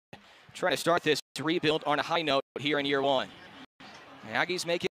trying to start this rebuild on a high note here in year one. The Aggies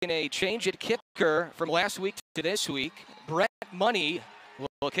making a change at kicker from last week to this week. Brett Money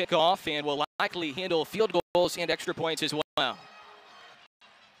will kick off and will likely handle field goals and extra points as well.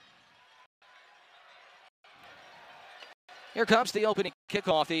 Here comes the opening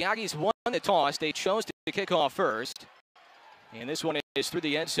kickoff. The Aggies won the toss. They chose to kick off first. And this one is through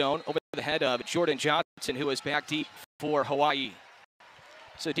the end zone over the head of Jordan Johnson, who is back deep for Hawaii.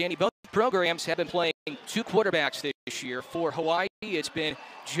 So, Danny, both programs have been playing two quarterbacks this year. For Hawaii, it's been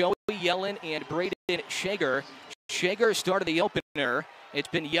Joey Yellen and Braden Shager. Shager started the opener. It's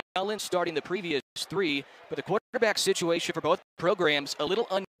been Yellen starting the previous three, but the quarterback situation for both programs a little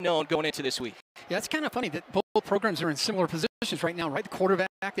unknown going into this week. Yeah, it's kind of funny that both programs are in similar positions right now, right? The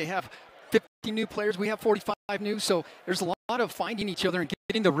quarterback, they have 50 new players. We have 45 new, so there's a lot of finding each other and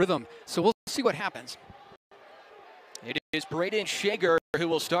getting the rhythm. So we'll see what happens. It is Braden Shager who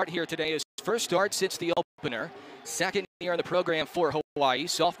will start here today. His first start since the opener. Second year in the program for Hawaii.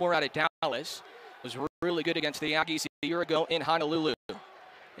 Sophomore out of Dallas. Was really good against the Aggies a year ago in Honolulu.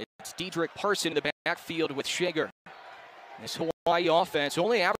 It's Dedrick Parson in the backfield with Shager. This Hawaii offense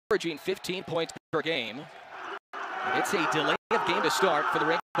only averaging 15 points per game. And it's a delay of game to start for the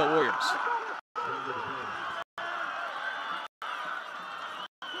Rainbow Warriors.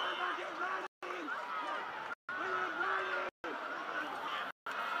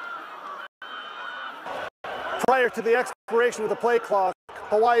 Prior to the expiration of the play clock,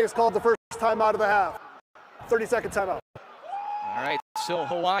 Hawaii has called the first timeout of the half. 30-second timeout. All right, so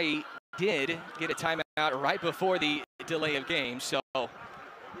Hawaii did get a timeout right before the delay of game, so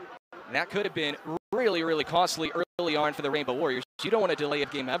that could have been really, really costly early on for the Rainbow Warriors. You don't want a delay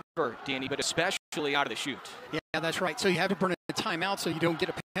of game ever, Danny, but especially out of the chute. Yeah, that's right. So you have to burn a timeout so you don't get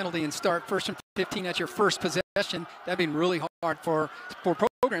a penalty and start first and 15 at your first possession. That'd be really hard for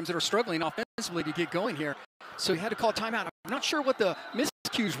programs that are struggling offensively to get going here. So you had to call timeout. I'm not sure what the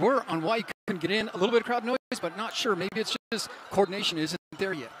miscues were on why you couldn't get in. A little bit of crowd noise, but not sure. Maybe it's just coordination isn't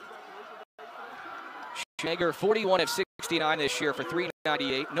there yet. Shager, 41 of 69 this year for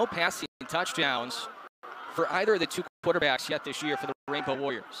 398. No passing touchdowns for either of the two quarterbacks yet this year for the Rainbow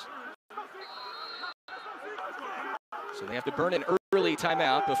Warriors. So they have to burn an early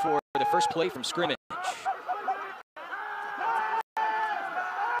timeout before the first play from scrimmage.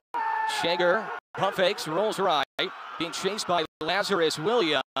 Shager pump fakes, rolls right, being chased by Lazarus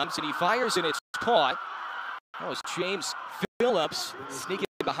Williams, and he fires and it's caught. That was James Phillips sneaking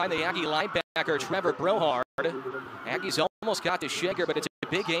behind the Aggie linebacker Trevor Brohard. Aggies almost got to Shager, but it's a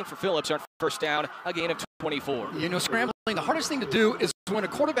big game for Phillips on first down, a gain of 24. You know, scrambling, the hardest thing to do is when a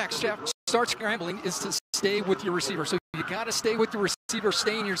quarterback starts scrambling is to stay with your receiver. So you got to stay with your receiver,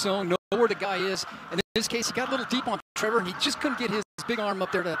 stay in your zone, know where the guy is. And in this case, he got a little deep on Trevor, and he just couldn't get his big arm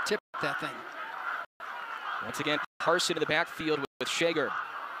up there to tip that thing. Once again, Parson in the backfield with Shager.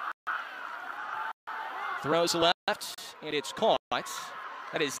 Throws left, and it's caught.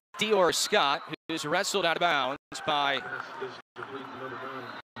 That is Dior Scott, who's wrestled out of bounds by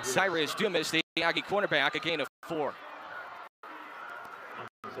Cyrus Dumas, the Aggie cornerback, a gain of 4.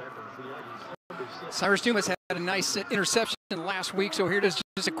 Cyrus Dumas had a nice interception last week, so here it is,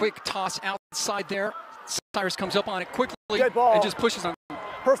 just a quick toss outside there. Cyrus comes up on it quickly and just pushes on.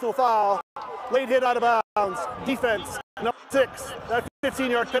 Personal foul, late hit out of bounds, defense, number 6. That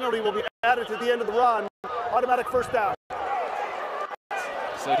 15-yard penalty will be added to the end of the run. Automatic first down.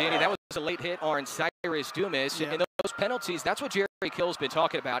 So, Danny, that was a late hit on Cyrus Dumas. Yeah. And those penalties, that's what Jerry Kill's been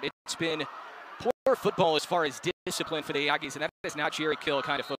talking about. It's been poor football as far as discipline for the Aggies, and that is not Jerry Kill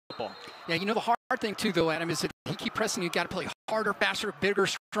kind of football. Yeah, you know, the hard thing, too, though, Adam, is that he keeps pressing. You got to play harder, faster, bigger,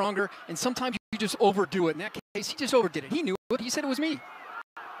 stronger, and sometimes you just overdo it. In that case, he just overdid it. He knew it. He said it was me.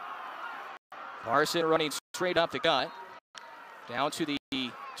 Parson running straight up the gut, down to the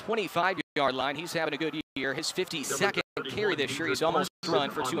 25-yard line. He's having a good year. His 52nd carry this year. He's almost run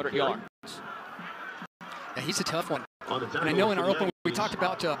for 200 yards. Yeah, he's a tough one. And I know in our open we talked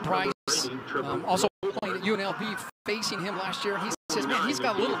about Bryce, also playing at UNLV, facing him last year. And he says, man, he's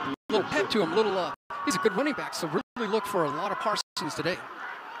got a little pep to him. He's a good running back. So really look for a lot of Parsons today.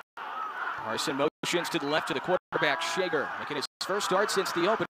 Parson motions to the left to the quarterback, Shager, making his first start since the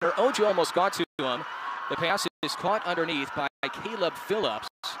opener. Ojo almost got to him. The pass is caught underneath by Caleb Phillips,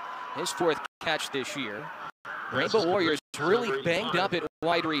 his 4th catch this year. Rainbow Warriors really banged up at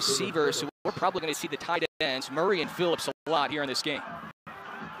wide receiver, so we're probably going to see the tight ends, Murray and Phillips, a lot here in this game.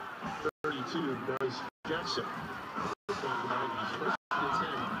 32, Bryce Jackson.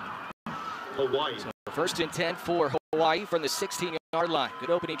 Hawaii. So first and 10 for Hawaii from the 16-yard line. Good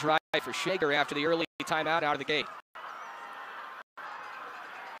opening drive for Shager after the early timeout out of the gate.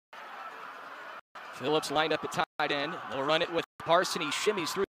 Phillips lined up at tight end. They'll run it with Parson. He shimmies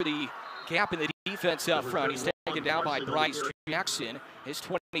through the gap in the defense up front. He's taken down by Bryce Jackson. His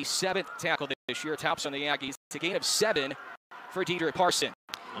 27th tackle this year. Tops on the Aggies. It's a gain of 7 for Dedrick Parson.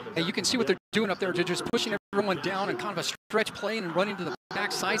 Hey, you can see what they're doing up there. They're just pushing everyone down and kind of a stretch play and running to the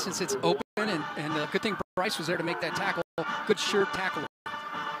backside since it's open. And good thing Bryce was there to make that tackle. Good sure tackle.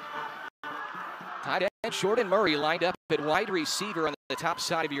 Tight end Jordan Murray lined up at wide receiver on the top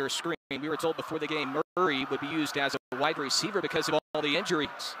side of your screen. We were told before the game Murray would be used as a wide receiver because of all the injuries.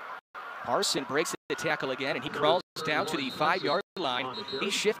 Parson breaks the tackle again, and he crawls down to the 5-yard line.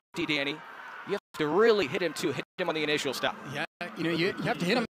 He's shifty, Danny. You have to really hit him on the initial stop. Yeah, you have to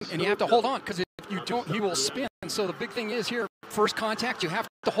hit him, and you have to hold on, because if you don't, he will spin. And so the big thing is here, first contact, you have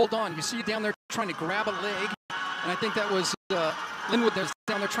to hold on. You see down there trying to grab a leg, and I think that was Linwood that's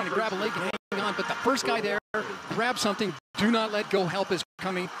down there trying to grab a leg and hang on. But the first guy there, grab something, do not let go, help is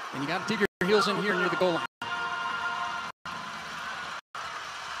coming, and you got to dig your heels in here near the goal line.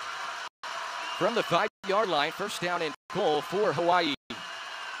 From the 5-yard line, first down and goal for Hawaii.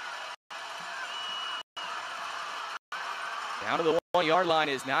 Down to the 1-yard line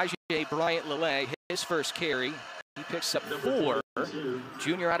is Najee Bryant Lele, his first carry. He picks up 4,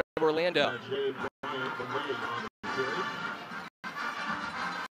 junior out of Orlando.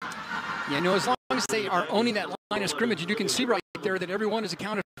 Yeah, no, as long as they are owning that line of scrimmage, you can see right there that everyone is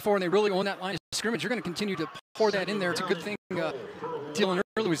accounted for and they really own that line of scrimmage. You're going to continue to pour that in there. It's a good thing Dylan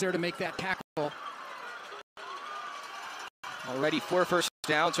Early was there to make that tackle. Already 4 first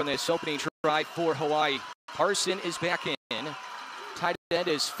downs on this opening drive for Hawaii. Parson is back in. Tight end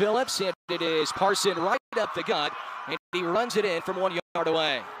is Phillips, and it is Parson right up the gut, and he runs it in from 1 yard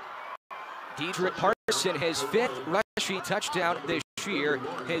away. Dedrick Parson, his 5th rushing touchdown this year,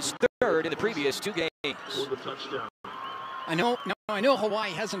 his 3rd in the previous 2 games. I know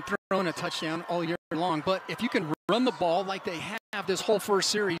Hawaii hasn't thrown a touchdown all year long, but if you can run the ball like they have this whole first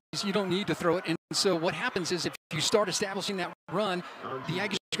series, you don't need to throw it. And so what happens is if you start establishing that run, the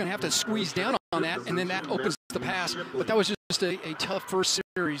Aggies are going to have to squeeze down on that, and then that opens the pass. But that was just a tough first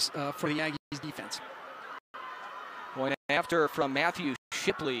series for the Aggies defense. Point after from Matthew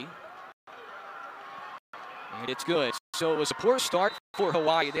Shipley. And it's good. So it was a poor start for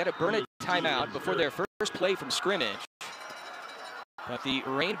Hawaii. They had to burn a timeout before their first play from scrimmage. But the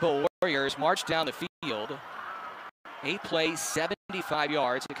Rainbow Warriors marched down the field. 8 plays, 75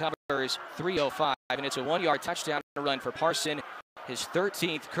 yards. It covers 305, and it's a 1-yard touchdown run for Parson, his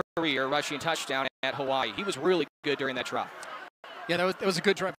 13th career rushing touchdown at Hawaii. He was really good during that drive. Yeah, that was a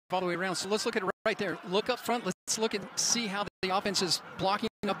good drive all the way around. So let's look at it right there. Look up front. Let's look and see how the offense is blocking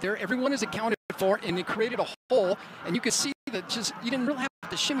up there. Everyone is accounted for, and they created a hole. And you could see that you didn't really have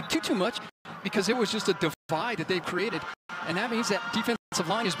to shimmy too much because it was just a divide that they've created. And that means that defensive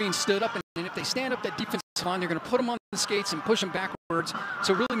line is being stood up. And if they stand up that defensive line, they're going to put them on the skates and push them backwards.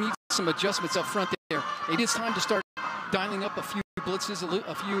 So really needs some adjustments up front there. It is time to start dialing up a few blitzes,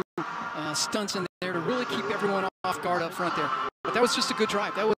 a few stunts in there to really keep everyone off guard up front there. But that was just a good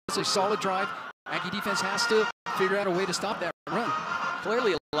drive. That was a solid drive. Aggie defense has to figure out a way to stop that run.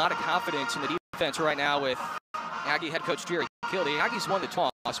 Clearly a lot of confidence in the defense right now with Aggie head coach Jerry Kill. The Aggies won the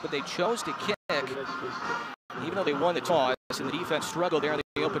toss, but they chose to kick, even though they won the toss, and the defense struggled there in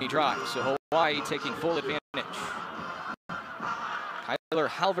the opening drive. So Hawaii taking full advantage. Tyler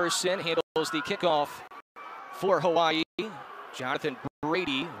Halverson handles the kickoff for Hawaii. Jonathan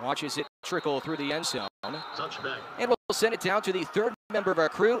Brady watches it trickle through the end zone. And we'll send it down to the 3rd member of our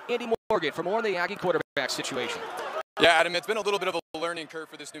crew, Andy Morgan, for more on the Aggie quarterback situation. Yeah, Adam, it's been a little bit of a learning curve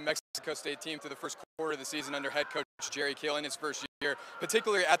for this New Mexico State team through the first quarter of the season under head coach Jerry Kill in his first year,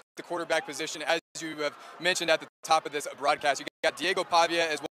 particularly at the quarterback position. As you have mentioned at the top of this broadcast, you got Diego Pavia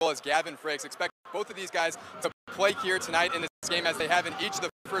as well as Gavin Frakes. Expect both of these guys to play here tonight in this game as they have in each of the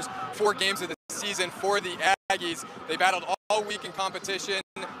first 4 games of the season for the Aggies. They battled all week in competition,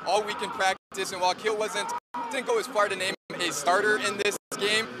 all week in practice, and while Kill didn't go as far to name a starter in this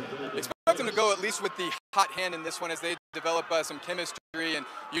game, expect him to go at least with the hot hand in this one as they develop some chemistry, and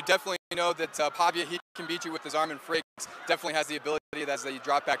you definitely know that Pavia, he can beat you with his arm, and Frakes definitely has the ability as a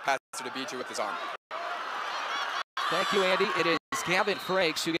drop back passer to beat you with his arm. Thank you, Andy. It is Gavin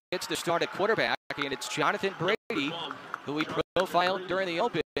Frakes who gets the start at quarterback, and it's Jonathan Brady who we profiled during the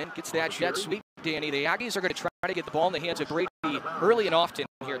open, gets that jet sweep, Danny. The Aggies are going to try to get the ball in the hands of Brady early and often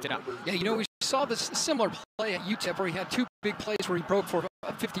here tonight. Yeah, we saw this similar play at UTEP where he had 2 big plays where he broke for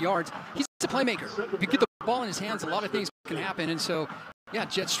 50 yards. He's a playmaker. If you get the ball in his hands, a lot of things can happen. And so, yeah,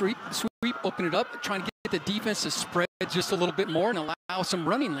 jet sweep, open it up, trying to get the defense to spread just a little bit more and allow some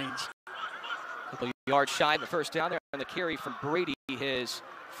running lanes. A couple yards shy of the first down there on the carry from Brady, his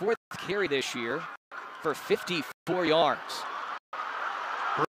 4th carry this year. for 54 yards.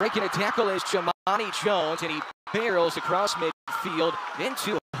 Breaking a tackle is Jamani Jones, and he barrels across midfield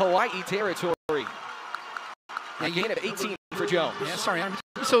into Hawai'i territory. A gain of 18 for Jones. Yeah, sorry.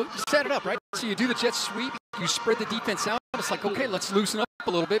 So set it up, right? So you do the jet sweep, you spread the defense out. It's like, okay, let's loosen up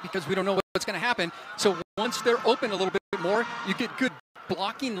a little bit because we don't know what's going to happen. So once they're open a little bit more, you get good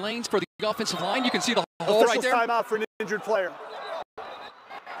blocking lanes for the offensive line. You can see the hole right there. Timeout for an injured player.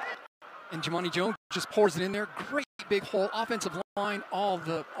 And Jamani Jones just pours it in there. Great big hole, offensive line, all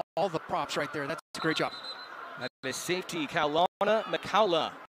the props right there. That's a great job. That is safety Kaulana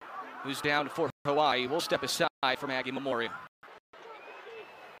Makaula, who's down for Hawai'i. We'll step aside from Aggie Memorial.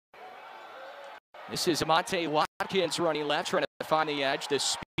 This is Amante Watkins running left, trying to find the edge. The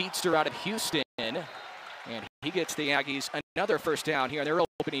speedster out of Houston. And he gets the Aggies another first down here in their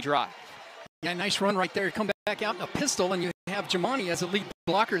opening drive. Yeah, nice run right there. You come back out in a pistol, and you have Jamani as a lead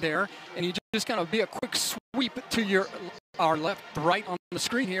blocker there. And you just kind of be a quick sweep to our left, right on the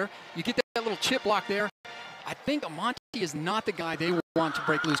screen here. You get that little chip block there. I think Amante is not the guy they want to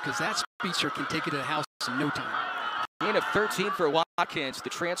break loose because that speedster can take you to the house in no time. Gain of 13 for Watkins, the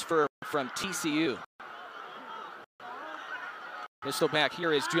transfer from TCU. Pistol back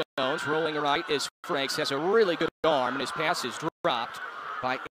here is Jones. Rolling right is Franks. Has a really good arm, and his pass is dropped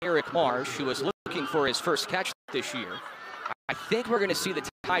by Eric Marsh, who was looking for his first catch this year. I think we're going to see the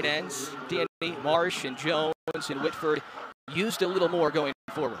tight ends, Danny, Marsh, and Jones, and Whitford, used a little more going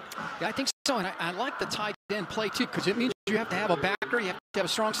forward. Yeah, I think so, and I like the tight end play, too, because it means you have to have a backer, you have to have a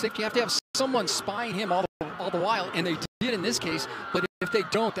strong safety, you have to have someone spying him all the while, and they did in this case, but if they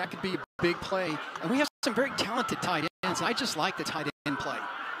don't, that could be a big play. And we have some very talented tight ends. I just like the tight end play.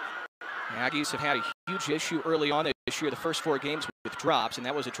 The Aggies have had a huge issue early on this year, the first 4 games with drops, and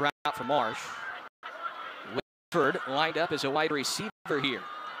that was a drop from Marsh. Whitford lined up as a wide receiver here.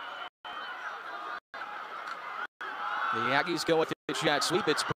 The Aggies go with the jet sweep.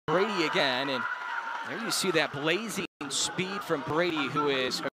 It's Brady again, and there you see that blazing speed from Brady, who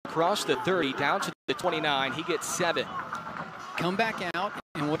is across the 30, down to the 29. He gets 7. Come back out,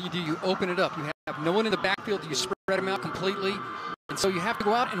 and what do? You open it up. You have no one in the backfield. You spread them out completely, and so you have to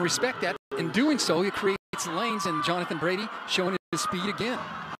go out and respect that. In doing so, it creates lanes, and Jonathan Brady showing his speed again.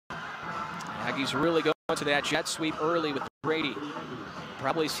 Aggies really going to that jet sweep early with Brady.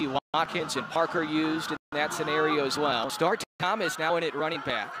 Probably see Watkins and Parker used in that scenario as well. Star Thomas now in at running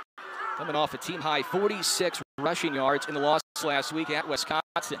back. Coming off a team-high 46 rushing yards in the loss last week at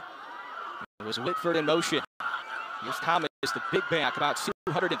Wisconsin. It was Whitford in motion. Here's Thomas, the big back, about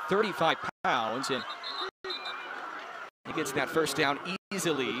 235 pounds, and he gets that first down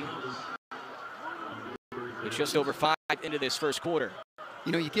easily. It's just over 5 into this first quarter.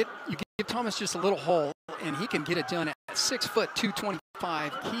 You know, you give Thomas just a little hole, and he can get it done at 6 foot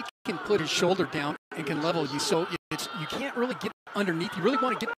 225. He can put his shoulder down and can level you. So you can't really get underneath. You really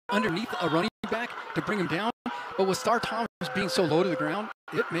want to get underneath a running back to bring him down. But with Star Thomas being so low to the ground,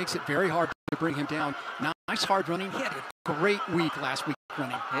 it makes it very hard to bring him down. Nice hard running. He had a great week last week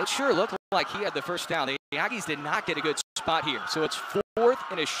running. It sure looked like he had the first down. The Aggies did not get a good spot here. So it's 4th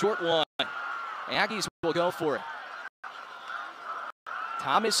and a short one. Aggies will go for it.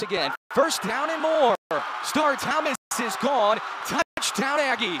 Thomas again. First down and more. Star Thomas is gone. Touchdown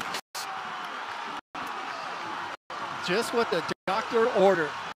Aggies. Just what the doctor ordered.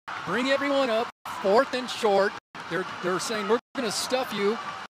 Bring everyone up. 4th and short. They're saying we're going to stuff you.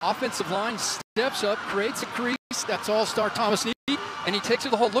 Offensive line steps up, creates a crease. That's all Star Thomas needs. And he takes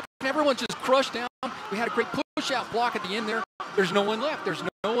it the whole look. Everyone just crushed down. We had a great push-out block at the end there. There's no one left. There's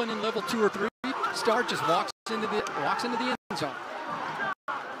no one in level 2 or 3. Star just walks into the end zone.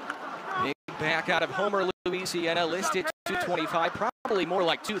 Big back out of Homer, Louisiana, listed 225, probably more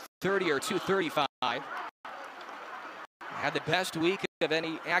like 230 or 235. Had the best week of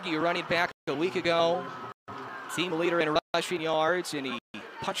any Aggie running back a week ago. Team leader in rushing yards, and he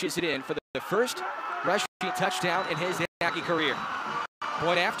punches it in for the first rushing touchdown in his Aggie career.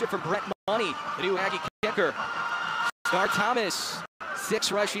 Point after from Brett Money, the new Aggie kicker. Star Thomas,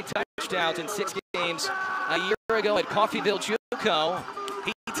 6 rushing touchdowns in 6 games a year ago at Coffeyville JUCO.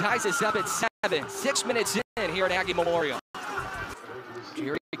 He ties us up at 7, 6 minutes in here at Aggie Memorial.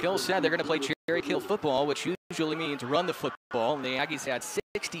 Jerry Kill said they're going to play Jerry Kill football, which usually means run the football. And the Aggies had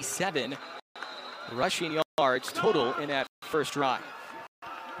 67 rushing yards total in that first drive.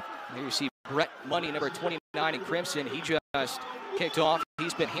 There you see Brett Money, number 29 in crimson. He just kicked off.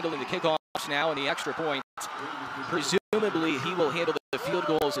 He's been handling the kickoffs now and the extra points. Presumably, he will handle the field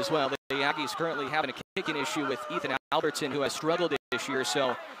goals as well. The Aggies currently having a kicking issue with Ethan Albertson, who has struggled this year.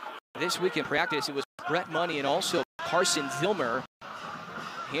 So this week in practice, it was Brett Money and also Carson Zilmer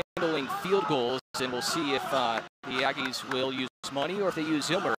handling field goals, and we'll see if the Aggies will use Money or if they use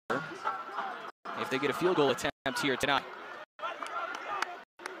Zilmer if they get a field goal attempt here tonight.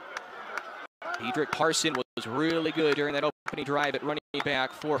 Dedrick Parson was really good during that opening drive at running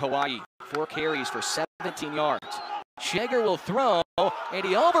back for Hawaii. 4 carries for 17 yards. Shager will throw, and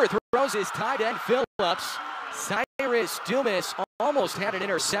he overthrows his tight end Phillips. Cyrus Dumas almost had an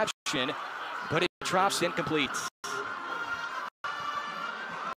interception, but it drops incomplete.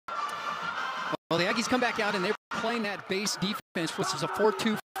 Well, the Aggies come back out, and they're playing that base defense, which is a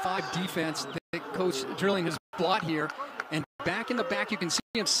 4-2-5 defense that Coach Drilling has blot here. And back in the back, you can see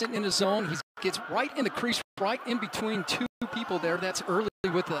him sitting in the zone. He gets right in the crease, right in between 2 people there. That's early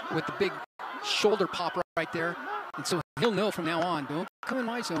with the big shoulder pop right there. And so he'll know from now on, don't come in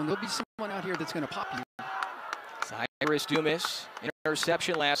my zone. There'll be someone out here that's going to pop you. Cyrus Dumas,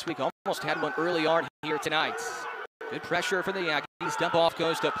 interception last week. Almost had one early on here tonight. Good pressure for the Aggies. Dump off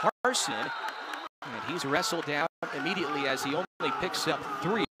goes to Parson. And he's wrestled down immediately as he only picks up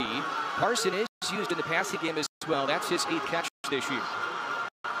 3. Parson is used in the passing game as well. That's his 8th catch this year.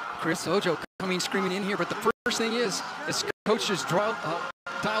 Chris Ojo coming screaming in here, but the first thing is Coach just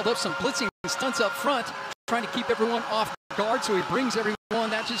dialed up some blitzing stunts up front, trying to keep everyone off guard, so he brings everyone.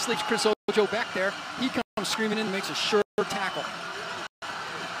 That just leaves Chris Ojo back there. He comes screaming in and makes a sure tackle.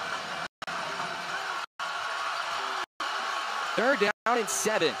 Third down and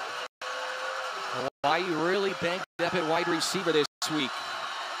 7. Hawaii really banged up at wide receiver this week,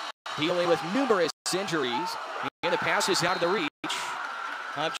 dealing with numerous injuries. And the pass is out of the reach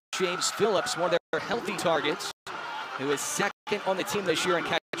of James Phillips, one of their healthy targets, who is 2nd on the team this year in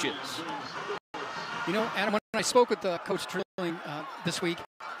catches. You know, Adam, when I spoke with Coach Drilling this week,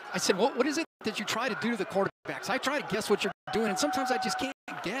 I said, what is it that you try to do to the quarterbacks? I try to guess what you're doing, and sometimes I just can't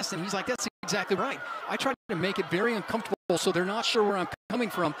guess. And he's like, that's exactly right. I try to make it very uncomfortable so they're not sure where I'm coming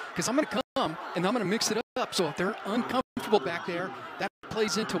from, because I'm going to come and I'm going to mix it up. So if they're uncomfortable back there, that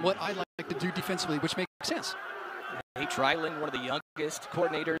plays into what I like to do defensively, which makes sense. Nate Dryland, one of the youngest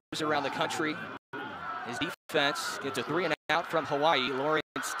coordinators around the country. His defense gets a 3 and out from Hawaii. Lawrence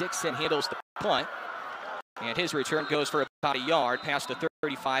Dixon handles the punt, and his return goes for about a yard, past the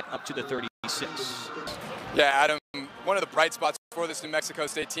 35 up to the 36. Yeah, Adam, one of the bright spots for this New Mexico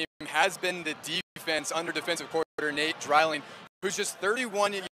State team has been the defense under defensive coordinator Nate Dryland, who's just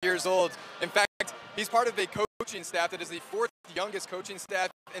 31 years old. In fact, he's part of a coaching staff that is the 4th youngest coaching staff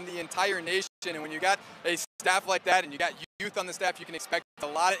in the entire nation. And when you got a staff like that and you got youth on the staff, you can expect a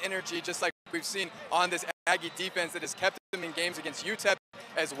lot of energy, just like we've seen on this Aggie defense that has kept them in games against UTEP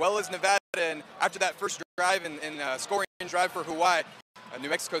as well as Nevada. And after that first drive and scoring drive for Hawaii, New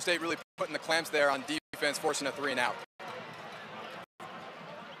Mexico State really putting the clamps there on defense, forcing a 3 and out.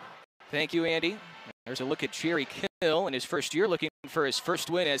 Thank you, Andy. There's a look at Jerry Kill in his first year, looking for his first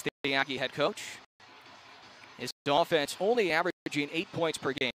win as the Aggie head coach. His offense only averaging 8 points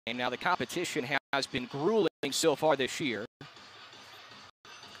per game. Now the competition has been grueling so far this year.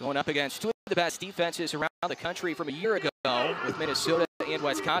 Going up against 2 of the best defenses around the country from a year ago with Minnesota and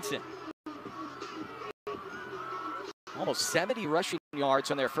Wisconsin. Almost 70 rushing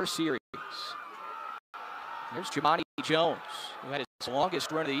yards on their first series. There's Jamani Jones, who had his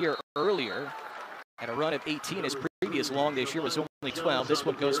longest run of the year earlier. Had a run of 18. His previous long this year was only 12. This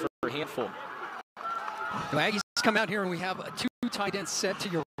one goes for a handful. The Aggies come out here and we have a 2 tight ends set to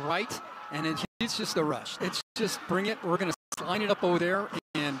your right, and it's just a rush. It's just bring it. We're going to line it up over there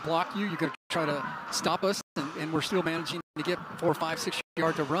and block you. You're going to try to stop us, and we're still managing to get 4, 5, 6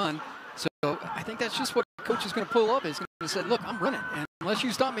 yards to run. So I think that's just what coach is going to pull up. He's going to say, look, I'm running, and unless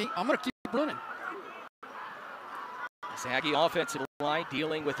you stop me, I'm going to keep running. This Aggie offensive line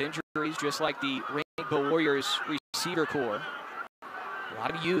dealing with injuries just like the Rainbow Warriors receiver corps. A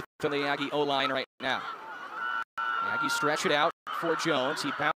lot of youth from the Aggie O-line right now. Aggies stretch it out for Jones.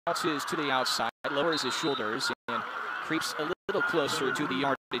 He bounces to the outside, lowers his shoulders, and creeps a little closer to the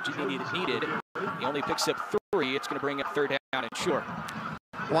yardage needed. He only picks up 3. It's going to bring up 3rd down and short.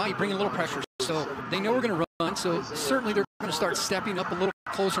 Why bring a little pressure? So they know we're going to run, so certainly they're going to start stepping up a little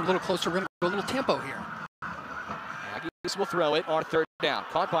closer. We're going to go a little tempo here. Aggies will throw it on 3rd down.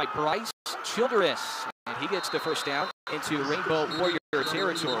 Caught by Bryce Childress, and he gets the first down into Rainbow Warrior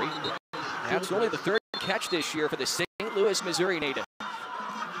territory. That's only the 3rd catch this year for the St. Louis, Missouri native.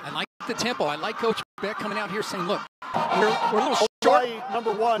 I like the tempo. I like Coach Beck coming out here saying, look, we're a little short.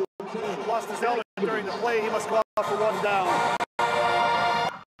 Number 1 lost his helmet during the play. He must go out for 1 down.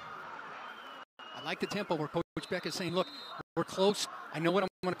 I like the tempo where Coach Beck is saying, look, we're close. I know what I'm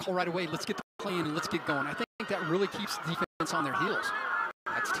going to call right away. Let's get the play in and let's get going. I think that really keeps the defense on their heels.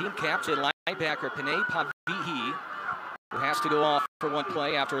 That's team captain linebacker Panay Pavihi. who has to go off for one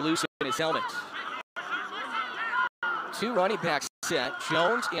play after losing his helmet. Two running backs set,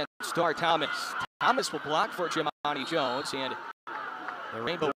 Jones and Star Thomas. Thomas will block for Jamani Jones, and the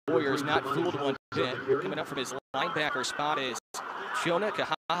Rainbow Warriors not fooled one bit. Coming up from his linebacker spot is Jonah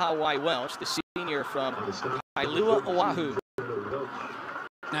Kahahawai Welch, the senior from Kailua, Oahu.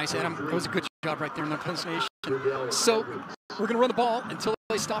 Nice, Adam. That was a good job right there in the pronunciation. So we're going to run the ball until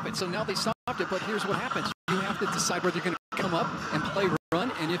they stop it. So now they stopped it, but here's what happens. You have to decide whether you're going to come up and play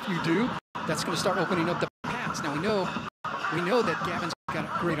run, and if you do, that's going to start opening up the pass. Now we know that Gavin's got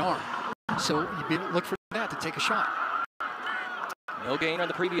a great arm, so you look for that to take a shot. No gain on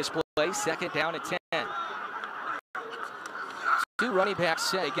the previous play, second down at 10. Two running backs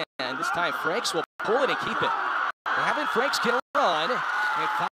set again. This time Franks will pull it and keep it. Gavin Franks can run,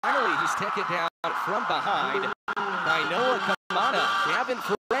 and finally he's taken down from behind by Noah Kamana. Gavin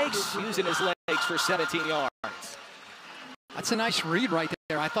Franks using his legs for 17 yards. That's a nice read right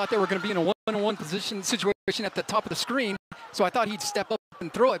there. I thought they were going to be in a one-on-one position situation at the top of the screen, so I thought he'd step up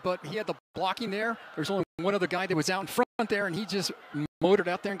and throw it, but he had the blocking there. There's only one other guy that was out in front there, and he just motored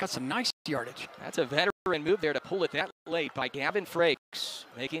out there and got some nice yardage. That's a veteran move there to pull it that late by Gavin Frakes,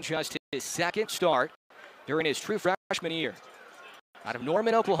 making just his second start during his true freshman year. Out of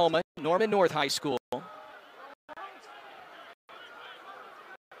Norman, Oklahoma, Norman North High School.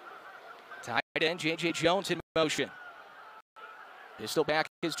 Tight end J.J. Jones in motion. Pistol back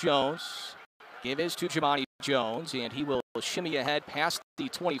is Jones. Give his to Jamani Jones, and he will shimmy ahead past the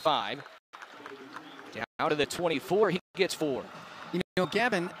 25. Down to the 24, he gets 4. You know,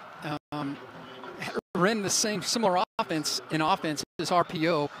 Gavin ran the similar offense as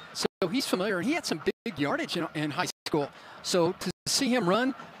RPO, so he's familiar, and he had some big yardage in high school. So to see him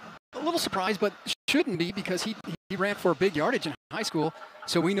run, a little surprised, but shouldn't be, because he ran for a big yardage in high school.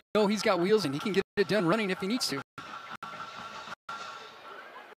 So we know he's got wheels, and he can get it done running if he needs to.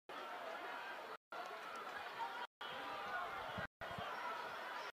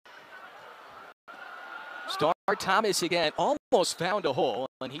 Star Thomas again, almost found a hole,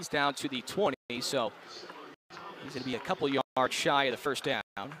 and he's down to the 20, so he's going to be a couple yards shy of the first down.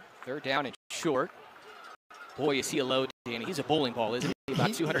 Third down and short. Boy, is he a load, Danny. He's a bowling ball, isn't he?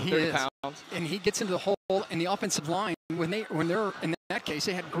 About 230 pounds. And he gets into the hole in the offensive line. When they're in that case,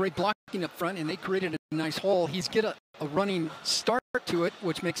 they had great blocking up front, and they created a nice hole. He's get a running start to it,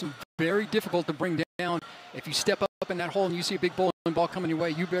 which makes him very difficult to bring down. If you step up in that hole and you see a big bowling ball coming your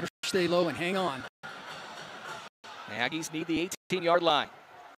way, you better stay low and hang on. Aggies need the 18-yard line.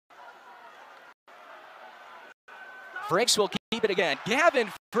 Franks will keep it again. Gavin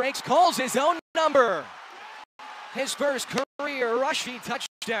Franks calls his own number. His first career rushing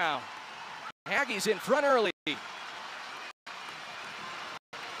touchdown. Aggies in front early.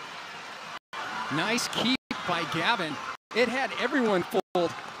 Nice keep by Gavin. It had everyone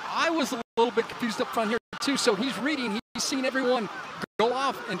fooled. I was a little bit confused up front here too, so he's reading. He's seen everyone go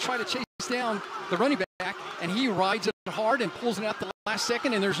off and try to chase down the running back, and he rides it hard and pulls it out the last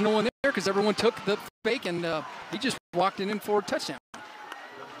second, and there's no one there because everyone took the fake, and he just walked it in for a touchdown.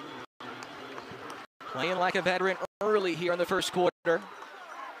 Playing like a veteran early here in the first quarter.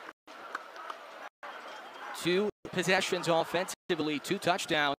 2 possessions offensively, 2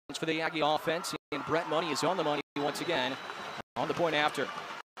 touchdowns for the Aggie offense, and Brett Money is on the money once again on the point after.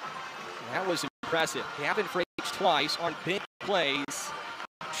 That was impressive. Gavin Frakes twice on big plays,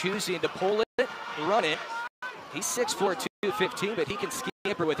 choosing to pull it, run it. He's 6'4", 215, but he can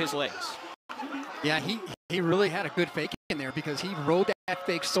scamper with his legs. Yeah, he really had a good fake in there, because he rode that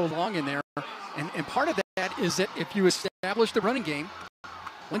fake so long in there. And part of that is that if you establish the running game,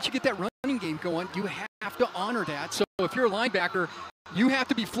 once you get that running game going, you have to honor that. So if you're a linebacker, you have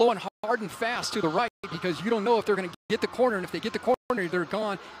to be flowing hard and fast to the right, because you don't know if they're going to get the corner, and if they get the corner, they're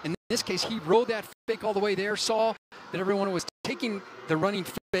gone. In this case, he rode that fake all the way there, saw that everyone was taking the running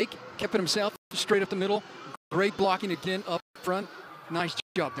fake, kept it himself straight up the middle. Great blocking again up front. Nice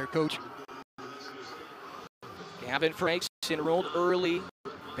job there, Coach. Gavin Franks enrolled early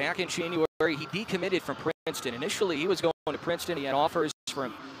back in January. He decommitted from Princeton. Initially, he was going to Princeton. He had offers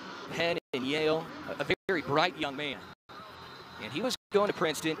from Penn and Yale, a very bright young man. And he was going to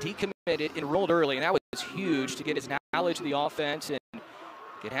Princeton, decommitted, enrolled early, and that was huge to get his knowledge of the offense and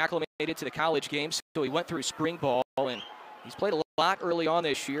get acclimated to the college game. So he went through spring ball, and he's played a lot early on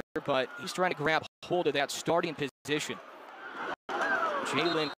this year, but he's trying to grab hold of that starting position.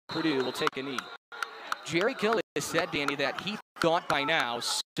 Jalen Purdue will take a knee. Jerry Gillis said, Danny, that he thought by now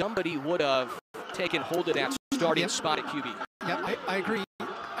somebody would have taken hold of that starting spot at QB. Yeah, I agree,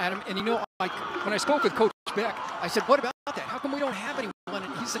 Adam. And, you know, when I spoke with Coach Beck, I said, what about that? How come we don't have anyone?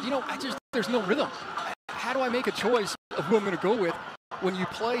 And he said, you know, there's no rhythm. How do I make a choice of who I'm going to go with when you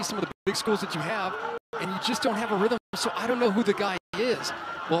play some of the big schools that you have, and you just don't have a rhythm, so I don't know who the guy is.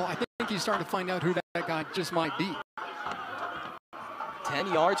 Well, I think he's starting to find out who that guy just might be. 10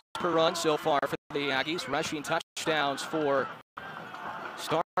 yards per run so far for the Aggies. Rushing touchdowns for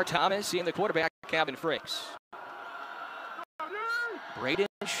Star Thomas and the quarterback, Kevin Frakes. Braden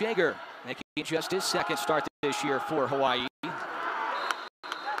Shager making just his second start this year for Hawaii.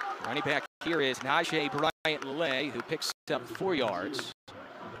 Running back here is Najee Bryant-Lay, who picks up 4 yards.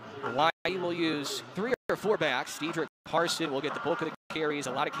 Hawaii will use 3 or 4 backs. Dedrick Parson will get the bulk of the carries.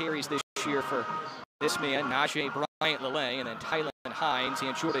 A lot of carries this year for this man, Najee Bryant-Lay, and then Tylen Hines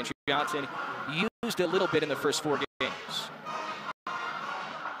and Jordan Johnson used a little bit in the first 4 games.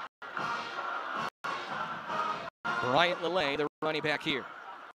 Bryant-Lay, the running back here.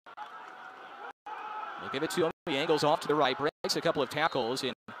 They'll give it to him. He angles off to the right, breaks a couple of tackles,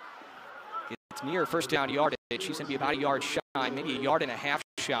 and it's near first down yardage. He's going to be about a yard shy, maybe a yard and a half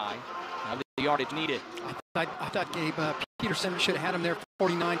shy of the yardage needed. I thought Gabe Peterson should have had him there for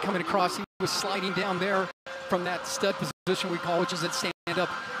 49 coming across. He was sliding down there from that stud position we call, which is at stand up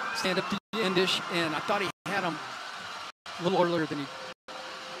end-ish, and I thought he had him a little earlier than he.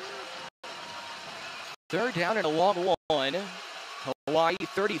 Third down and a long one. Hawaii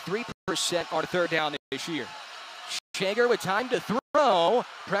 33% on third down this year. Shager with time to throw.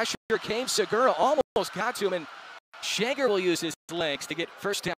 Pressure came. Segura almost got to him, and Shager will use his legs to get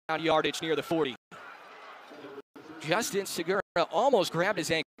first down yardage near the 40. Justin Segura almost grabbed his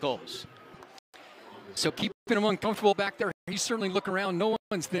ankles. So keeping him uncomfortable back there. He's certainly looking around. No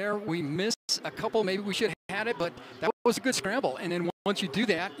one's there. We missed a couple. Maybe we should have had it, but that was a good scramble. And then once you do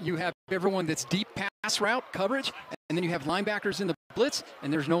that, you have everyone that's deep pass route coverage, and then you have linebackers in the blitz,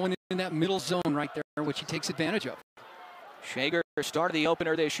 and there's no one in that middle zone right there, which he takes advantage of. Shager started the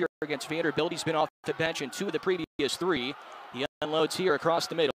opener this year against Vanderbilt. He's been off the bench in 2 of the previous 3. He unloads here across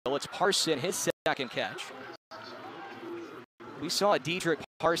the middle. It's Parson, his second catch. We saw Dedrick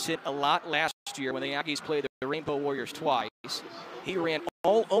Parson a lot last year when the Aggies played the Rainbow Warriors twice. He ran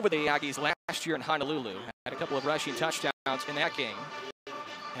all over the Aggies last year in Honolulu. Had a couple of rushing touchdowns in that game.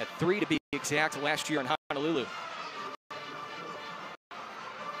 Had 3 to be exact last year in Honolulu.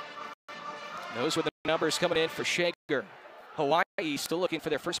 Those were the numbers coming in for Shager. Hawaii still looking for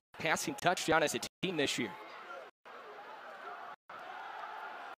their first passing touchdown as a team this year.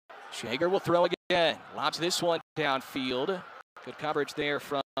 Shager will throw again. Lobs this one downfield. Good coverage there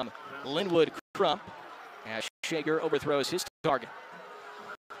from Linwood Crump as Shager overthrows his target.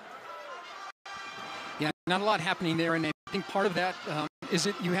 Yeah, not a lot happening there, and I think part of that is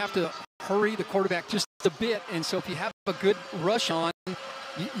that you have to hurry the quarterback just a bit, and so if you have a good rush on,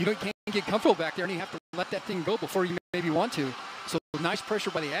 you can't get comfortable back there, and you have to let that thing go before you maybe want to. So nice pressure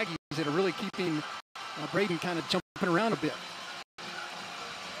by the Aggies that are really keeping Braden kind of jumping around a bit.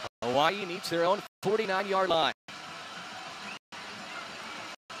 Hawaii needs their own 49-yard line.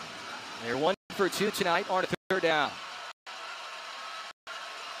 They're 1 for 2 tonight on a third down.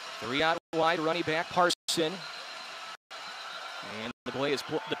 3 out wide, running back Parson. And the play is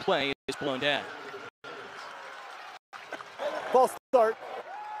blown down. False start.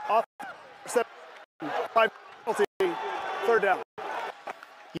 Off. 5 penalty. Third down.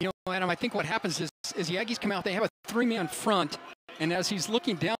 You know, Adam, I think what happens is the Aggies come out, they have a 3-man front, and as he's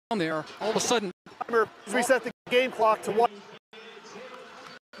looking down there, all of a sudden... Reset the game clock to 1-6.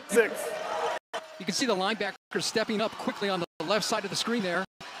 You can see the linebacker stepping up quickly on the left side of the screen there.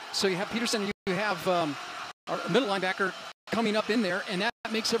 So you have Peterson, you have our middle linebacker coming up in there, and that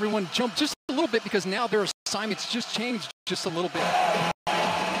makes everyone jump just a little bit because now their assignments just changed just a little bit.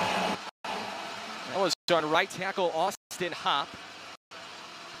 That was on right tackle Austin Hopp.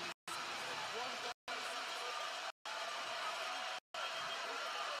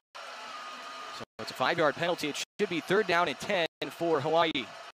 So it's a 5-yard penalty. It should be third down and 10 for Hawaii.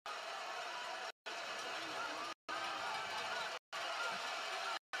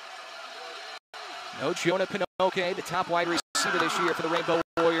 No Jonah Pinoke, the top wide receiver this year for the Rainbow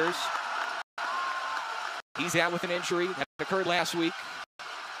Warriors. He's out with an injury that occurred last week.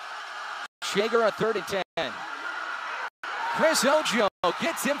 Shager on 3rd and 10. Chris Ojo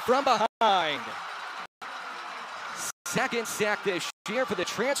gets him from behind. Second sack this year for the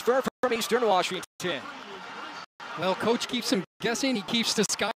transfer from Eastern Washington. Well, coach keeps him guessing. He keeps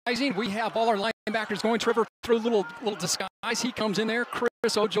disguising. We have all our linebackers going. Trevor through a little disguise. He comes in there.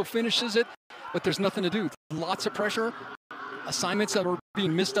 Chris Ojo finishes it, but there's nothing to do. Lots of pressure. Assignments that are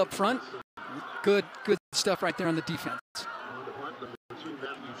being missed up front. Good stuff right there on the defense.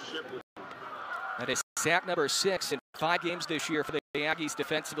 That is sack number 6 in 5 games this year for the Aggies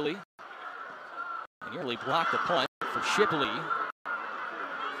defensively. They nearly blocked the punt. for Shipley.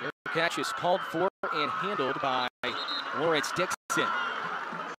 Fair catch is called for and handled by Lawrence Dixon.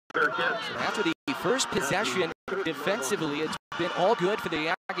 So after the first possession defensively, it's been all good for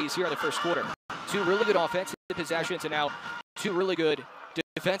the Aggies here in the first quarter. 2 really good offensive possessions and now 2 really good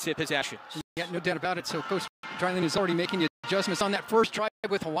defensive possessions. Yeah, no doubt about it. So Coach Dryland is already making the adjustments on that first drive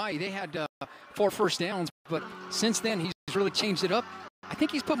with Hawaii. They had 4 first downs, but since then he's really changed it up. I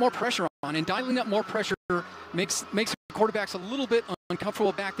think he's put more pressure on, and dialing up more pressure makes the quarterbacks a little bit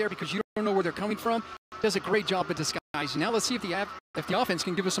uncomfortable back there because you don't know where they're coming from. Does a great job of disguise. Now let's see if the offense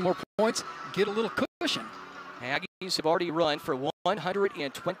can give us some more points, get a little cushion. Aggies have already run for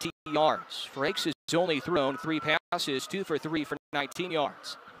 120 yards. Frakes has only thrown 3 passes, 2 for 3 for 19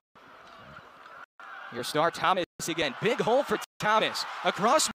 yards. Your star Thomas again. Big hole for Thomas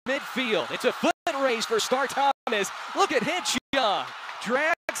across midfield. It's a foot race for star Thomas. Look at Hitchcock.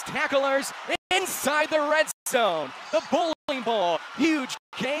 Drags tacklers inside the red zone. The bowling ball. Huge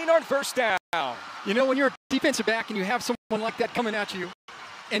gain on first down. You know, when you're a defensive back and you have someone like that coming at you,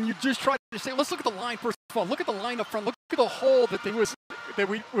 and you just try to say, let's look at the line first of all. Look at the line up front. Look at the hole that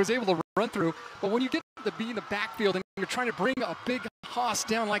we was able to run through. But when you get to be in the backfield and you're trying to bring a big hoss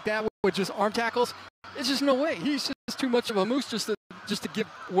down like that with just arm tackles, it's just no way. He's just too much of a moose just to give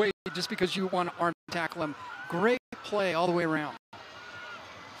way just because you want to arm tackle him. Great play all the way around.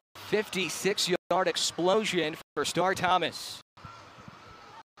 56-yard explosion for Star Thomas,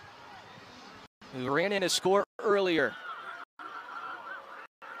 who ran in a score earlier.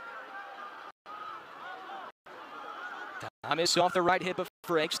 Thomas off the right hip of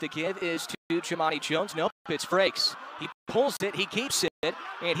Frakes. The give is to Jamani Jones. Nope, it's Frakes. He pulls it, he keeps it,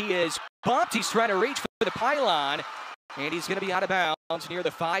 and he is bumped. He's trying to reach for the pylon, and he's going to be out of bounds near the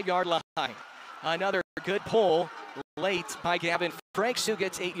 5-yard line. Another good pull late by Gavin Frakes, who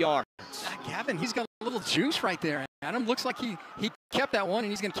gets 8 yards. Gavin, he's got a little juice right there. Adam looks like he kept that one,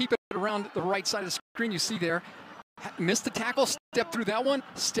 and he's going to keep it around the right side of the screen you see there. Missed the tackle, stepped through that one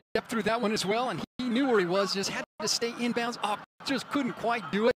as well, and he knew where he was, just had to stay inbounds. Oh, just couldn't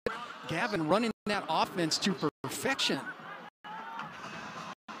quite do it. Gavin running that offense to perfection.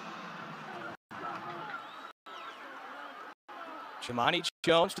 Jamani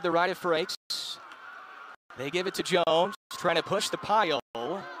Jones to the right of Frakes. They give it to Jones, trying to push the pile.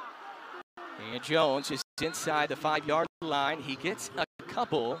 And Jones is inside the 5-yard line. He gets a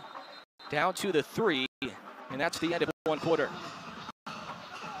couple down to the 3, and that's the end of 1 quarter.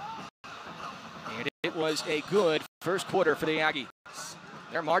 And it was a good first quarter for the Aggies.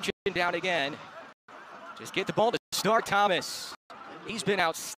 They're marching down again. Just get the ball to Star Thomas. He's been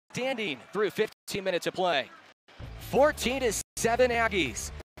outstanding through 15 minutes of play. 14-7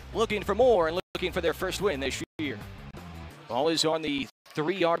 Aggies, looking for more and looking for their first win this year. Ball is on the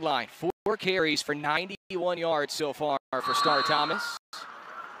 3-yard line. 4 carries for 91 yards so far for Star Thomas.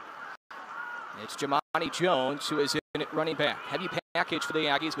 It's Jamani Jones who is in it running back. Heavy package for the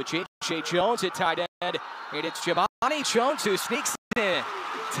Aggies with J.J. Jones at tight end. And it's Jamani Jones who sneaks in.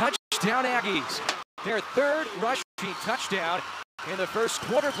 Touchdown Aggies. Their 3rd rushing touchdown in the first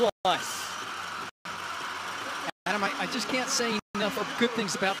quarter plus. Adam, I just can't say enough of good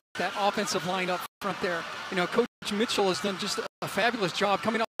things about that offensive line up front there. You know, Coach Mitchell has done just a fabulous job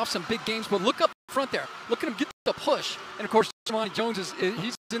coming off some big games, but look up front there. Look at him get the push. And, of course, Jamani Jones,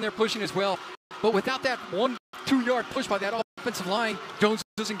 he's in there pushing as well. But without that 1-2 yard push by that offensive line, Jones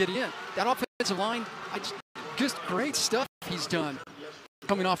doesn't get in. That offensive line, just great stuff he's done.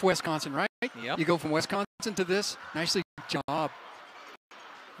 Coming off Wisconsin, right? Yep. You go from Wisconsin to this. Nicely job.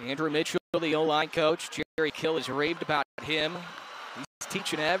 Andrew Mitchell, the O-line coach. Jerry Kill has raved about him. He's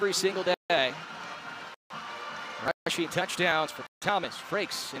teaching every single day. Rushing touchdowns for Thomas,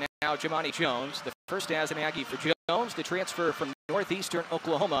 Frakes, and now Jamani Jones. The first as an Aggie for Jones, the transfer from Northeastern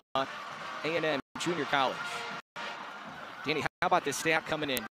Oklahoma A&M Junior College. Danny, how about this stat coming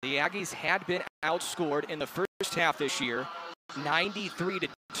in? The Aggies had been outscored in the first half this year,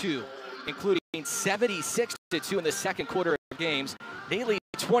 93-2, including 76-2 in the second quarter of games. They lead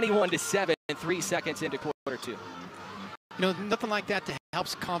 21-7 and 3 seconds into quarter 2. You know, nothing like that to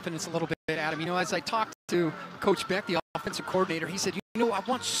helps confidence a little bit, Adam. You know, as I talked to Coach Beck, the offensive coordinator, he said, you know, I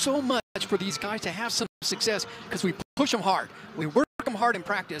want so much for these guys to have some success because we push them hard. We work them hard in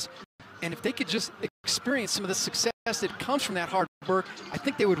practice. And if they could just experience some of the success that comes from that hard work, I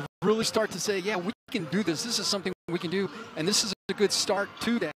think they would really start to say, yeah, we can do this. This is something we can do. And this is a good start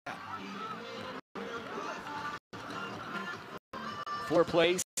to that. 4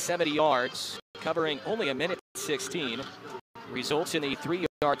 plays, 70 yards, covering only a minute 16. Results in a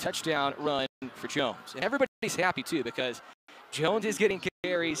 3-yard touchdown run for Jones. And everybody's happy, too, because Jones is getting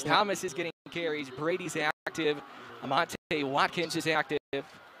carries, Thomas is getting carries, Brady's active. Amante Watkins is active.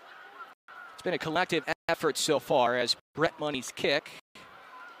 It's been a collective effort so far as Brett Money's kick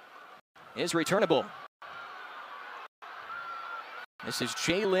is returnable. This is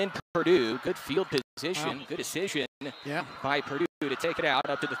Jalen Purdue. Good field position, good decision by Purdue to take it out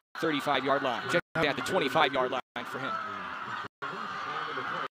up to the 35-yard line. Just at the 25-yard line for him.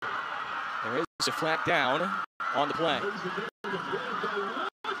 There is a flag down on the play.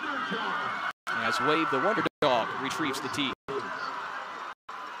 As Wade, the Wonder Dog, retrieves the tee.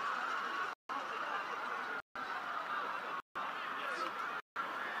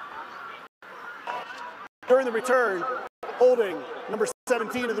 During the return, holding number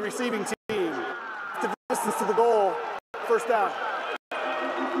 17 of the receiving team. To distance to the goal, first down.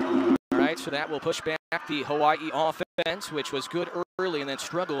 All right, so that will push back the Hawaii offense, which was good early and then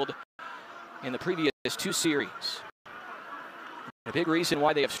struggled in the previous two series. A big reason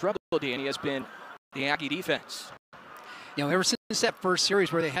why they have struggled, Danny, has been the Aggie defense. You know, ever since that first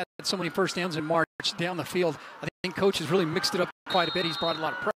series where they had so many first downs in March down the field, I think Coach has really mixed it up quite a bit. He's brought a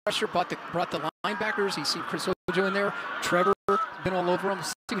lot of pressure, brought the linebackers. He's seen Chris Ojo in there. Trevor been all over him.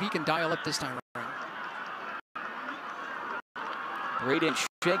 See what he can dial up this time around. Braden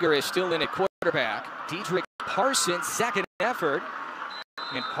Shager is still in at quarterback. Dedrick Parson, second effort.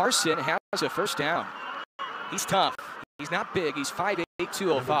 And Parson has a first down. He's tough. He's not big. He's 5'8",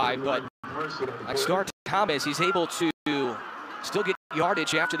 205, but like Star Thomas, he's able to still get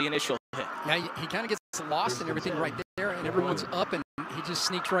yardage after the initial hit. Yeah, he kind of gets lost and everything right there, and everyone's up, and he just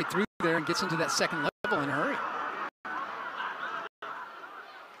sneaks right through there and gets into that second level in a hurry.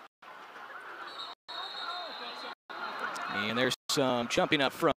 And there's some jumping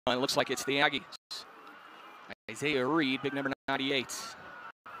up front. It looks like it's the Aggies. Isaiah Reed, big number 98.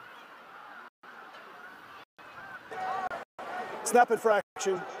 Snap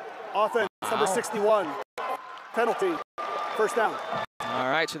infraction. Offense, number 61. Penalty. First down. All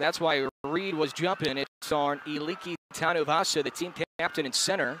right, so that's why Reed was jumping. It's on Iliki Tanuvasa, the team captain and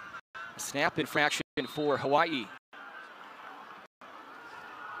center. A snap infraction for Hawaii.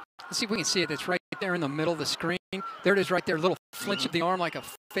 Let's see if we can see it. It's right there in the middle of the screen. There it is right there, a little flinch of the arm like a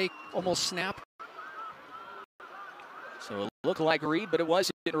fake almost snap. So it looked like Reed, but it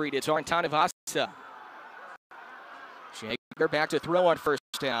wasn't Reed. It's on Tanuvasa. Shaker back to throw on first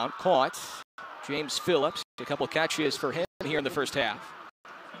down. Caught. James Phillips, a couple catches for him here in the first half.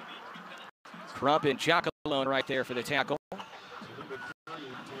 Crump and Jackalone right there for the tackle.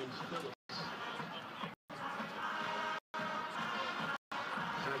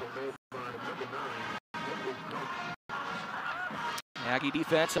 Aggie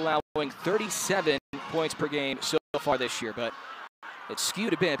defense allowing 37 points per game so far this year, but it's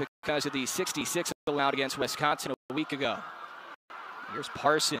skewed a bit because of the 66 allowed against Wisconsin a week ago. Here's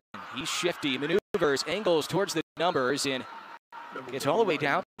Parson. He's shifty, maneuvers, angles towards the numbers, and gets all the way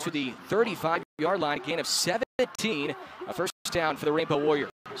down to the 35-yard line. Gain of 17, a first down for the Rainbow Warriors.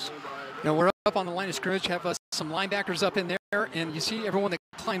 Now we're up on the line of scrimmage, have some linebackers up in there, and you see everyone that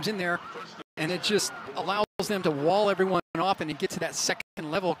climbs in there, and it just allows them to wall everyone off and get to that second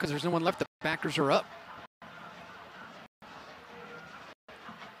level because there's no one left. The backers are up.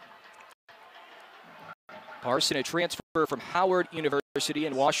 Parson, a transfer from Howard University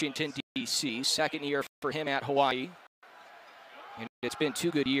in Washington, D.C. Second year for him at Hawaii. And it's been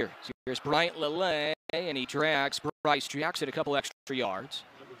 2 good years. Here's Bryant Lele, and he drags Bryce Jackson a couple extra yards.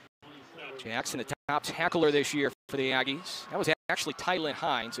 Jackson, the top tackler this year for the Aggies. That was actually Tylen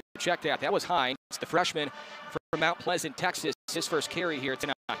Hines. So check that. That was Hines, the freshman from Mount Pleasant, Texas. His first carry here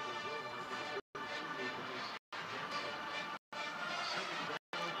tonight.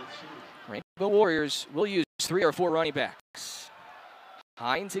 Rainbow Warriors will use 3 or 4 running backs.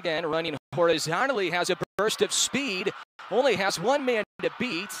 Hines again running horizontally, has a burst of speed, only has one man to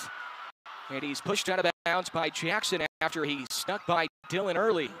beat, and he's pushed out of bounds by Jackson after he snuck by Dylan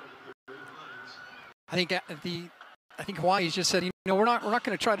early. I think Hawaii's just said, you know, we're not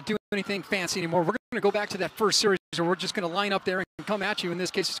going to try to do anything fancy anymore. We're going to go back to that first series where we're just going to line up there and come at you. In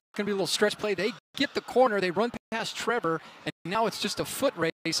this case, it's going to be a little stretch play. They get the corner, they run past Trevor, and now it's just a foot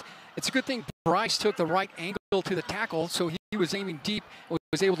race. It's a good thing Bryce took the right angle to the tackle, so he was aiming deep and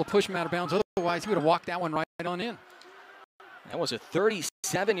was able to push him out of bounds. Otherwise, he would have walked that one right on in. That was a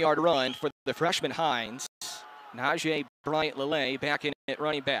 37-yard run for the freshman Hines. Najee Bryant Lele back in at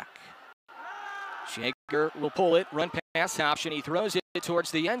running back. Shaker will pull it, run pass option. He throws it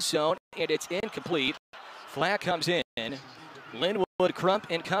towards the end zone, and it's incomplete. Flag comes in. Linwood Crump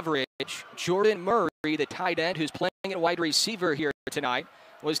in coverage. Jordan Murray, the tight end who's playing at wide receiver here tonight,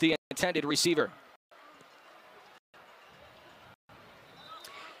 was the intended receiver.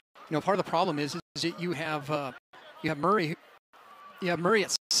 You know, part of the problem is that you have You have Murray. You have Murray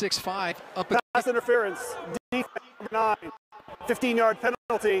at 6'5", up at Pass interference, defense number 9, 15-yard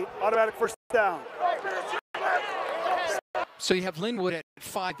penalty, automatic first down. So you have Linwood at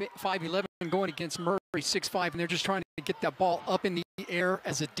 5'11", going against Murray 6'5", and they're just trying to get that ball up in the air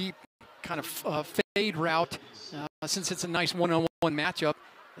as a deep kind of fade route, since it's a nice one-on-one matchup.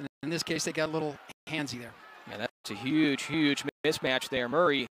 And in this case, they got a little handsy there. Yeah, that's a huge, huge mismatch there.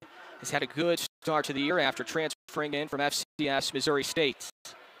 Murray has had a good start to the year after transferring in from FCS Missouri State.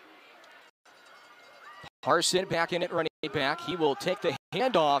 Parson back in it, running back. He will take the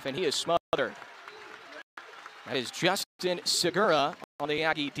handoff, and he is smothered. That is Justin Segura on the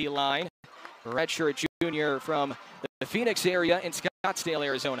Aggie D-line, redshirt junior from the Phoenix area in Scottsdale,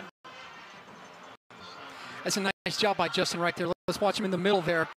 Arizona. That's a nice job by Justin right there. Let's watch him in the middle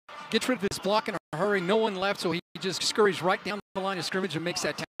there. Gets rid of his block in a hurry. No one left, so he just scurries right down the line of scrimmage and makes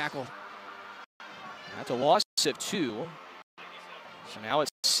that tackle. That's a loss of 2. So now it's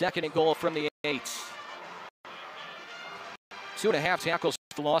 2nd and goal from the 8. 2.5 tackles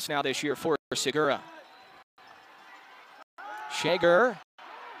for loss now this year for Segura. Shager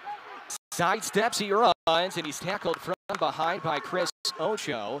sidesteps, he runs, and he's tackled from behind by Chris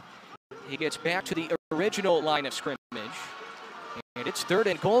Ocho. He gets back to the original line of scrimmage, and it's 3rd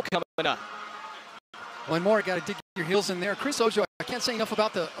and goal coming up. One more, got to dig your heels in there. Chris Ojo, I can't say enough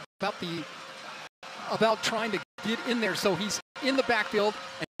about trying to get in there. So he's in the backfield,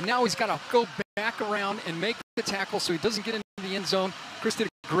 and now he's got to go back around and make the tackle so he doesn't get into the end zone. Chris did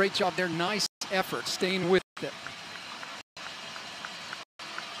a great job there. Nice effort, staying with it.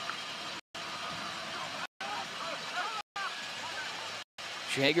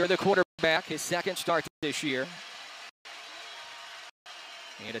 Shager, the quarterback, his 2nd start this year.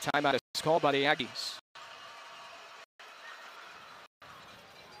 And a timeout is called by the Aggies.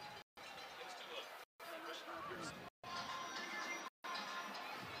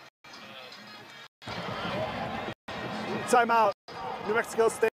 Timeout, New Mexico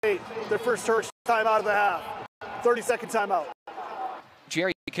State, their first church timeout of the half. 30-second timeout.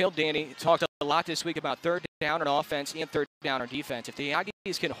 Jerry Kildany talked a lot this week about 3rd down on offense and 3rd down on defense. If the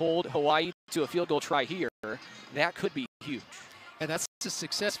Aggies can hold Hawaii to a field goal try here, that could be huge. And that's a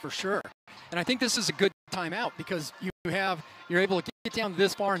success for sure. And I think this is a good timeout because you're able to get down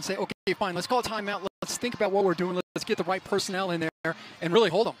this far and say, okay, fine, let's call a timeout. Let's think about what we're doing. Let's get the right personnel in there and really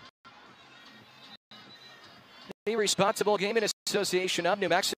hold them. The Responsible Gaming Association of New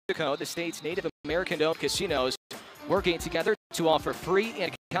Mexico, the state's Native American-owned casinos, working together to offer free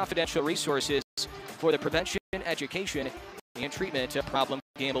and confidential resources for the prevention, education, and treatment of problem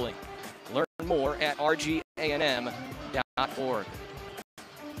gambling. Learn more at rganm.org.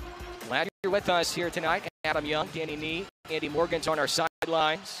 Glad you're with us here tonight. Adam Young, Danny Nee, Andy Morgan's on our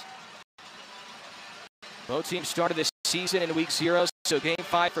sidelines. Both teams started this season in week 0, so game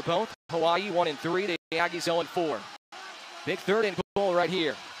 5 for both. Hawaii 1-3, the Aggies 0-4. Big 3rd and goal right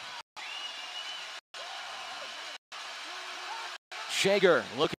here. Shager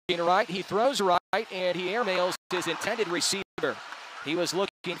looking right, he throws right, and he airmails his intended receiver. He was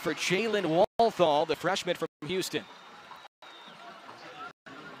looking for Jalen Walthall, the freshman from Houston.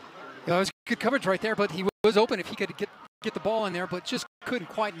 It was good coverage right there, but he was open if he could get the ball in there, but just couldn't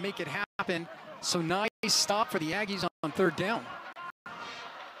quite make it happen. So nice stop for the Aggies on 3rd down.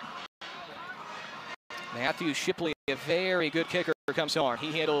 Matthew Shipley, a very good kicker, comes on.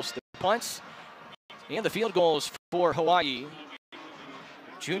 He handles the punts and the field goals for Hawaii.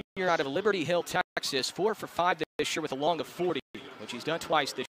 Junior out of Liberty Hill, Texas, 4 for 5 this year with a long of 40, which he's done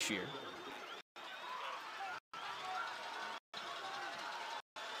twice this year.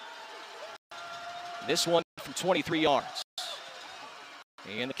 This one from 23 yards.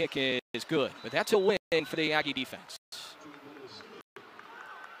 And the kick is good, but that's a win for the Aggie defense.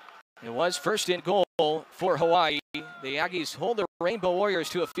 It was 1st and goal for Hawaii. The Aggies hold the Rainbow Warriors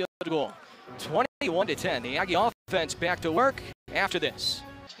to a field goal. 21-10. The Aggie offense back to work after this.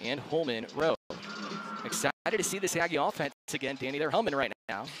 And Holman Road. Excited to see this Aggie offense again, Danny. They're humming right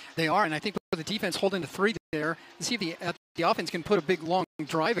now. They are, and I think with the defense holding to 3 there, and see if the offense can put a big long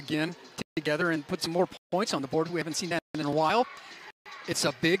drive again together and put some more points on the board. We haven't seen that in a while. It's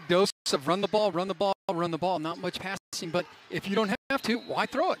a big dose of run the ball, run the ball, run the ball. Not much passing, but if you don't have to, why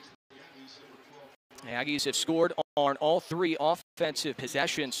throw it? The Aggies have scored on all 3 offensive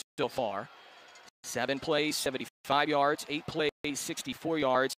possessions so far. 7 plays, 75 yards, 8 plays, 64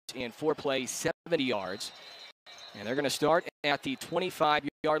 yards, and 4 plays, 70 yards. And they're going to start at the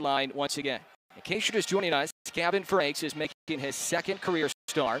 25-yard line once again. In case you're just joining us, Gavin Frakes is making his 2nd career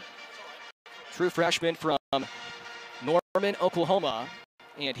start. True freshman from Norman, Oklahoma,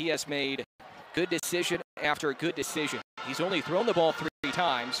 and he has made good decision after good decision. He's only thrown the ball 3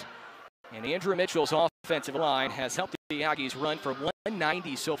 times, and Andrew Mitchell's offensive line has helped the Aggies run for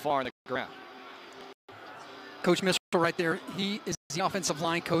 190 so far on the ground. Coach Mitchell right there, he is the offensive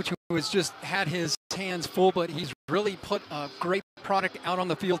line coach who has just had his hands full, but he's really put a great product out on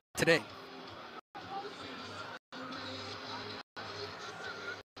the field today.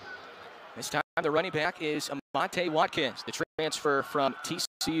 This time the running back is Amante Watkins, the transfer from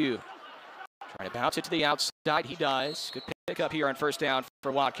TCU. Trying to bounce it to the outside, he does. Good pickup here on first down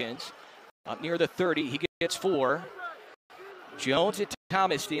for Watkins. Up near the 30, he gets 4. Jones and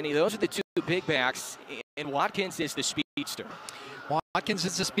Thomas, Danny, those are the 2 big backs, and Watkins is the speedster. Watkins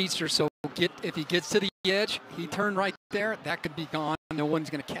is the speedster, so if he gets to the edge, he turned right there, that could be gone. No one's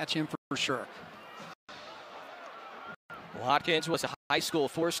going to catch him for sure. Watkins was a high school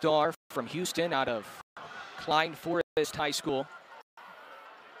 4-star from Houston out of Klein Forest High School.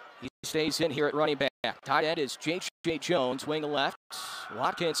 He stays in here at running back. Tight end is J.J. Jones, wing left.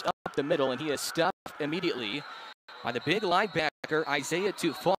 Watkins up the middle, and he is stuffed immediately by the big linebacker, Isaiah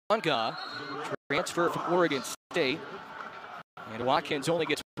Tufonga, transfer from Oregon State. And Watkins only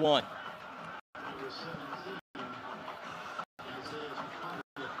gets 1.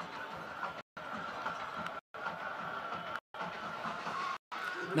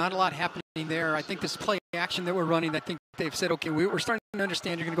 Not a lot happening there. I think this play action that we're running, I think they've said, okay, we're starting to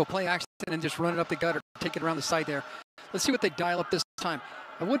understand you're going to go play action and just run it up the gut or take it around the side there. Let's see what they dial up this time.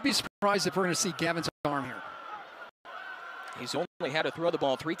 I would be surprised if we're going to see Gavin's arm here. He's only had to throw the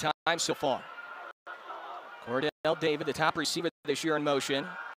ball 3 times so far. Cordell David, the top receiver this year in motion.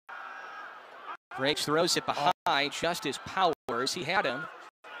 Breaks, throws it behind Justice Powers. He had him.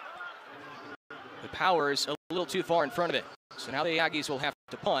 But Powers a little too far in front of it. So now the Aggies will have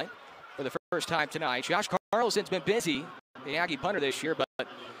to punt for the first time tonight. Josh Carlson's been busy, the Aggie punter this year, but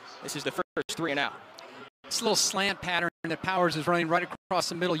this is the first 3 and out. This little slant pattern that Powers is running right across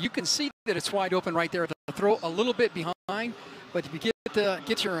the middle. You can see that it's wide open right there. The throw a little bit behind, but if you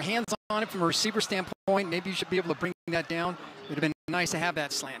get your hands on it from a receiver standpoint, maybe you should be able to bring that down. It would have been nice to have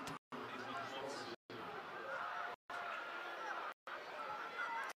that slant.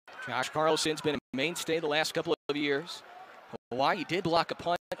 Josh Carlson's been a mainstay the last couple of years. Hawaii did block a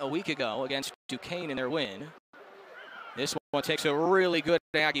punt a week ago against Duquesne in their win. This one takes a really good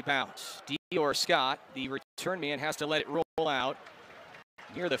Aggie bounce. Dior Scott, the return man, has to let it roll out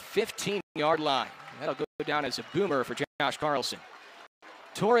near the 15-yard line. That'll go down as a boomer for Josh Carlson.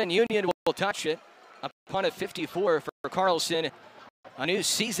 Torrin Union will touch it. A punt of 54 for Carlson. A new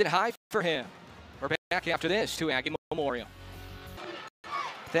season high for him. We're back after this to Aggie Memorial.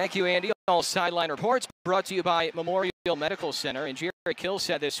 Thank you, Andy. All sideline reports brought to you by Memorial Medical Center. And Jerry Kill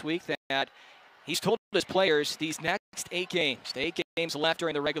said this week that he's told his players these next 8 games, the 8 games left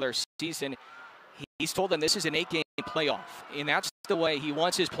during the regular season, he's told them this is an 8-game playoff. And that's the way he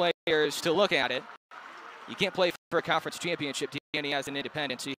wants his players to look at it. You can't play for a conference championship, Danny, as an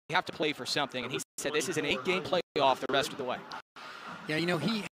independent, so you have to play for something. And he said this is an 8-game playoff the rest of the way. Yeah, you know,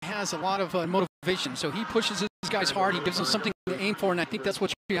 he has a lot of motivation, so he pushes his guys hard. He gives them something to aim for, and I think that's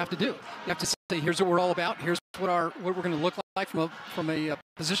what you have to do. You have to say, here's what we're all about. Here's what we're going to look like from a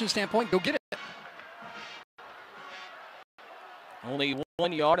position standpoint. Go get it. Only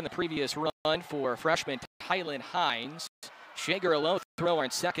 1 yard in the previous run for freshman Tylen Hines. Shager alone thrower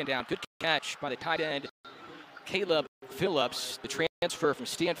in second down. Good catch by the tight end Caleb Phillips, the transfer from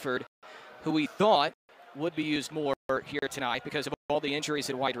Stanford, who we thought would be used more here tonight because of all the injuries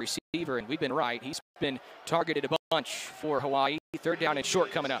at wide receiver, and we've been right. He's been targeted a bunch for Hawaii. 3rd down and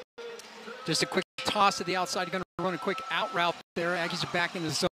short coming up. Just a quick toss to the outside. You're going to run a quick out route there. Aggies are back in the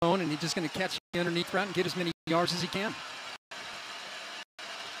zone, and he's just going to catch the underneath route and get as many yards as he can.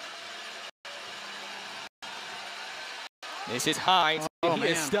 This is Hines, and he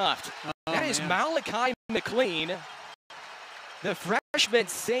is stuffed. That is man. Malachi McLean, the freshman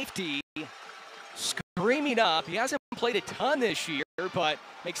safety, screaming up. He hasn't played a ton this year, but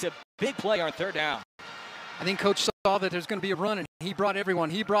makes a big play on 3rd down. I think Coach saw that there's going to be a run, and he brought everyone.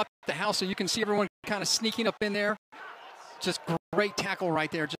 He brought the house, so you can see everyone kind of sneaking up in there. Just great tackle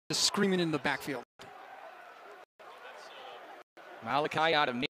right there, just screaming in the backfield. Malachi out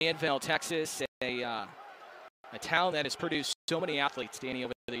of Manville, Texas, a town that has produced so many athletes, Danny,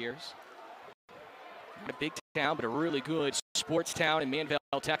 over the years. Not a big town, but a really good sports town in Manville,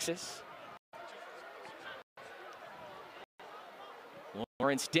 Texas.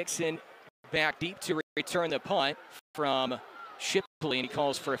 Lawrence Dixon back deep to return the punt from Shipley, and he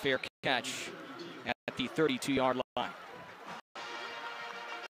calls for a fair catch at the 32-yard line.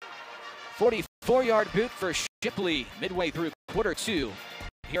 44-yard boot for Shipley midway through quarter 2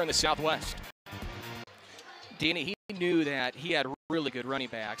 here in the Southwest. Danny, he knew that he had really good running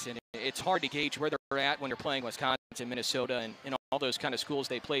backs, and it's hard to gauge where they're at when they're playing Wisconsin, Minnesota, and all those kind of schools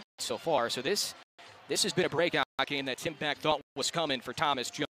they played so far. So this has been a breakout game that Tim Beck thought was coming for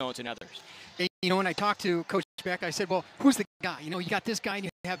Thomas Jones and others. You know, when I talked to Coach Beck, I said, well, who's the guy? You know, you got this guy, and you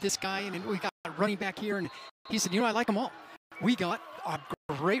have this guy, and then we got a running back here. And he said, you know, I like them all. We got a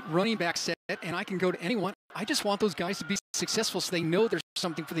great running back set, and I can go to anyone. I just want those guys to be successful so they know there's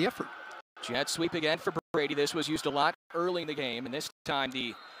something for the effort. Jet sweep again for Brady. This was used a lot early in the game, and this time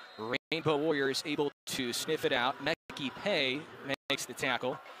the Rainbow Warriors able to sniff it out. Mekhi Pay makes the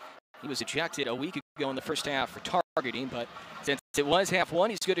tackle. He was ejected a week ago in the first half for targeting, but since it was half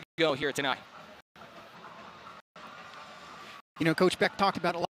one, he's good to go here tonight. You know, Coach Beck talked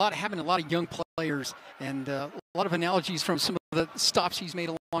about having a lot of young players, and a lot of analogies from some of the stops he's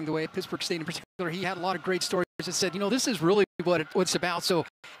made along the way at Pittsburgh State in particular. He had a lot of great stories that said, you know, this is really what it's about. So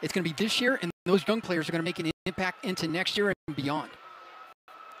it's going to be this year, and those young players are going to make an impact into next year and beyond.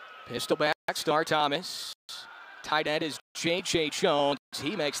 Pistol back, Star Thomas. Tight end is J.J. Jones.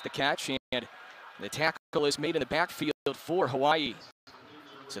 He makes the catch, and the tackle is made in the backfield for Hawaii.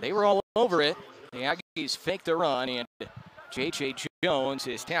 So they were all over it. The Aggies faked the run, and J.J. Jones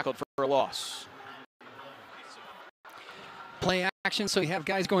is tackled for a loss. Play action, so you have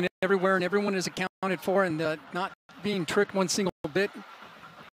guys going everywhere, and everyone is accounted for and not being tricked one single bit.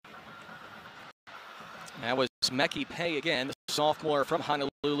 That was Mekhi Pay again, the sophomore from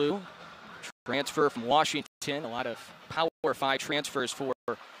Honolulu. Transfer from Washington. A lot of Power 5 transfers for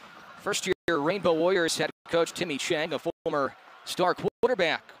first-year Rainbow Warriors head coach Timmy Chang, a former star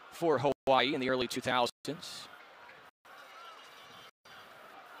quarterback for Hawaii in the early 2000s.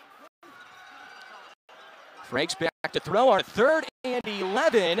 Frank's back to throw on 3rd and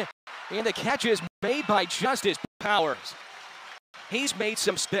 11, and the catch is made by Justice Powers. He's made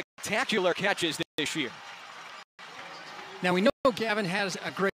some spectacular catches this year. Now, we know Gavin has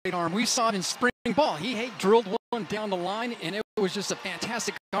a great arm. We saw it in spring ball. He drilled one down the line, and it was just a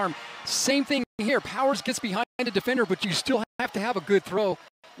fantastic arm. Same thing here. Powers gets behind a defender, but you still have to have a good throw.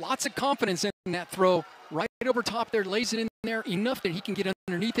 Lots of confidence in that throw. Right over top there, lays it in there enough that he can get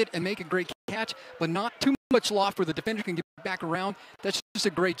underneath it and make a great catch, but not too much loft where the defender can get back around. That's just a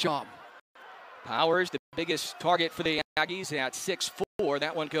great job. Powers, the biggest target for the Aggies at 6'4".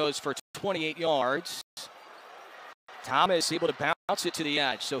 That one goes for 28 yards. Thomas able to bounce it to the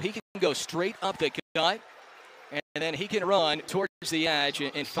edge, so he can go straight up the gut, and then he can run towards the edge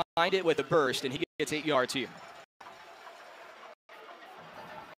and find it with a burst, and he gets 8 yards here.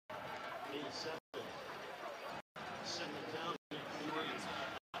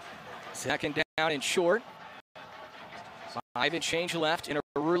 Second down and short. 5 and change left in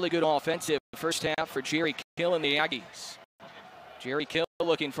a really good offensive first half for Jerry Kill and the Aggies. Jerry Kill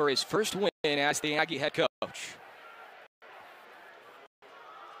looking for his first win as the Aggie head coach.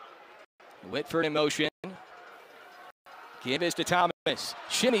 Whitford in motion. Give is to Thomas.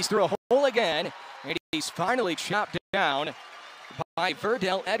 Shimmies through a hole again, and he's finally chopped down by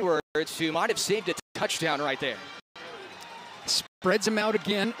Verdell Edwards, who might have saved a touchdown right there. Spreads him out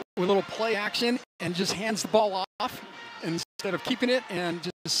again with a little play action and just hands the ball off instead of keeping it, and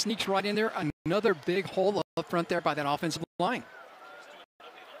just sneaks right in there. Another big hole up front there by that offensive line.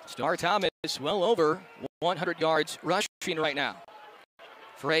 Star Thomas well over 100 yards rushing right now.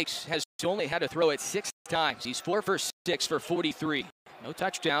 Frakes has only had to throw it 6 times. He's 4 for 6 for 43. No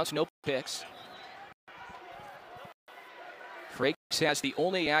touchdowns, no picks. Frakes has the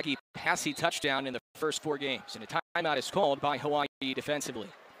only Aggie passing touchdown in the first 4 games, and a timeout is called by Hawaii defensively.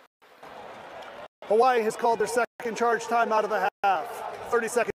 Hawaii has called their second charge timeout of the half.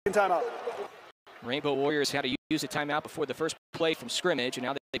 30-second timeout. Rainbow Warriors had to use a timeout before the first play from scrimmage, and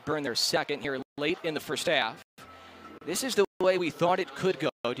now they burn their second here late in the first half. This is the way we thought it could go,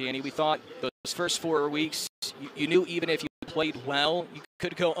 Danny. We thought those first 4 weeks, you knew even if you played well, you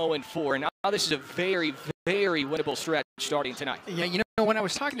could go 0-4. And now this is a very, very winnable stretch starting tonight. Yeah, you know, when I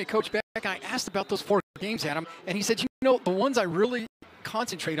was talking to Coach Beck, I asked about those 4 games, Adam, and he said, you know, the ones I really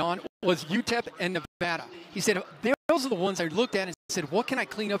concentrate on was UTEP and Nevada. He said, those are the ones I looked at and said, what can I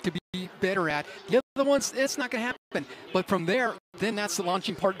clean up to be better at? The other ones, it's not going to happen. But from there, then that's the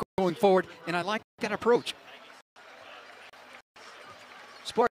launching part going forward, and I like that approach.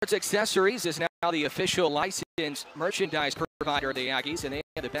 Sports Accessories is now the official licensed merchandise provider of the Aggies, and they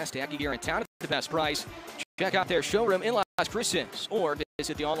have the best Aggie gear in town at the best price. Check out their showroom in Las Cruces or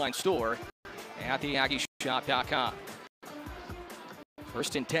visit the online store at theaggieshop.com.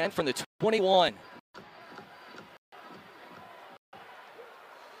 1st and 10 from the 21.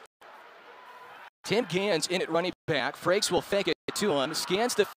 Tim Gans in at running back. Frakes will fake it to him,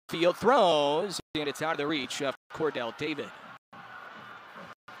 scans the field, throws, and it's out of the reach of Cordell David.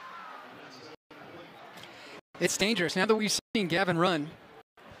 It's dangerous. Now that we've seen Gavin run,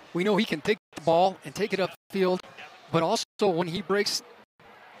 we know he can take the ball and take it upfield, but also when he breaks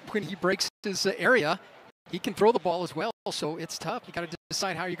his area, he can throw the ball as well. So it's tough. You got to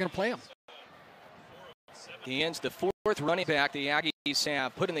decide how you're going to play him. He ends the fourth running back the Aggies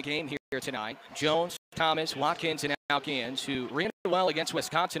have put in the game here tonight. Jones, Thomas, Watkins, and Aggies, who ran well against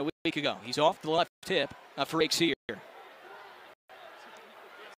Wisconsin a week ago. He's off the left tip. Frakes here.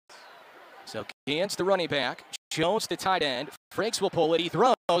 So Gans, the running back. Jones, the tight end. Frakes will pull it. He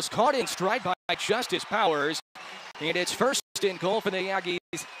throws. Caught in stride by Justice Powers. And it's first and goal for the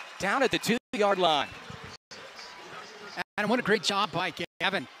Aggies down at the 2-yard line. And what a great job by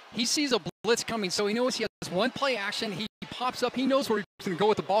Gavin. He sees a blitz coming, so he knows he has one play action. He pops up. He knows where he's going to go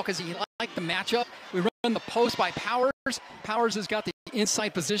with the ball because he liked the matchup. We run the post by Powers. Powers has got the inside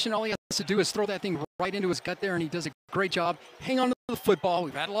position. All he has to do is throw that thing right into his gut there, and he does a great job. Hang on to the football.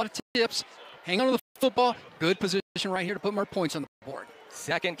 We've had a lot of tips. Hang on to the football. Good position right here to put more points on the board.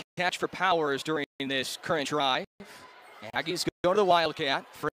 Second catch for Powers during this current drive. Aggies go to the Wildcat.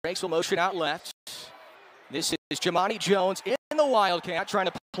 Frakes will motion out left. This is Jamani Jones in the Wildcat, trying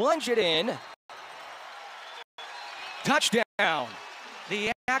to plunge it in. Touchdown.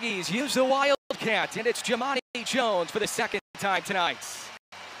 The Aggies use the Wildcat, and it's Jamani Jones for the second time tonight.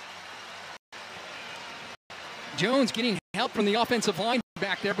 Jones getting help from the offensive line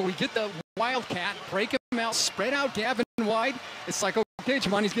back there, but we get the Wildcat, break him out, spread out Gavin wide. It's like, okay,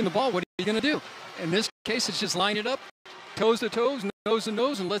 Jamani's getting the ball. What are you going to do? In this case, it's just line it up, toes to toes, nose to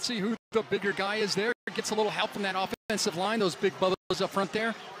nose, and let's see who the bigger guy is there. Gets a little help from that offensive line, those big bubbas up front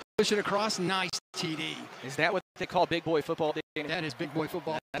there. Push it across, nice TD. Is that what they call big boy football, Dana? That is big boy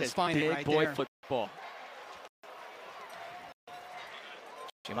football. That is fine big right boy there. Football.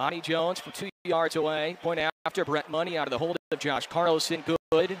 Jamani Jones from 2 yards away. Point after Brett Money out of the hold of Josh Carlson.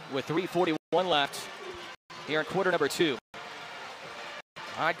 Good with 3:41 left here in quarter number 2.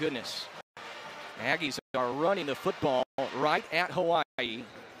 My goodness. Aggies are running the football right at Hawaii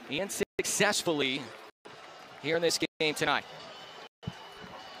and successfully here in this game tonight.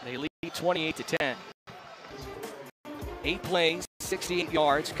 They lead 28-10. 8 plays, 68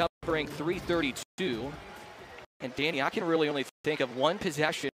 yards, covering 332. And Danny, I can really only think of one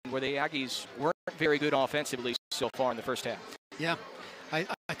possession where the Aggies weren't very good offensively so far in the first half. Yeah, I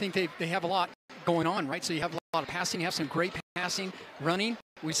think they have a lot going on, right? So you have a lot of passing, you have some great passing, running.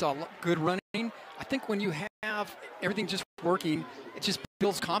 We saw good running. I think when you have everything just working, it just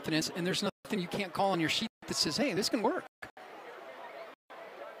builds confidence, and there's nothing you can't call on your sheet that says, hey, this can work.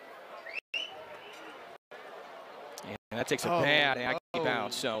 And that takes a bad Aggie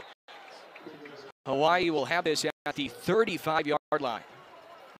bounce. So Hawaii will have this at the 35-yard line.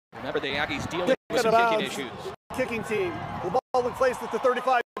 Remember, the Aggies dealing with some kicking issues. Kicking team. The ball will be placed at the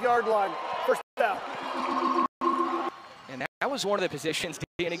 35-yard line. First down. And that was one of the positions,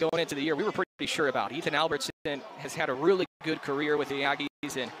 Danny, going into the year we were pretty sure about. Ethan Albertson has had a really good career with the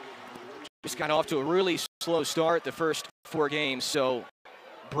Aggies and just got off to a really slow start the first 4 games. So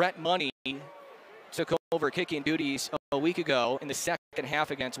Brett Money took over kicking duties a week ago in the second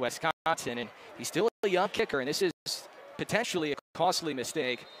half against Wisconsin, and he's still a young kicker, and this is potentially a costly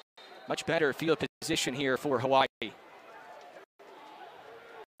mistake. Much better field position here for Hawaii.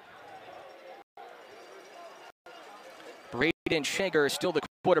 Braden Shager is still the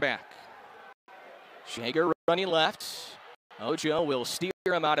quarterback. Shager running left. Ojo will steer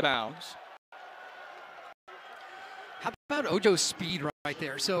him out of bounds. How about Ojo's speed right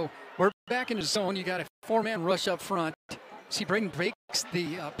there? So we're back in the zone. You got a 4-man rush up front. See, Braden breaks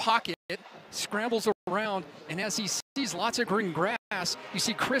the pocket, scrambles around, and as he sees lots of green grass, you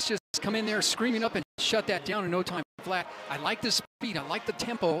see Chris just come in there screaming up and shut that down in no time flat. I like the speed. I like the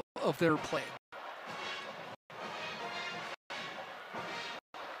tempo of their play.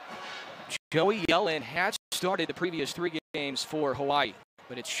 Joey Yellen had started the previous 3 games for Hawaii,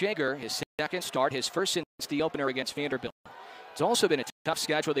 but it's Shager, his second start, his first since the opener against Vanderbilt. It's also been a tough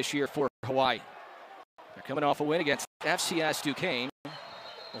schedule this year for Hawaii. They're coming off a win against FCS Duquesne.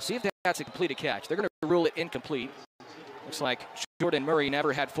 We'll see if that's a completed catch. They're going to rule it incomplete. Looks like Jordan Murray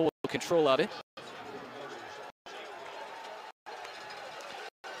never had full control of it.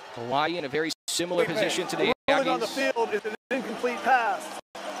 Hawaii in a very similar position to the Aggies. On the field is an incomplete pass.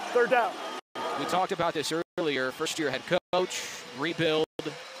 Third down. We talked about this earlier. First-year head coach, rebuild.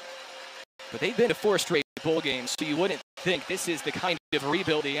 But they've been to 4 straight bowl games, so you wouldn't think this is the kind of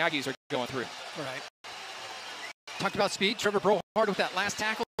rebuild the Aggies are going through. Right. Talked about speed. Trevor Brohard with that last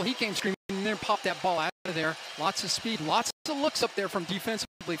tackle. He came screaming and then popped that ball out of there. Lots of speed, lots of looks up there from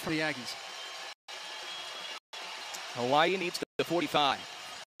defensively for the Aggies. Hawaii needs the 45.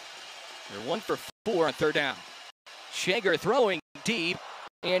 They're 1 for 4 on third down. Shager throwing deep,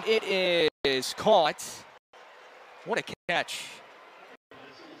 and it is caught. What a catch.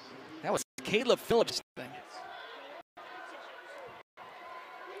 That was Caleb Phillips' thing.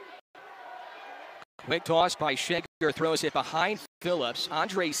 Quick toss by Shager, throws it behind Phillips.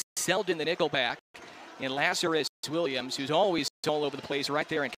 Andre Seldon, the nickelback, and Lazarus Williams, who's always all over the place right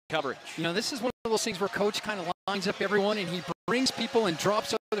there in coverage. You know, this is one of those things where coach kind of lines up everyone and he brings people and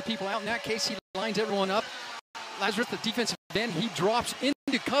drops other people out. In that case, he lines everyone up. Lazarus, the defensive end, he drops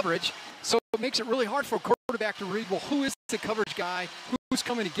into coverage, so it makes it really hard for a quarterback to read, well, who is the coverage guy? Who's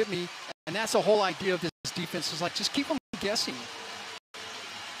coming to get me? And that's the whole idea of this defense, is like, just keep them guessing.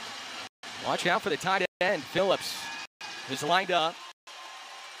 Watch out for the tight end. Phillips is lined up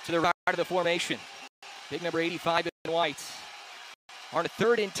to the right of the formation. Big number 85 in white. On a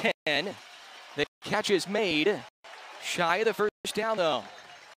 3rd and 10. The catch is made. Shy of the first down, though.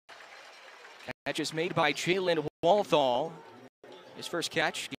 Catch is made by Jalen Walthall. His first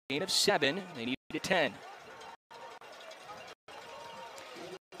catch, gain of 7. They need a 10.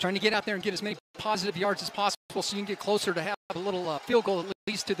 Trying to get out there and get as many positive yards as possible so you can get closer to have a little field goal at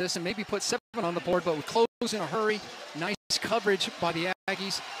least to this and maybe put 7 on the board, but we close in a hurry. Nice coverage by the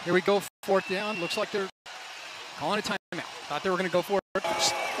Aggies. Here we go, 4th down. Looks like they're calling a timeout. Thought they were going to go for it.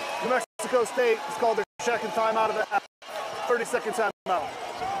 New Mexico State has called their second timeout of the 30-second timeout.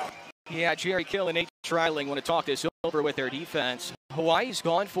 Yeah, Jerry Kill and Nate Schreiling want to talk this over with their defense. Hawaii's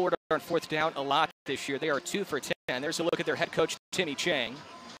gone for it on 4th down a lot this year. They are 2 for 10. There's a look at their head coach, Timmy Chang.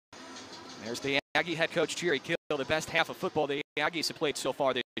 There's the Aggie head coach, Jerry Kill, the best half of football the Aggies have played so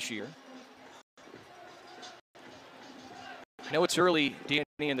far this year. I know it's early, Danny,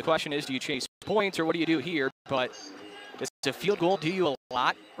 and the question is, do you chase points or what do you do here? But it's a field goal. Do you a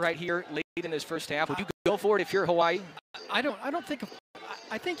lot right here late in this first half? Would you go for it if you're Hawaii? I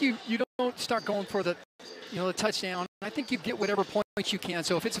think you don't start going for the touchdown. I think you get whatever points you can.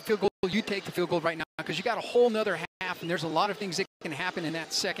 So if it's a field goal, you take the field goal right now because you got a whole nother half, and there's a lot of things that can happen in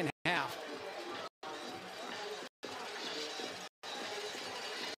that second half.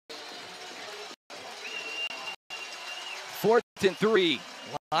 Fourth and 3.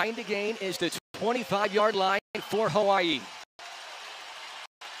 Line to gain is the 25-yard line for Hawaii.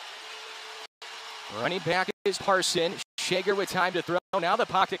 Running back is Parson. Shager with time to throw. Now the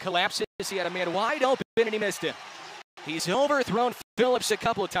pocket collapses. He had a man wide open and he missed him. He's overthrown Phillips a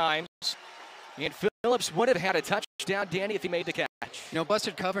couple of times. And Phillips would have had a touchdown, Danny, if he made the catch.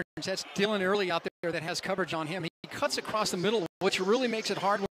 Busted coverage. That's Dylan Early out there that has coverage on him. He cuts across the middle, which really makes it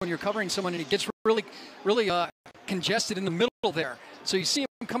hard when you're covering someone, and he gets really congested in the middle there. So you see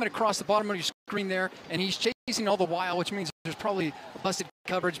him coming across the bottom of your screen there, and he's chasing all the while, which means there's probably busted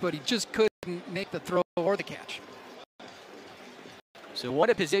coverage, but he just couldn't make the throw or the catch. So what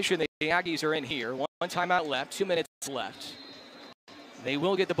a position the Aggies are in here. One timeout left, 2 minutes left. They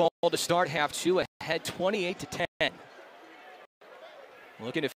will get the ball to start half 2 ahead 28-10.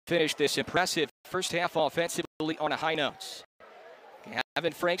 Looking to finish this impressive first half offensively on a high note.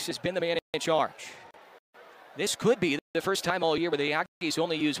 Gavin Franks has been the man in charge. This could be the first time all year where the Aggies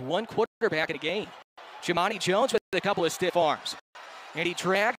only use one quarterback in a game. Jimani Jones with a couple of stiff arms. And he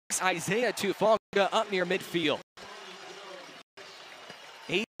drags Isaiah Tufonga up near midfield.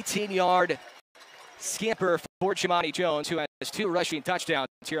 18-yard scamper for Jimani Jones, who has 2 rushing touchdowns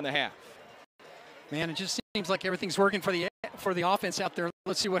here in the half. Man, it just seems like everything's working for the offense out there.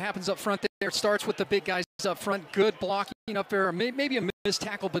 Let's see what happens up front there. It starts with the big guys up front. Good blocking up there. Maybe a missed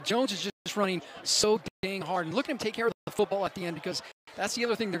tackle, but Jones is just running so dang hard. And look at him take care of the football at the end, because that's the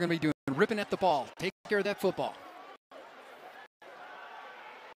other thing they're going to be doing, ripping at the ball. Take care of that football.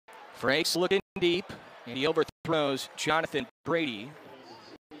 Franks looking deep, and he overthrows Jonathan Brady.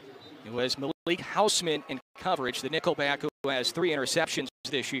 It was Malik Houseman in coverage, the nickelback who has 3 interceptions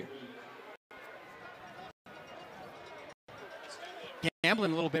this year.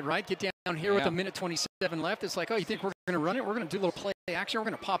 Gambling a little bit, right? Get down here with a minute 27 left. It's like, oh, you think we're going to run it? We're going to do a little play action. We're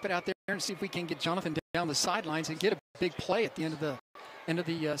going to pop it out there and see if we can get Jonathan down the sidelines and get a big play at the end of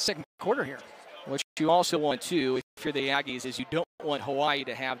the second quarter here. What you also want to, if you're the Aggies, is you don't want Hawaii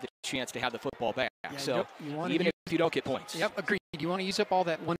to have the chance to have the football back. Yeah, so even if you don't get points. Yep, agreed. You want to use up all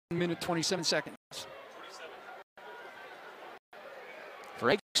that 1 minute 27 seconds.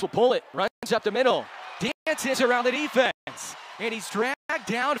 Franks will pull it, runs up the middle, dances around the defense, and he's dragged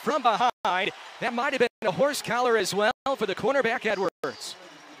down from behind. That might have been a horse collar as well for the cornerback Edwards.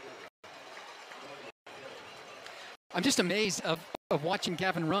 I'm just amazed of watching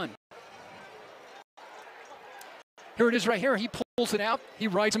Gavin run. Here it is right here. He pulls it out. He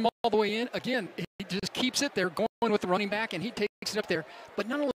rides him all the way in. Again, he just keeps it. They're going with the running back, and he takes it up there. But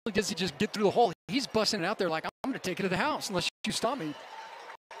not only does he just get through the hole, he's busting it out there like, I'm going to take it to the house unless you stop me.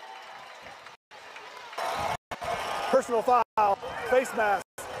 Personal foul, face mask,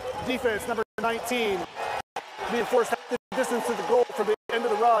 defense number 19. Being forced half the distance to the goal from the end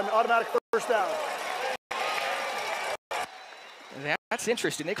of the run, automatic first down. That's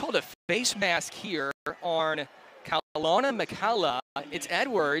interesting. They called a face mask here on Kalana McCalla. It's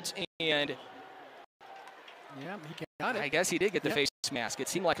Edwards, and yeah, he got it. I guess he did get the face mask. It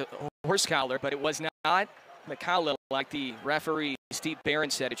seemed like a horse collar, but it was not McCalla like the referee Steve Barron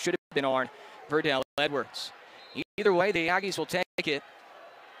said. It should have been on Verdell Edwards. Either way, the Aggies will take it,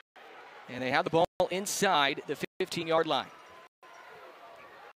 and they have the ball inside the 15-yard line.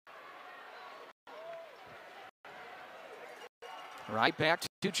 Right back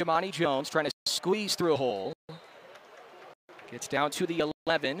to Jamani Jones, trying to squeeze through a hole. Gets down to the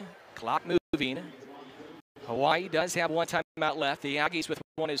 11, clock moving. Hawaii does have one timeout left, the Aggies with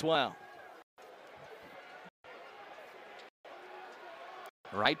one as well.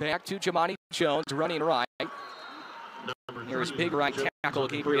 Right back to Jamani Jones, running right. Here's big right tackle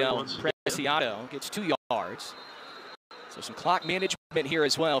Gabriel Preciado, gets 2 yards. So some clock management here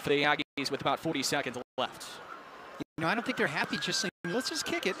as well for the Aggies with about 40 seconds left. You know, I don't think they're happy just saying, let's just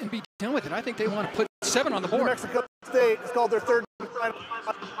kick it and be done with it. I think they want to put 7 on the board. New Mexico State has called their third timeout.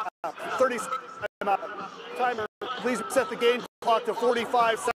 30 timeout. Timer, please set the game clock to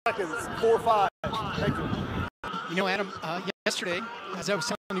 45 seconds. 4-5. Thank you. You know, Adam, yesterday, as I was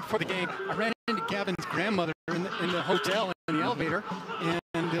telling you before the game, I ran into Gavin's grandmother in the hotel in the elevator,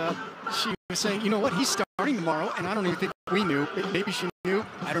 and she was saying, you know what, he's starting tomorrow, and I don't even think we knew. Maybe she knew.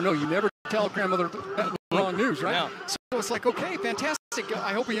 I don't know. You never tell grandmother the wrong news, right? No. So it's like, okay, fantastic.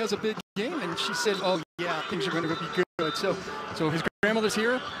 I hope he has a big game. And she said, oh, yeah, things are going to be good. So his grandmother's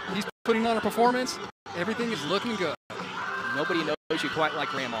here. He's putting on a performance. Everything is looking good. Nobody knows you quite like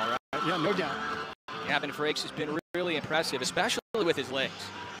Grandma, right? Yeah, no doubt. Gavin Frakes has been really impressive, especially with his legs.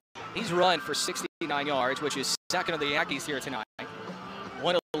 He's run for 69 yards, which is second of the Aggies here tonight.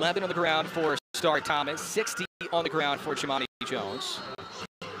 111 on the ground for Star Thomas, 60 on the ground for Jamani Jones.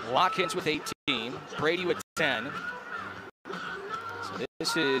 Watkins with 18, Brady with 10. So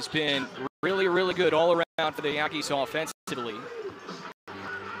this has been really, really good all around for the Aggies offensively.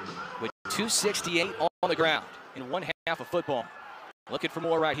 With 268 on the ground in one half of football. Looking for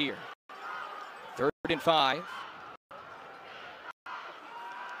more right here. 3rd and 5.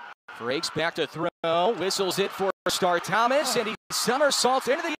 Frakes back to throw, whistles it for Star Thomas, and he somersaults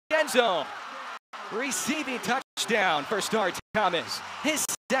into the end zone. Receiving touchdown for Star Thomas. His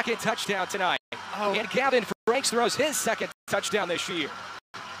second touchdown tonight. And Gavin Frakes throws his second touchdown this year.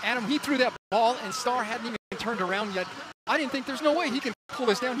 Adam, he threw that ball, and Star hadn't even turned around yet. I didn't think there's no way he can pull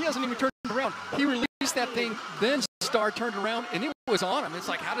this down. He hasn't even turned around. He released that thing, then Star turned around, and it was on him. It's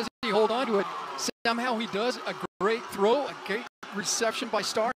like, how does he hold on to it? Somehow he does a great throw, a great reception by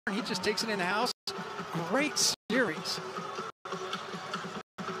Star, and he just takes it in the house. Great series.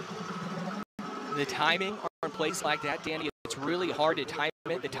 The timing on plays like that, Danny, it's really hard to time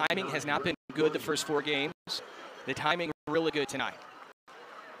it. The timing has not been good the first 4 games. The timing really good tonight.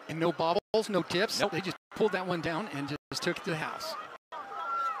 And no bobbles, no tips. Nope. They just pulled that one down and just took it to the house.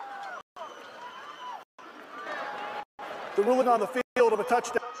 The ruling on the field of a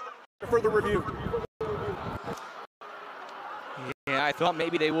touchdown. Further review. Yeah, I thought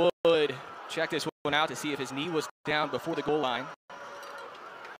maybe they would check this one out to see if his knee was down before the goal line.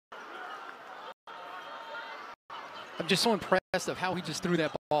 I'm just so impressed of how he just threw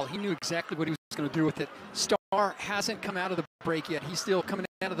that ball. He knew exactly what he was going to do with it. Star hasn't come out of the break yet. He's still coming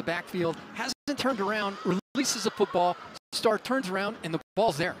out of the backfield. Hasn't turned around, releases the football. Star turns around, and the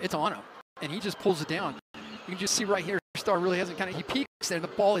ball's there. It's on him, and he just pulls it down. You can just see right here, Star really hasn't he peeks there, and the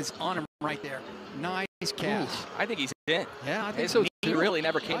ball is on him right there. Nice catch. Ooh, I think he's in. Yeah, I think his so knee too. really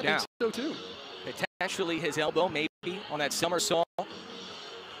never came down. I think so too. Potentially his elbow, maybe, on that somersault.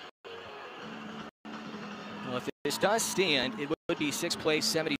 Well, if this does stand, it would be 6 plays,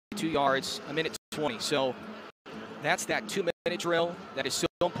 72 yards, a minute 20. So that's that 2-minute drill that is so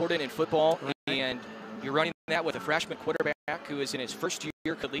important in football. Right. And you're running that with a freshman quarterback who is in his first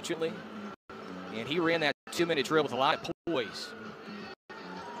year collegiately. And he ran that 2-minute drill with a lot of poise.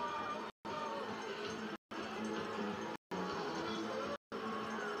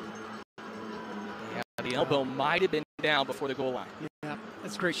 Yeah, the elbow might have been down before the goal line. Yeah,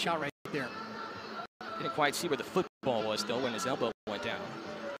 that's a great shot right there. Didn't quite see where the football was, though, when his elbow went down.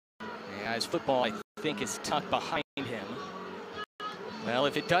 Yeah, his football, I think, is tucked behind Well,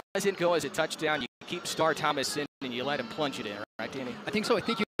 if it doesn't go as a touchdown, you keep Star Thomas in and you let him plunge it in, right, Danny? I think so. I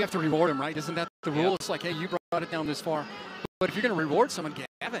think you have to reward him, right? Isn't that the rule? It's like, hey, you brought it down this far. But if you're going to reward someone,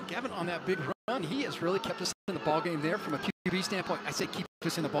 Gavin on that big run, he has really kept us in the ball game there from a QB standpoint. I say keep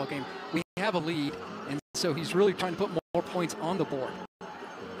us in the ball game. We have a lead, and so he's really trying to put more points on the board.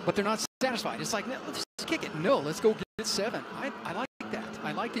 But they're not satisfied. It's like, no, let's kick it. No, let's go get 7. I like that.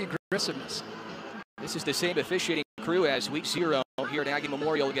 I like the aggressiveness. This is the same officiating crew as week 0 here at Aggie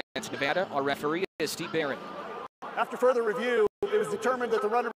Memorial against Nevada. Our referee is Steve Barron. After further review, it was determined that the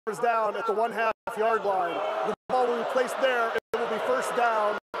runner was down at the 1/2 yard line. The ball will be placed there. It will be first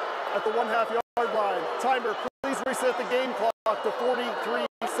down at the 1/2 yard line. Timer, please reset the game clock to 43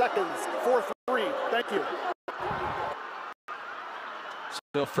 seconds. 4-3. Thank you.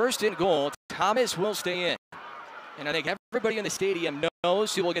 So first and goal, Thomas will stay in. And I think everybody in the stadium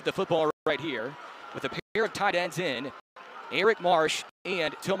knows who will get the football right here. With a pair of tight ends in, Eric Marsh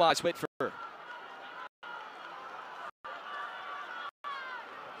and Tomas Whitford.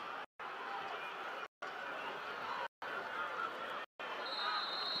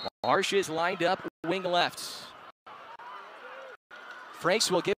 Marsh is lined up wing left. Franks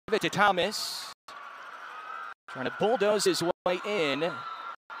will give it to Thomas. Trying to bulldoze his way in.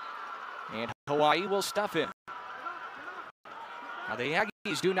 And Hawai'i will stuff him. Now the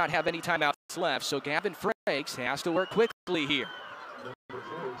Aggies do not have any timeouts left, so Gavin Franks has to work quickly here.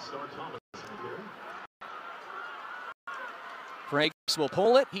 Franks will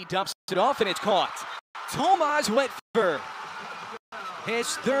pull it. He dumps it off, and it's caught. Tomas Whitford. His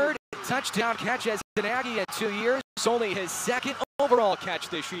 3rd touchdown catch as an Aggie in 2 years. It's only his 2nd overall catch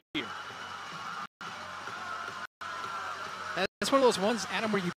this year. That's one of those ones,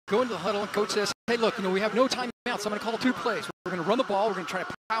 Adam, where you go into the huddle and coach says, hey, look, we have no timeouts. I'm going to call 2 plays. We're going to run the ball. We're going to try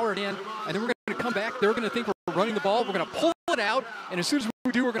to power it in. And then we're going to come back. They're going to think we're running the ball. We're going to pull it out. And as soon as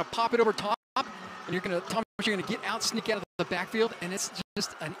we do, we're going to pop it over top. And you're going to get out, sneak out of the backfield. And it's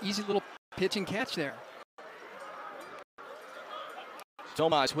just an easy little pitch and catch there.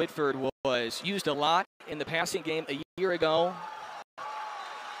 Tomas Whitford was used a lot in the passing game a year ago.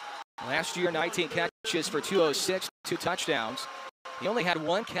 Last year, 19 catches for 206, 2 touchdowns. He only had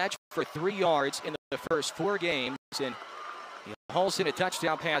 1 catch for 3 yards in the first 4 games, and he hauls in a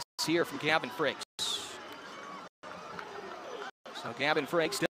touchdown pass here from Gavin Franks. So Gavin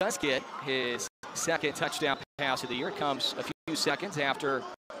Franks does get his 2nd touchdown pass of the year. It comes a few seconds after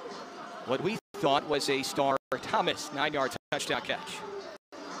what we thought was a Star Thomas 9-yard touchdown catch.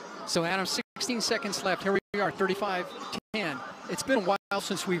 So, Adam, 16 seconds left. Here we are, 35-10. It's been a while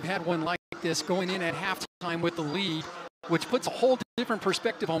since we've had one like this going in at halftime with the lead, which puts a whole different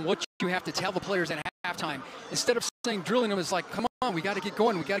perspective on what you have to tell the players at halftime. Instead of saying, drilling them, it's like, come on, we got to get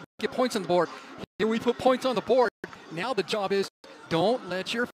going. We got to get points on the board. Here we put points on the board. Now the job is don't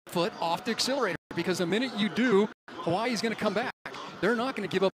let your foot off the accelerator, because the minute you do, Hawaii's going to come back. They're not going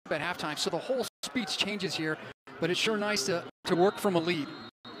to give up at halftime. So the whole speech changes here, but it's sure nice to work from a lead.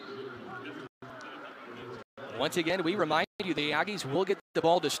 Once again, we remind you the Aggies will get the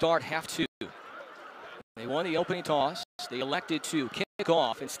ball to start half 2. They won the opening toss. They elected to kick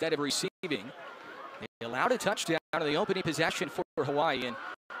off instead of receiving. They allowed a touchdown on the opening possession for Hawai'i, and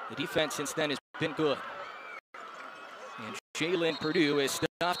the defense since then has been good. And Jalen Purdue is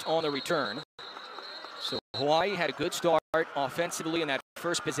stuffed on the return. So Hawai'i had a good start offensively in that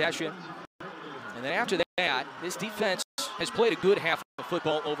first possession. And then after that, this defense has played a good half of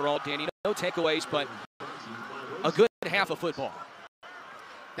football overall, Danny. No takeaways, but a good half of football.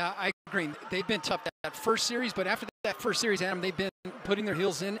 Yeah, I agree. They've been tough that first series, but after that first series, Adam, they've been putting their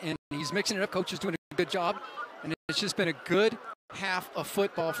heels in, and he's mixing it up. Coach is doing a good job, and it's just been a good half of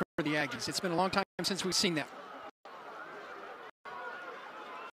football for the Aggies. It's been a long time since we've seen that.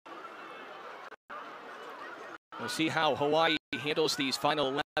 We'll see how Hawai'i handles these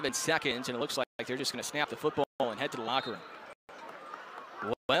final 11 seconds, and it looks like they're just going to snap the football and head to the locker room.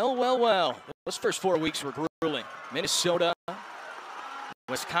 Well. Those first 4 weeks were grueling. Minnesota,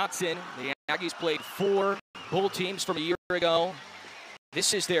 Wisconsin, the Aggies played 4 bowl teams from a year ago.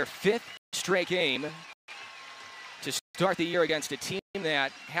 This is their 5th straight game to start the year against a team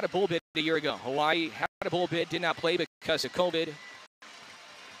that had a bowl bid a year ago. Hawai'i had a bowl bid, did not play because of COVID.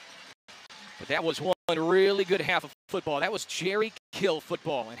 But that was one really good half of football. That was Jerry Kill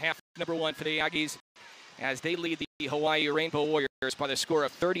football in half number 1 for the Aggies as they lead the Hawai'i Rainbow Warriors by the score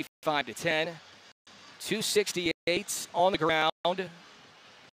of 35-10. 268 on the ground.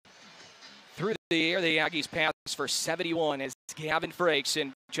 Through the air, the Aggies pass for 71 as Gavin Franks,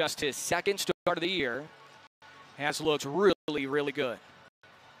 in just his 2nd start of the year, has looked really, really good.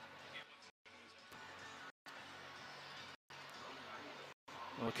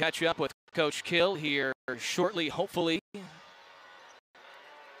 We'll catch up with Coach Kill here shortly, hopefully.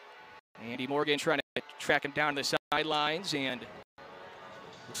 Andy Morgan trying to track him down to the sidelines, and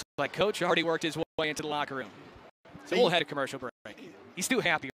looks like Coach already worked his way into the locker room. So we'll head a commercial break. He's too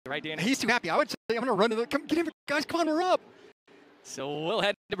happy, right, Danny? He's too happy. I would say I'm going to run to the, come get him, guys, come on, we're up. So we'll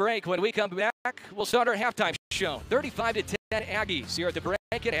head to break. When we come back, we'll start our halftime show. 35-10 Aggies here at the break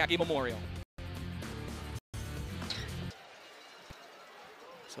at Aggie Memorial.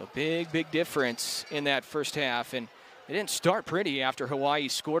 So big difference in that first half, and it didn't start pretty after Hawaii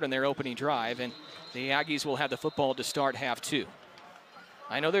scored on their opening drive, and the Aggies will have the football to start half two.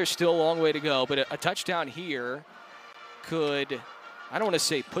 I know there's still a long way to go, but a touchdown here could, I don't want to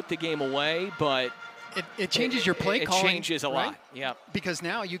say put the game away, but it changes your play calling. It changes a lot, yeah. Because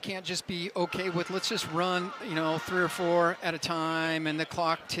now you can't just be okay with let's just run, 3 or 4 at a time, and the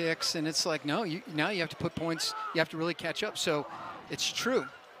clock ticks, and it's like no, now you have to put points. You have to really catch up. So it's true.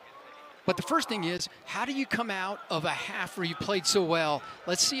 But the first thing is, how do you come out of a half where you played so well?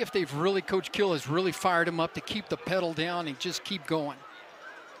 Let's see if they've really, Coach Kill has really fired him up to keep the pedal down and just keep going.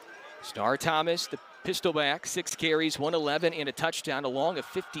 Star Thomas, the pistol back, 6 carries, 111 and a touchdown, along of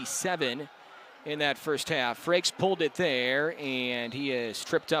 57 in that first half. Frakes pulled it there, and he is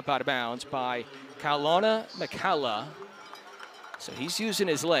tripped up out of bounds by Kaulana Makala. So he's using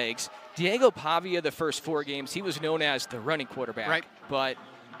his legs. Diego Pavia, the first 4 games, he was known as the running quarterback. Right. But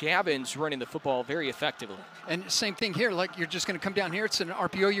Gavin's running the football very effectively. And same thing here, like you're just going to come down here, it's an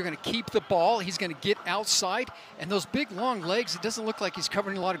RPO, you're going to keep the ball, he's going to get outside, and those big long legs, it doesn't look like he's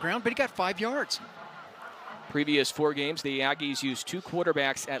covering a lot of ground, but he got 5 yards. Previous 4 games, the Aggies used 2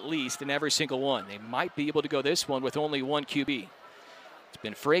 quarterbacks at least in every single one. They might be able to go this one with only 1 QB. It's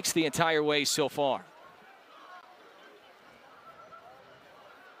been Frakes the entire way so far.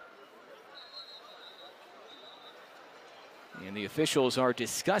 And the officials are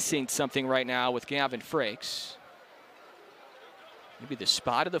discussing something right now with Gavin Frakes. Maybe the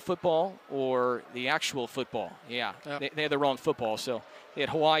spot of the football or the actual football. Yeah, yep. They had the wrong football. So they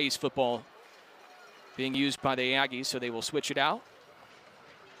had Hawaii's football being used by the Aggies, so they will switch it out.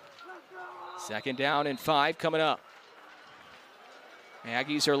 2nd down and 5 coming up.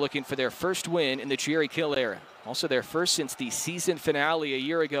 Aggies are looking for their first win in the Jerry Kill era. Also their first since the season finale a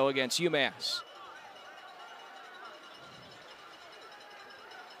year ago against UMass.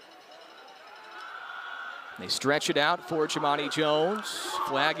 They stretch it out for Jamani Jones.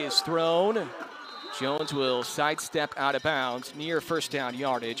 Flag is thrown. Jones will sidestep out of bounds near first down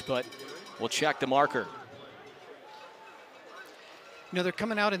yardage, but we'll check the marker. They're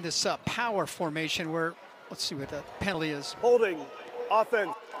coming out in this power formation where, let's see what that penalty is. Holding,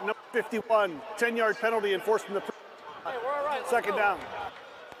 offense, number 51, 10-yard penalty enforced from the 2nd down.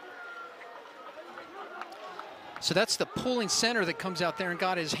 So that's the pulling center that comes out there and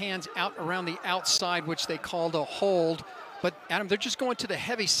got his hands out around the outside, which they called a hold. But, Adam, they're just going to the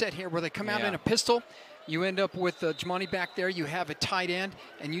heavy set here where they come out in a pistol. You end up with Jamani back there. You have a tight end,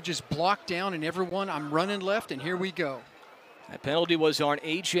 and you just block down, and everyone, I'm running left, and here we go. That penalty was on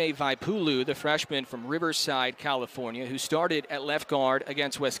A.J. Vaipulu, the freshman from Riverside, California, who started at left guard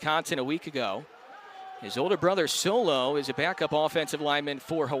against Wisconsin a week ago. His older brother, Solo, is a backup offensive lineman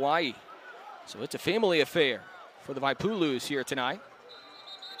for Hawaii. So it's a family affair for the Vaipulus here tonight.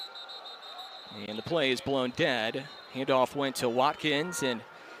 And the play is blown dead. Handoff went to Watkins, and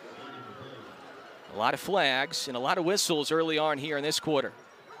a lot of flags and a lot of whistles early on here in this quarter.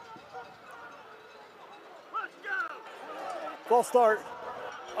 False start,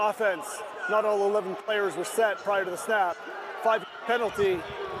 offense. Not all 11 players were set prior to the snap. 5 penalty,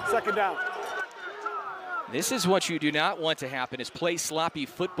 2nd down. This is what you do not want to happen, is play sloppy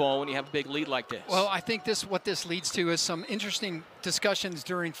football when you have a big lead like this. Well, I think what this leads to is some interesting discussions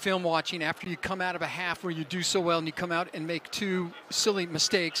during film watching after you come out of a half where you do so well and you come out and make 2 silly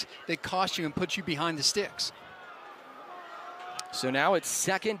mistakes that cost you and put you behind the sticks. So now it's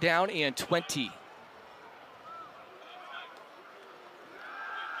 2nd down and 20.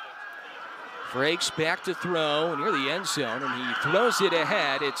 Frakes back to throw near the end zone, and he throws it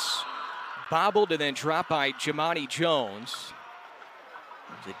ahead. It's bobbled and then dropped by Jamani Jones.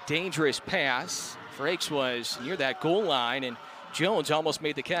 It was a dangerous pass. Frakes was near that goal line, and Jones almost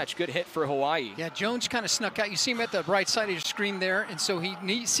made the catch. Good hit for Hawaii. Yeah, Jones kind of snuck out. You see him at the right side of your screen there, and so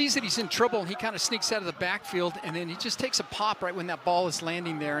he sees that he's in trouble, and he kind of sneaks out of the backfield, and then he just takes a pop right when that ball is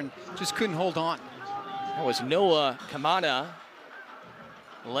landing there and just couldn't hold on. That was Noah Kamana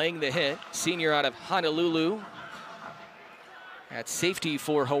laying the hit, senior out of Honolulu, at safety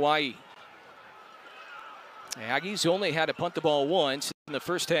for Hawaii. The Aggies only had to punt the ball once in the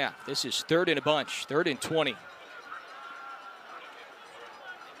first half. This is 3rd and a bunch, 3rd and 20.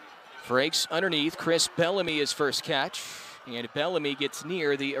 Breaks underneath. Chris Bellamy his first catch. And Bellamy gets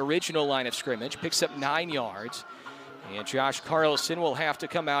near the original line of scrimmage, picks up 9 yards. And Josh Carlson will have to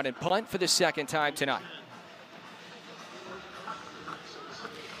come out and punt for the second time tonight.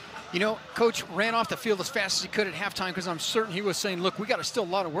 You know, Coach ran off the field as fast as he could at halftime because I'm certain he was saying, look, we got still a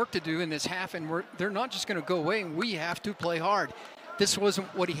lot of work to do in this half, and they're not just going to go away, and we have to play hard. This wasn't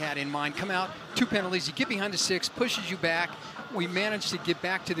what he had in mind. Come out, 2 penalties, you get behind the 6, pushes you back. We managed to get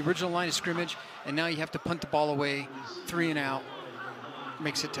back to the original line of scrimmage, and now you have to punt the ball away, 3 and out.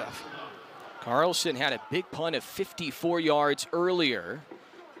 Makes it tough. Carlson had a big punt of 54 yards earlier.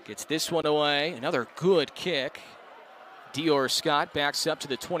 Gets this one away. Another good kick. Dior Scott backs up to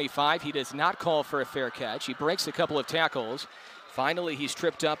the 25. He does not call for a fair catch. He breaks a couple of tackles. Finally, he's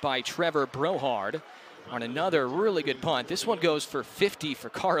tripped up by Trevor Brohard on another really good punt. This one goes for 50 for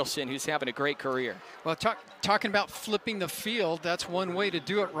Carlson, who's having a great career. Well, talking about flipping the field, that's one way to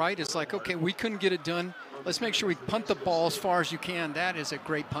do it right. It's like, okay, we couldn't get it done. Let's make sure we punt the ball as far as you can. That is a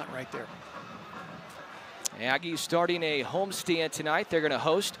great punt right there. Aggies starting a homestand tonight. They're going to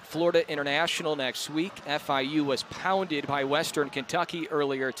host Florida International next week. FIU was pounded by Western Kentucky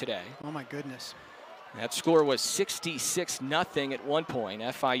earlier today. Oh, my goodness. That score was 66-0 at one point.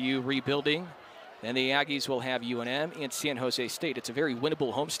 FIU rebuilding. Then the Aggies will have UNM and San Jose State. It's a very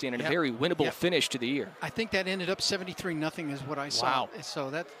winnable homestand and a very winnable finish to the year. I think that ended up 73-0 is what I saw. Wow. So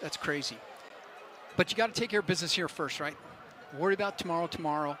that's crazy. But you got to take care of business here first, right? Worry about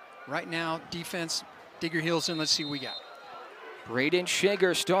tomorrow. Right now, defense, dig your heels in. Let's see what we got. Braden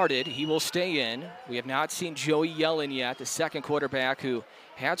Shager started. He will stay in. We have not seen Joey Yellen yet, the second quarterback who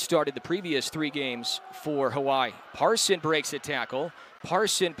had started the previous 3 games for Hawaii. Parson breaks a tackle.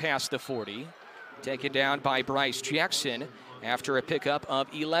 Parson past the 40. Taken down by Bryce Jackson after a pickup of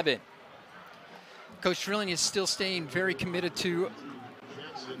 11. Coach Drilling is still staying very committed to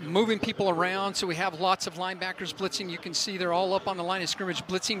moving people around, so we have lots of linebackers blitzing. You can see they're all up on the line of scrimmage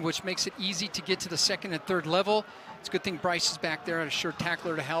blitzing, which makes it easy to get to the second and third level. It's a good thing Bryce is back there, a sure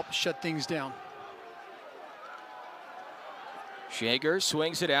tackler to help shut things down. Shager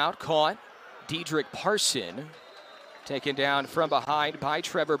swings it out, caught. Dedrick Parson taken down from behind by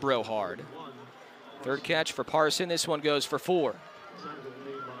Trevor Brohard. Third catch for Parson. This one goes for 4.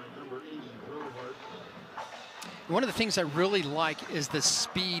 One of the things I really like is the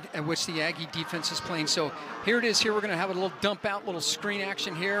speed at which the Aggie defense is playing. So here it is. Here we're going to have a little dump out, little screen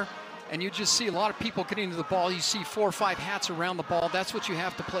action here. And you just see a lot of people getting to the ball. You see 4 or 5 hats around the ball. That's what you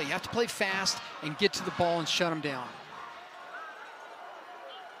have to play. You have to play fast and get to the ball and shut them down.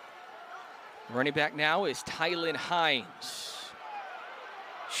 Running back now is Tylen Hines.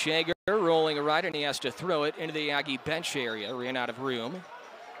 Shager rolling a right, and he has to throw it into the Aggie bench area. Ran out of room.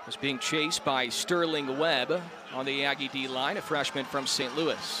 Was being chased by Sterling Webb on the Aggie D-line, a freshman from St.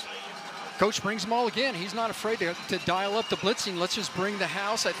 Louis. Coach brings them all again. He's not afraid to dial up the blitzing. Let's just bring the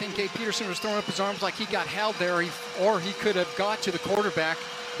house. I think Gabe Peterson was throwing up his arms like he got held there, or he could have got to the quarterback,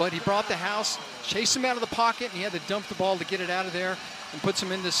 but he brought the house, chased him out of the pocket, and he had to dump the ball to get it out of there and puts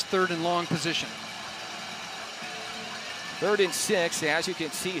him in this 3rd and long position. 3rd and 6. As you can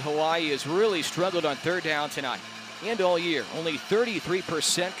see, Hawaii has really struggled on 3rd down tonight and all year. Only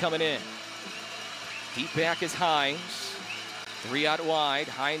 33% coming in. Deep back is Hines. 3 out wide.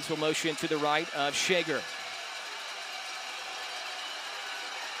 Hines will motion to the right of Shager.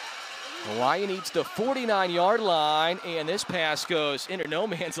 Hawaii needs the 49-yard line, and this pass goes into no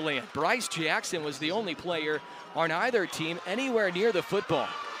man's land. Bryce Jackson was the only player on either team anywhere near the football.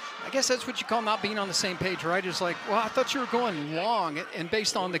 I guess that's what you call not being on the same page, right? It's like, well, I thought you were going long, and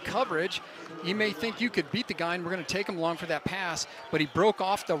based on the coverage, you may think you could beat the guy, and we're going to take him long for that pass, but he broke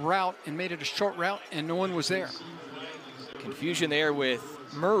off the route and made it a short route, and no one was there. Confusion there with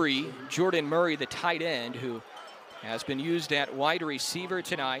Murray, Jordan Murray, the tight end, who has been used at wide receiver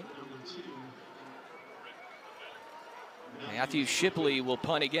tonight. Matthew Shipley will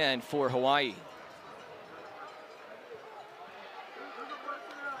punt again for Hawaii.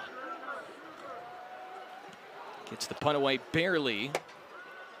 Gets the punt away barely.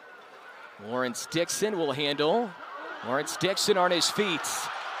 Lawrence Dixon will handle. Lawrence Dixon on his feet.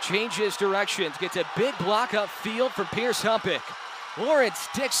 Changes directions. Gets a big block upfield from Pierce Humpick. Lawrence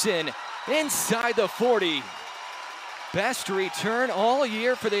Dixon inside the 40. Best return all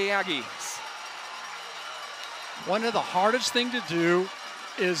year for the Aggies. One of the hardest things to do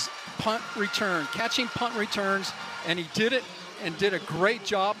is punt return, catching punt returns, and he did it and did a great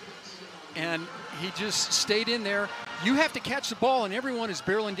job. And he just stayed in there. You have to catch the ball, and everyone is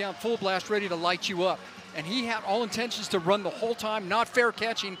barreling down full blast, ready to light you up. And he had all intentions to run the whole time, not fair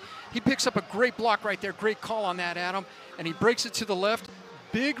catching. He picks up a great block right there. Great call on that, Adam. And he breaks it to the left,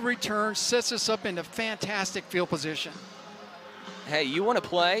 big return, sets us up into fantastic field position. Hey, you want to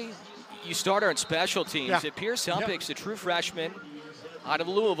play? You start on special teams. Yeah. It Pierce Helpik's a true freshman out of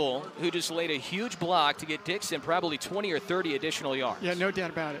Louisville who just laid a huge block to get Dixon probably 20 or 30 additional yards. Yeah, no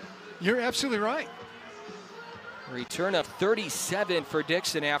doubt about it. You're absolutely right. Return of 37 for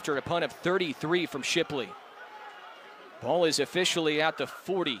Dixon after a punt of 33 from Shipley. Ball is officially at the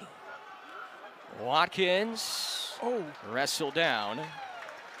 40. Watkins wrestled down.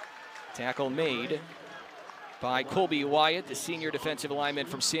 Tackle made by Colby Wyatt, the senior defensive lineman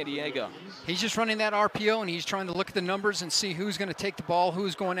from San Diego. He's just running that RPO, and he's trying to look at the numbers and see who's going to take the ball,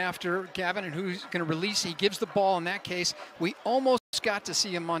 who's going after Gavin, and who's going to release. He gives the ball in that case. We almost got to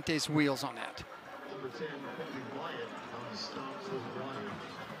see Amonte's wheels on that.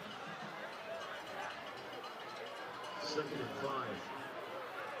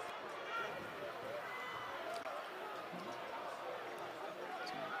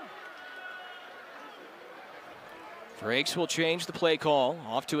 Frakes will change the play call.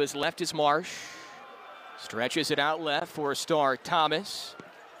 Off to his left is Marsh. Stretches it out left for Star Thomas.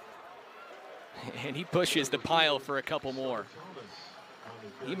 And he pushes the pile for a couple more.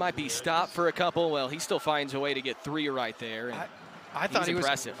 He might be stopped for a couple. Well, he still finds a way to get 3 right there. And I thought he was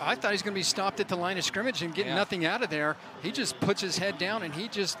impressive. I thought he was going to be stopped at the line of scrimmage and getting nothing out of there. He just puts his head down and he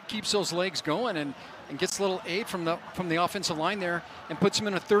just keeps those legs going and gets a little aid from the offensive line there and puts him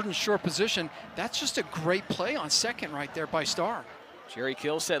in a 3rd and short position. That's just a great play on 2nd right there by Star. Jerry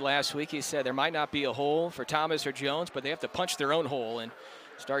Kill said last week, he said there might not be a hole for Thomas or Jones, but they have to punch their own hole. And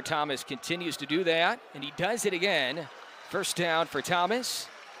Star Thomas continues to do that, and he does it again. First down for Thomas,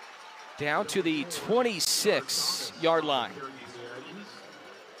 down to the 26-yard line.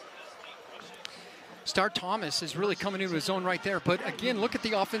 Star Thomas is really coming into his own right there. But again, look at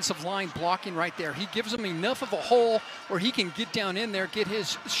the offensive line blocking right there. He gives him enough of a hole where he can get down in there, get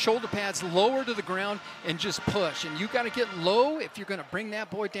his shoulder pads lower to the ground, and just push. And you got to get low if you're going to bring that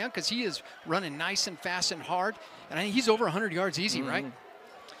boy down, because he is running nice and fast and hard. And I think he's over 100 yards easy, right?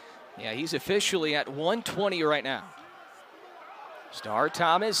 Yeah, he's officially at 120 right now. Star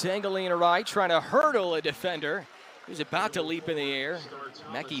Thomas angling right, trying to hurdle a defender. He was about to leap in the air.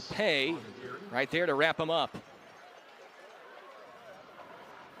 Mekhi Pay right there to wrap him up.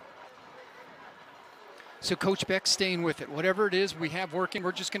 So Coach Beck staying with it. Whatever it is we have working,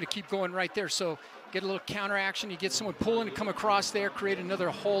 we're just going to keep going right there. So get a little counter action. You get someone pulling to come across there, create another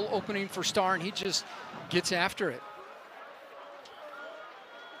hole opening for Star, and he just gets after it.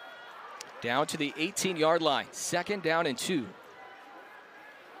 Down to the 18-yard line. 2nd down and 2.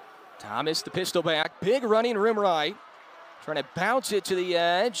 Thomas, the pistol back. Big running room right. Trying to bounce it to the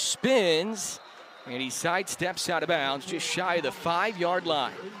edge. Spins. And he sidesteps out of bounds just shy of the 5-yard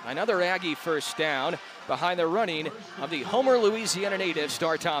line. Another Aggie first down behind the running of the Homer, Louisiana native,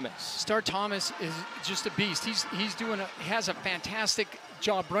 Star Thomas. Star Thomas is just a beast. He has a fantastic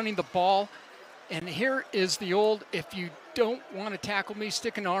job running the ball. And here is the old, if you don't want to tackle me,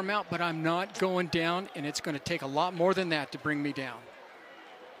 stick an arm out, but I'm not going down, and it's going to take a lot more than that to bring me down.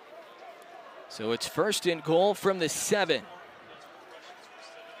 So it's 1st and goal from the 7.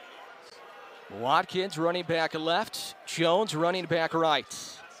 Watkins running back left, Jones running back right.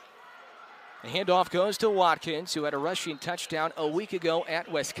 The handoff goes to Watkins, who had a rushing touchdown a week ago at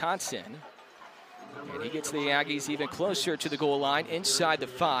Wisconsin. And he gets the Aggies even closer to the goal line, inside the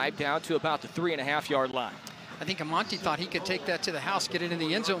 5, down to about the 3.5-yard line. I think Amonte thought he could take that to the house, get it in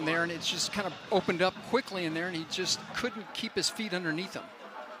the end zone there, and it's just kind of opened up quickly in there, and he just couldn't keep his feet underneath him.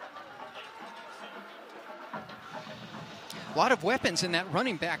 A lot of weapons in that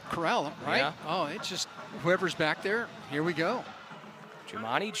running back corral, right? Yeah. Oh, it's just whoever's back there, here we go.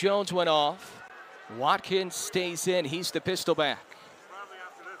 Jamani Jones went off. Watkins stays in. He's the pistol back.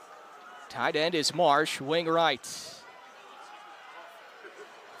 Tight end is Marsh, wing right.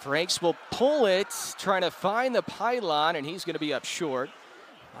 Franks will pull it, trying to find the pylon, and he's going to be up short.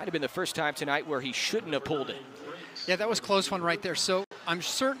 Might have been the first time tonight where he shouldn't have pulled it. Yeah, that was a close one right there. So I'm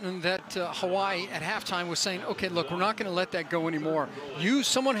certain that Hawai'i at halftime was saying, okay, look, we're not going to let that go anymore.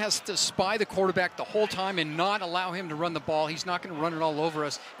 Someone has to spy the quarterback the whole time and not allow him to run the ball. He's not going to run it all over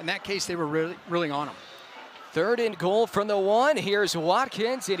us. In that case, they were really on him. 3rd and goal from the 1. Here's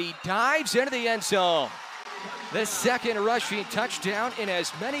Watkins, and he dives into the end zone. The 2nd rushing touchdown in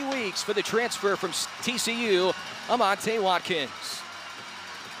as many weeks for the transfer from TCU, Amonte Watkins.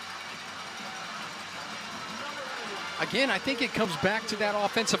 Again, I think it comes back to that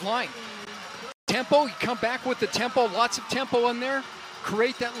offensive line. Tempo, you come back with the tempo, lots of tempo in there,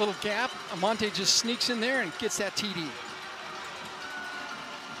 create that little gap. Amonte just sneaks in there and gets that TD.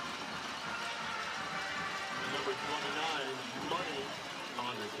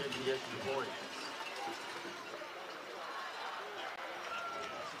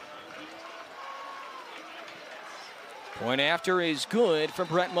 Point after is good from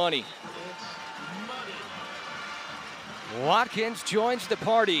Brett Money. Watkins joins the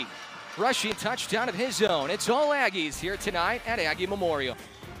party. Rushing touchdown of his own. It's all Aggies here tonight at Aggie Memorial.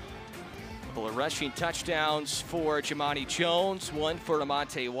 A couple of rushing touchdowns for Jamani Jones, one for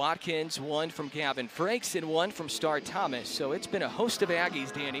Amante Watkins, one from Gavin Frakes, and one from Star Thomas. So it's been a host of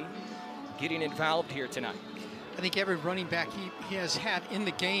Aggies, Danny, getting involved here tonight. I think every running back he has had in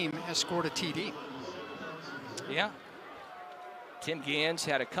the game has scored a TD. Yeah. Tim Gans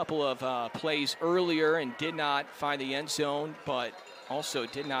had a couple of plays earlier and did not find the end zone, but also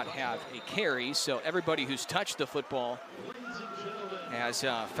did not have a carry. So everybody who's touched the football has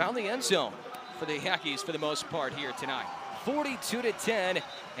found the end zone for the Aggies for the most part here tonight. 42-10,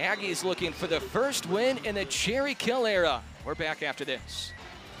 Aggies looking for the first win in the Jerry Kill era. We're back after this.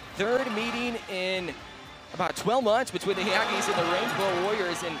 Third meeting in about 12 months between the Aggies and the Rainbow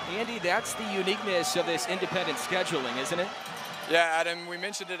Warriors. And Andy, that's the uniqueness of this independent scheduling, isn't it? Yeah, Adam, we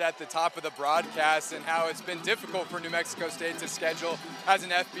mentioned it at the top of the broadcast and how it's been difficult for New Mexico State to schedule as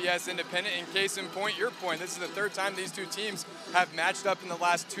an FBS independent. In case in point, your point, this is the third time these two teams have matched up in the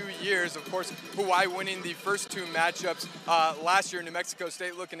last 2 years. Of course, Hawaii winning the first two matchups last year. New Mexico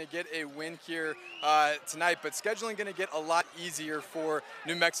State looking to get a win here tonight, but scheduling going to get a lot easier for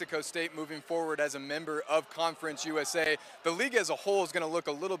New Mexico State moving forward as a member of Conference USA. The league as a whole is going to look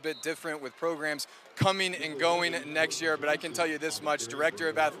a little bit different with programs coming and going next year, but I can tell you this much, Director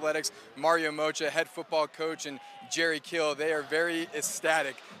of Athletics Mario Mocha, head football coach, and Jerry Kill, they are very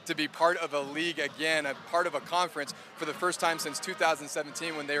ecstatic to be part of a league again, a part of a conference for the first time since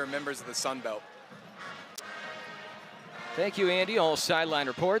 2017 when they were members of the Sun Belt. Thank you, Andy. All sideline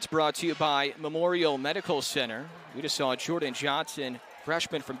reports brought to you by Memorial Medical Center. We just saw Jordan Johnson,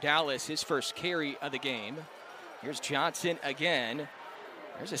 freshman from Dallas, his first carry of the game. Here's Johnson again.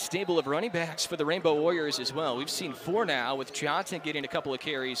 There's a stable of running backs for the Rainbow Warriors as well. We've seen four now, with Johnson getting a couple of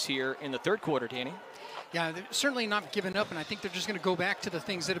carries here in the third quarter, Danny. Yeah, they're certainly not giving up, and I think they're just going to go back to the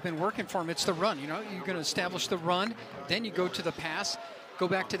things that have been working for them. It's the run. You know, you're going to establish the run, then you go to the pass. Go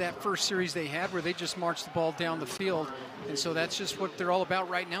back to that first series they had where they just marched the ball down the field. And so that's just what they're all about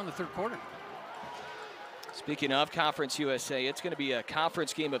right now in the third quarter. Speaking of Conference USA, it's going to be a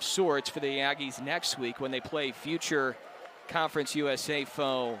conference game of sorts for the Aggies next week when they play future Conference USA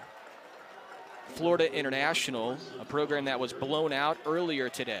foe Florida International, a program that was blown out earlier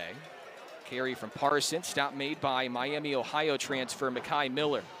today. Carry from Parsons, stop made by Miami, Ohio transfer Mekhi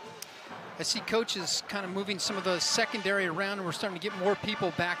Miller. I see coaches kind of moving some of the secondary around, and we're starting to get more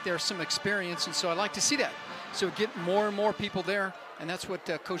people back there, some experience, and so I like to see that. So get more and more people there, and that's what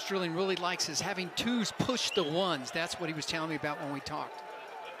Coach Drilling really likes, is having twos push the ones. That's what he was telling me about when we talked.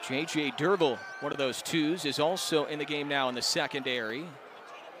 J.J. Derville, one of those twos, is also in the game now in the secondary.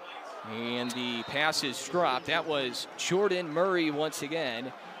 And the pass is dropped. That was Jordan Murray once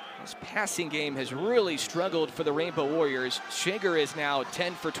again. His passing game has really struggled for the Rainbow Warriors. Shager is now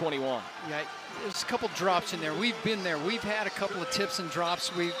 10 for 21. Yeah, there's a couple drops in there. We've been there. We've had a couple of tips and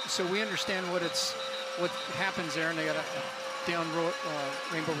drops. So we understand what happens there, and they got a down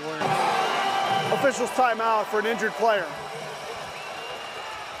Rainbow Warrior. Officials timeout for an injured player.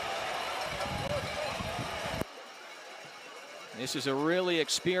 This is a really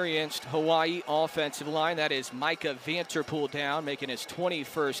experienced Hawaii offensive line. That is Micah Vanterpool down, making his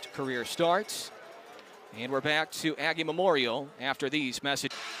 21st career starts. And we're back to Aggie Memorial after these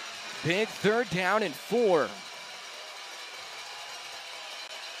messages. Big third down and 4.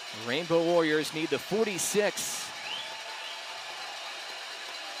 Rainbow Warriors need the 46.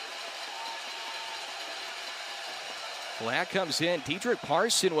 Flag comes in. Dedrick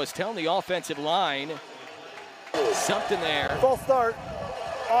Parson was telling the offensive line something there. False start.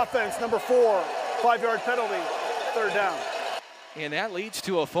 Offense, number 4. 5-yard penalty. Third down. And that leads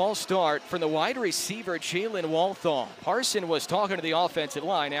to a false start from the wide receiver, Jalen Walthall. Parson was talking to the offensive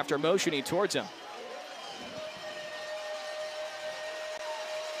line after motioning towards him.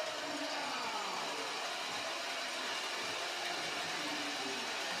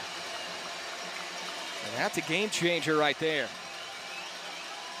 And that's a game changer right there.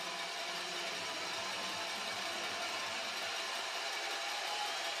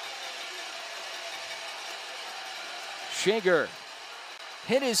 Shager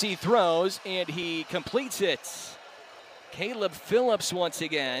hit as he throws, and he completes it. Caleb Phillips once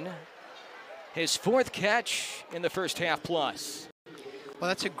again, his 4th catch in the first half plus. Well,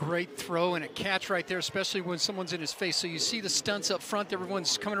 that's a great throw and a catch right there, especially when someone's in his face. So you see the stunts up front.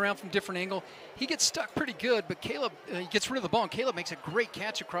 Everyone's coming around from a different angle. He gets stuck pretty good, but Caleb he gets rid of the ball, and Caleb makes a great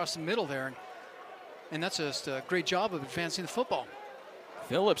catch across the middle there. And that's just a great job of advancing the football.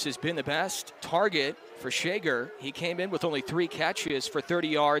 Phillips has been the best target for Shager. He came in with only 3 catches for 30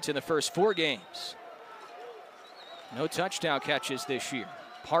 yards in the first 4 games. No touchdown catches this year.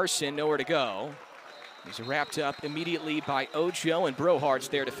 Parson nowhere to go. He's wrapped up immediately by Ojo, and Brohart's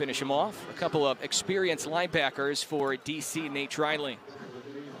there to finish him off. A couple of experienced linebackers for DC Nate Dreiling.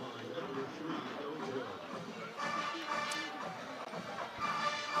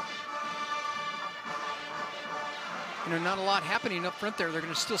 You know, not a lot happening up front there. They're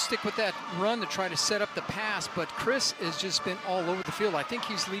going to still stick with that run to try to set up the pass, but Chris has just been all over the field. I think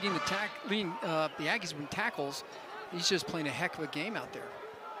he's leading the Aggies in tackles. He's just playing a heck of a game out there.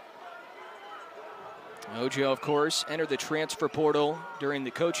 Ojo, of course, entered the transfer portal during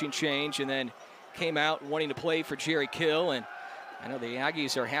the coaching change and then came out wanting to play for Jerry Kill, and I know the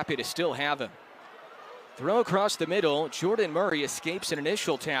Aggies are happy to still have him. Throw across the middle. Jordan Murray escapes an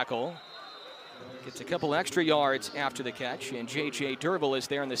initial tackle. Gets a couple extra yards after the catch, and J.J. Derville is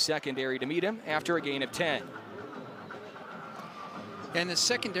there in the secondary to meet him after a gain of 10. And the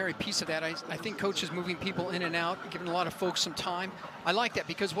secondary piece of that, I think Coach is moving people in and out, giving a lot of folks some time. I like that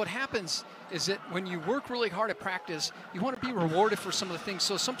because what happens is that when you work really hard at practice, you want to be rewarded for some of the things.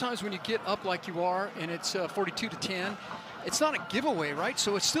 So sometimes when you get up like you are and it's 42-10, it's not a giveaway, right?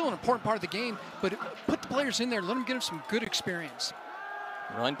 So it's still an important part of the game, but put the players in there, let them get them some good experience.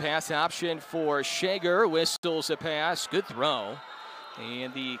 Run pass option for Shager, whistles a pass, good throw.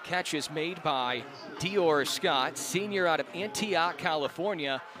 And the catch is made by Dior Scott, senior out of Antioch,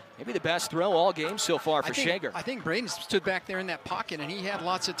 California. Maybe the best throw all game so far for Shager. I think Braden stood back there in that pocket, and he had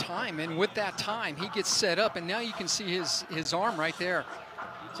lots of time. And with that time, he gets set up, and now you can see his arm right there.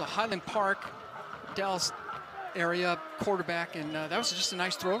 It's a Highland Park, Dallas area quarterback, and that was just a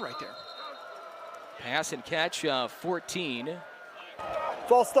nice throw right there. Pass and catch 14.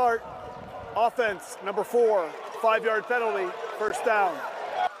 False start, offense, number 4, 5-yard penalty, first down.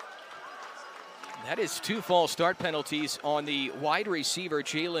 That is 2 false start penalties on the wide receiver,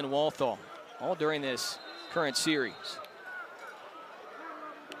 Jalen Walthall, all during this current series.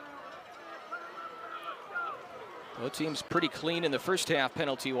 Both teams pretty clean in the first half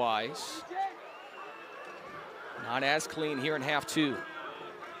penalty-wise. Not as clean here in half 2.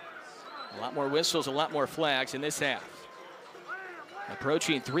 A lot more whistles, a lot more flags in this half.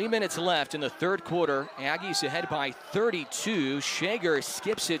 Approaching 3 minutes left in the third quarter. Aggies ahead by 32. Shager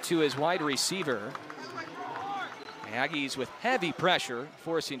skips it to his wide receiver. Aggies with heavy pressure,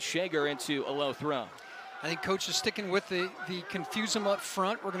 forcing Shager into a low throw. I think Coach is sticking with the confuse them up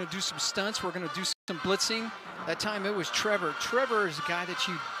front. We're going to do some stunts. We're going to do some blitzing. That time it was Trevor. Trevor is a guy that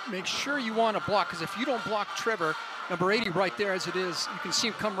you make sure you want to block, because if you don't block Trevor, number 80 right there as it is, you can see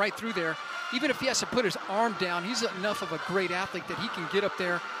him come right through there. Even if he has to put his arm down, he's enough of a great athlete that he can get up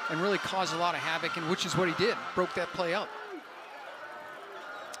there and really cause a lot of havoc, and which is what he did. Broke that play out.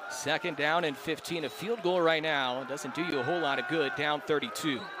 Second down and 15. A field goal right now doesn't do you a whole lot of good, down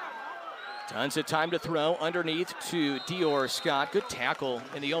 32. Tons of time to throw underneath to Dior Scott. Good tackle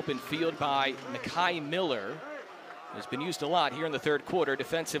in the open field by Mekhi Miller. Has been used a lot here in the third quarter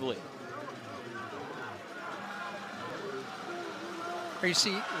defensively. Here you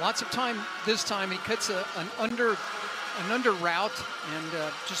see lots of time this time. He cuts an under route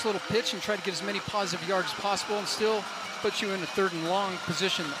and just a little pitch and try to get as many positive yards as possible and still puts you in a 3rd and long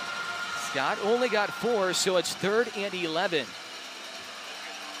position. Scott only got 4, so it's 3rd and 11.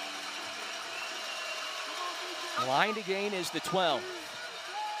 Line to gain is the 12.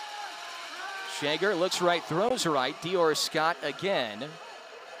 Shager looks right, throws right. Dior Scott again.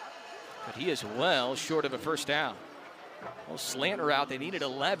 But he is well short of a first down. Well, slant route, they needed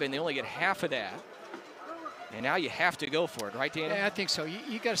 11. They only get half of that. And now you have to go for it, right, Danny? Yeah, I think so.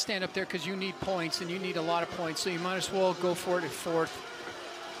 You got to stand up there because you need points, and you need a lot of points. So you might as well go for it at 4th.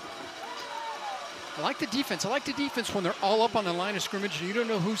 I like the defense. I like the defense when they're all up on the line of scrimmage and you don't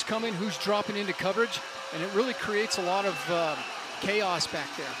know who's coming, who's dropping into coverage, and it really creates a lot of chaos back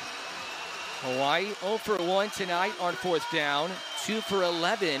there. Hawaii 0 for 1 tonight on 4th down, 2 for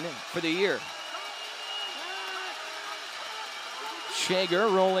 11 for the year.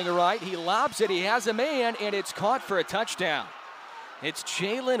 Shager rolling right, he lobs it, he has a man, and it's caught for a touchdown. It's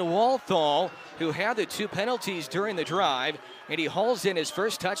Jalen Walthall who had the 2 penalties during the drive, and he hauls in his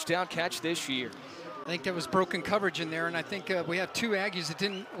first touchdown catch this year. I think there was broken coverage in there, and I think we had 2 Aggies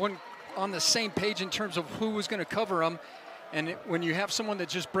that weren't on the same page in terms of who was going to cover them. And when you have someone that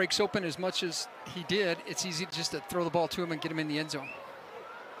just breaks open as much as he did, it's easy just to throw the ball to him and get him in the end zone.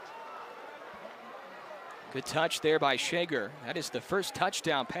 Good touch there by Shager. That is the first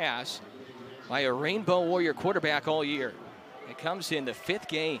touchdown pass by a Rainbow Warrior quarterback all year. It comes in the 5th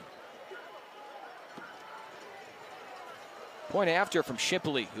game. Point after from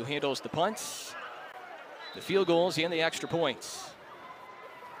Shipley, who handles the punts, the field goals, and the extra points.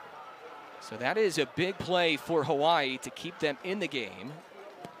 So that is a big play for Hawaii to keep them in the game.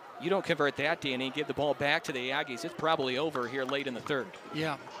 You don't convert that, Danny, and give the ball back to the Aggies. It's probably over here late in the 3rd.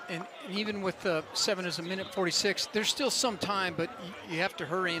 Yeah, and even with 7 is a minute 46, there's still some time, but you have to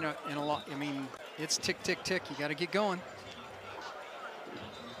hurry in a lot. I mean, it's tick, tick, tick. You got to get going.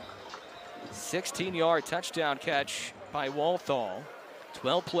 16-yard touchdown catch by Walthall.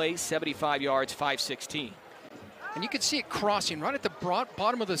 12 plays, 75 yards, 516. And you can see it crossing right at the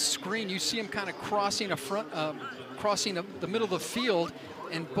bottom of the screen. You see him kind of crossing crossing the middle of the field,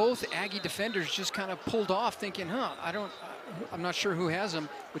 and both Aggie defenders just kind of pulled off, thinking, I'm not sure who has him,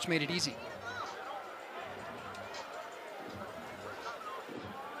 which made it easy.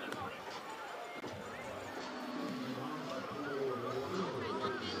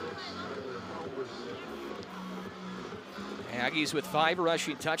 Aggies with 5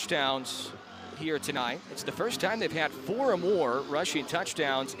 rushing touchdowns here tonight. It's the first time they've had 4 or more rushing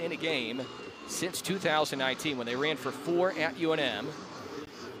touchdowns in a game since 2019, when they ran for 4 at UNM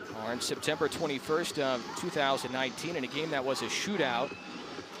on September 21st of 2019 in a game that was a shootout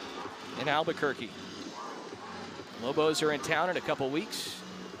in Albuquerque. Lobos are in town in a couple weeks.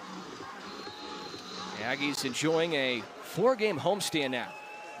 The Aggies enjoying a 4-game homestand now.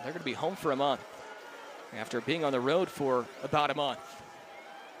 They're going to be home for a month after being on the road for about a month.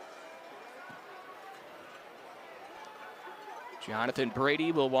 Jonathan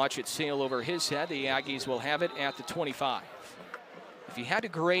Brady will watch it sail over his head. The Aggies will have it at the 25. If you had to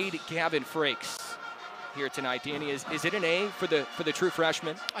grade Gavin Frakes here tonight, Danny, is it an A for the true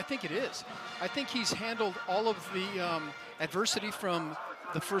freshman? I think it is. I think he's handled all of the adversity from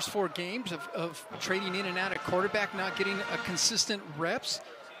the first 4 games of trading in and out at quarterback, not getting a consistent reps.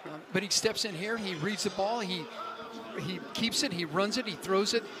 But he steps in here, he reads the ball, he keeps it, he runs it, he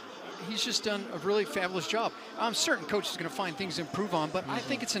throws it. He's just done a really fabulous job. I'm certain coach is going to find things to improve on, but I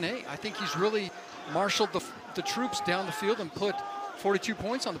think it's an A. I think he's really marshaled the troops down the field and put 42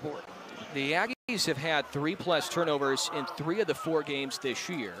 points on the board. The Aggies have had 3+ turnovers in 3 of the 4 games this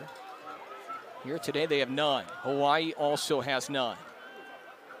year. Here today they have none. Hawaii also has none.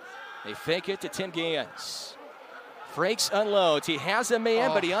 They fake it to Tim Gans. Frakes unloads. He has a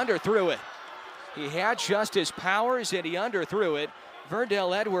man, but he underthrew it. He had Justice Powers, and he underthrew it.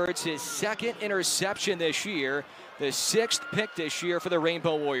 Verndell Edwards, his 2nd interception this year, the 6th pick this year for the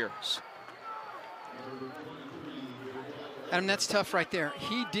Rainbow Warriors. Adam, that's tough right there.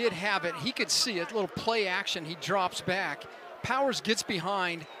 He did have it. He could see it. Little play action. He drops back. Powers gets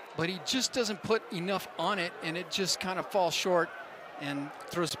behind, but he just doesn't put enough on it, and it just kind of falls short and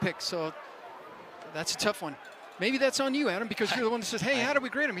throws a pick. So that's a tough one. Maybe that's on you, Adam, because you're the one that says, hey, how do we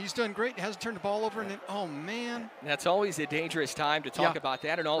grade him? He's done great. He hasn't turned the ball over. And then, oh, man. That's always a dangerous time to talk about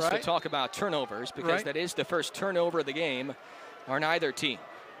that, and also talk about turnovers, because that is the first turnover of the game on either team.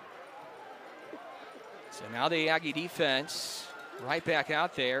 So now the Aggie defense right back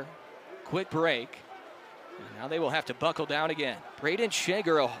out there. Quick break. And now they will have to buckle down again. Braden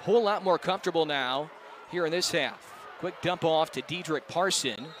Shager a whole lot more comfortable now here in this half. Quick dump off to Dedrick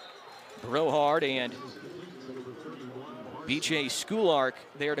Parson. Brohard and BJ Schoolark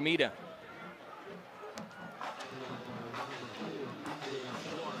there to meet him.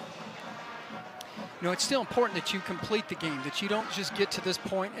 You know, it's still important that you complete the game, that you don't just get to this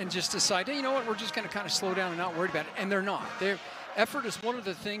point and just decide, hey, you know what, we're just going to kind of slow down and not worry about it. And they're not. Their effort is one of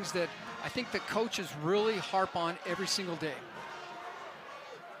the things that I think the coaches really harp on every single day.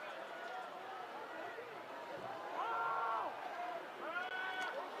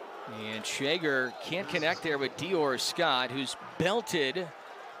 And Shager can't connect there with Dior Scott, who's belted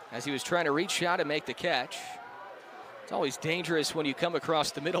as he was trying to reach out and make the catch. It's always dangerous when you come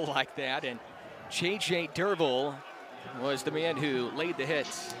across the middle like that, and J.J. Derville was the man who laid the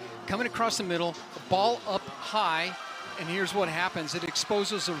hits. Coming across the middle, ball up high, and here's what happens. It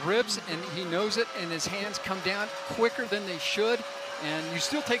exposes the ribs, and he knows it, and his hands come down quicker than they should, and you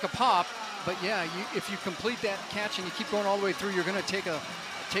still take a pop, but yeah, if you complete that catch and you keep going all the way through, you're going to take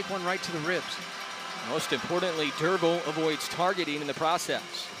one right to the ribs. Most importantly, Derville avoids targeting in the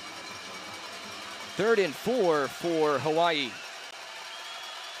process. 3rd and 4 for Hawaii.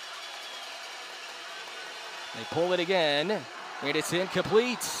 They pull it again, and it's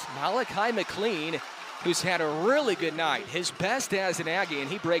incomplete. Malachi McLean, who's had a really good night, his best as an Aggie, and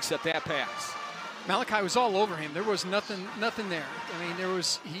he breaks up that pass. Malachi was all over him. There was nothing there. I mean,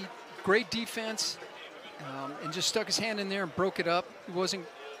 great defense, and just stuck his hand in there and broke it up. He wasn't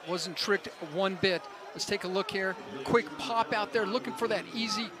tricked one bit. Let's take a look here. Quick pop out there, looking for that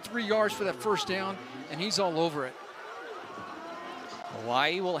easy 3 yards for that first down, and he's all over it.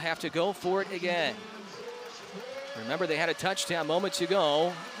 Hawaii will have to go for it again. Remember, they had a touchdown moments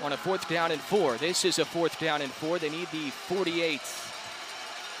ago on a 4th down and 4. This is a 4th down and 4. They need the 48.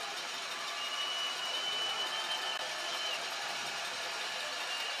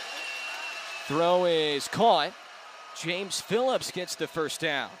 Throw is caught. James Phillips gets the first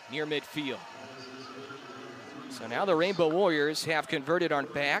down near midfield. So now the Rainbow Warriors have converted on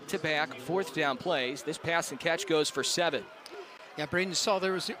back-to-back 4th down plays. This pass and catch goes for 7. Yeah, Braden saw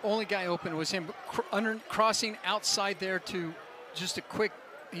there was the only guy open was him crossing outside there to just a quick,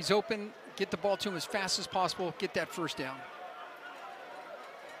 he's open, get the ball to him as fast as possible, get that first down.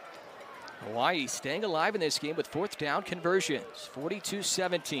 Hawaii staying alive in this game with 4th down conversions.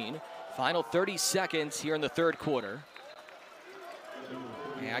 42-17. Final 30 seconds here in the 3rd quarter.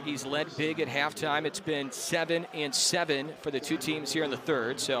 The Aggies led big at halftime. It's been 7-7 for the two teams here in the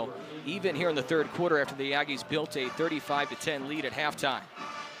 3rd. So even here in the 3rd quarter after the Aggies built a 35-10 lead at halftime.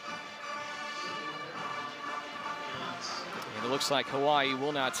 And it looks like Hawaii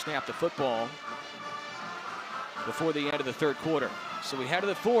will not snap the football before the end of the 3rd quarter. So we head to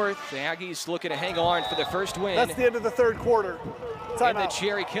the 4th. The Aggies looking to hang on for the first win. That's the end of the 3rd quarter. In the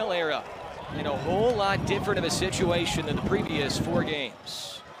Jerry Kill era. In a whole lot different of a situation than the previous 4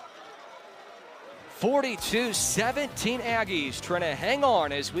 games. 42-17 Aggies trying to hang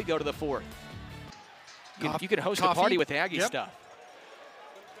on as we go to the 4th. You can host a party with Aggie stuff.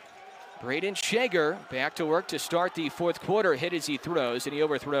 Braden Shager back to work to start the 4th quarter. Hit as he throws, and he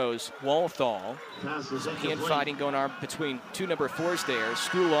overthrows Walthall. Infighting going on between 2 number 4s there,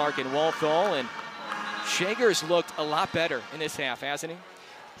 Schulark and Walthall, and Shager's looked a lot better in this half, hasn't he?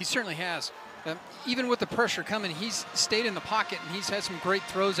 He certainly has. Even with the pressure coming, he's stayed in the pocket, and he's had some great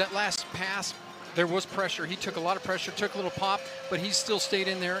throws. That last pass, there was pressure. He took a lot of pressure, took a little pop, but he still stayed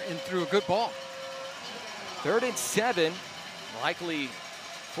in there and threw a good ball. 3rd and 7, likely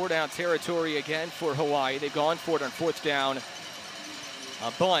 4-down territory again for Hawaii. They've gone for it on 4th down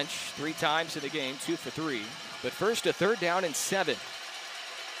a bunch, 3 times in the game, 2 for 3. But first a 3rd down and 7.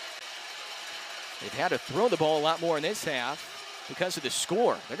 They've had to throw the ball a lot more in this half because of the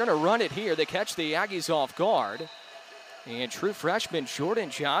score. They're going to run it here. They catch the Aggies off guard. And true freshman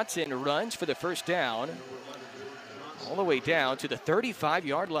Jordan Johnson runs for the first down all the way down to the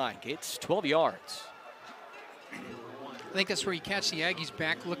 35-yard line. Gets 12 yards. I think that's where you catch the Aggies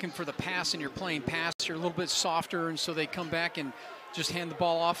back looking for the pass, and you're playing pass. You're a little bit softer, and so they come back and just hand the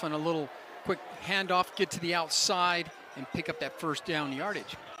ball off on a little quick handoff, get to the outside, and pick up that first down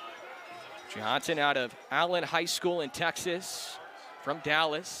yardage. Johnson out of Allen High School in Texas from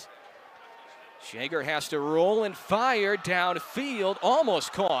Dallas. Shager has to roll and fire downfield,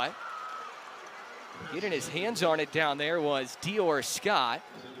 almost caught. Getting his hands on it down there was Dior Scott.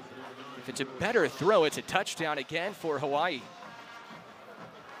 If it's a better throw, it's a touchdown again for Hawaii.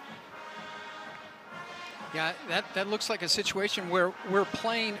 Yeah, that looks like a situation where we're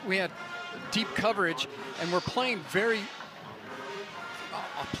playing, we had deep coverage, and we're playing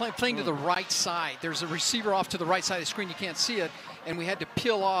playing to the right side. There's a receiver off to the right side of the screen. You can't see it, and we had to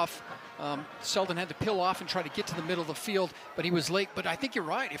peel off. Selden had to peel off and try to get to the middle of the field, but he was late. But I think you're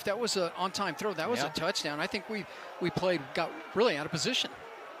right. If that was an on-time throw, that was a touchdown. I think we got really out of position.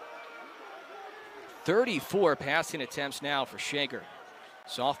 34 passing attempts now for Shager.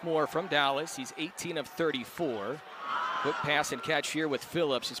 Sophomore from Dallas. He's 18 of 34. Quick pass and catch here with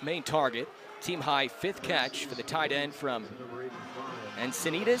Phillips, his main target. Team high 5th catch for the tight end from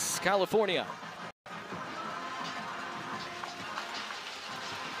Encinitas, California.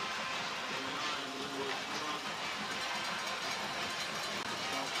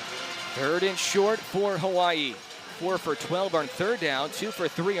 Third and short for Hawaii. 4 for 12 on 3rd down, 2 for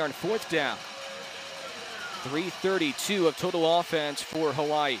 3 on 4th down. 332 of total offense for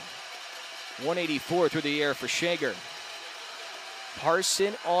Hawaii. 184 through the air for Shager.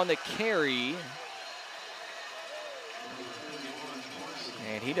 Parson on the carry.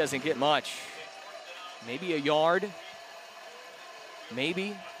 And he doesn't get much. Maybe a yard.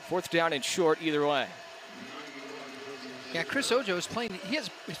 Maybe. 4th down and short either way. Yeah, Chris Ojo is playing. He's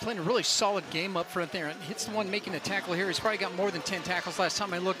playing a really solid game up front there. He's the one making a tackle here. He's probably got more than 10 tackles. Last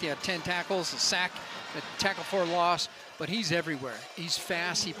time I looked, he had 10 tackles, a sack, a tackle for a loss. But he's everywhere. He's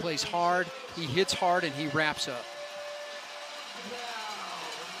fast. He plays hard. He hits hard, and he wraps up.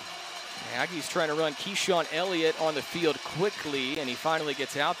 Aggies trying to run Keyshawn Elliott on the field quickly, and he finally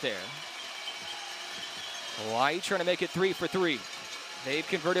gets out there. Hawaii trying to make it 3 for 3. They've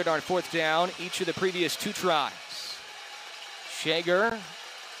converted on 4th down each of the previous 2 tries. Shager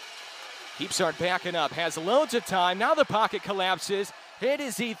keeps on backing up, has loads of time. Now the pocket collapses. Hit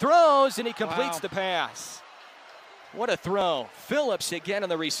as he throws, and he completes the pass. What a throw. Phillips again on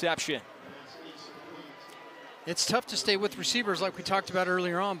the reception. It's tough to stay with receivers like we talked about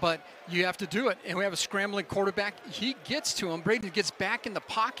earlier on, but you have to do it. And we have a scrambling quarterback. He gets to him. Braden gets back in the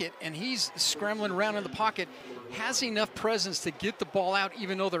pocket, and he's scrambling around in the pocket. Has enough presence to get the ball out,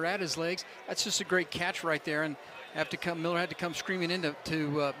 even though they're at his legs. That's just a great catch right there. And Miller had to come screaming in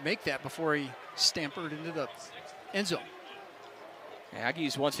to make that before he stampered into the end zone.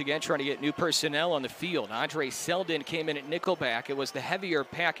 Aggies once again trying to get new personnel on the field. Andre Selden came in at nickelback. It was the heavier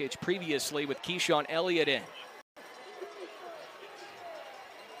package previously with Keyshawn Elliott in.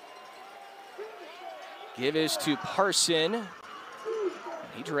 Give is to Parson.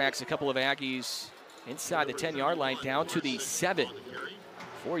 He drags a couple of Aggies inside the 10-yard line down to the 7.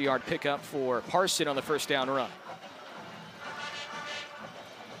 4-yard pickup for Parson on the first down run.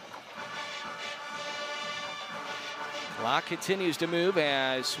 Clock continues to move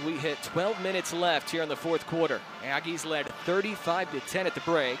as we hit 12 minutes left here in the 4th quarter. Aggies led 35-10 at the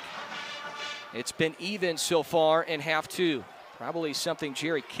break. It's been even so far in half 2. Probably something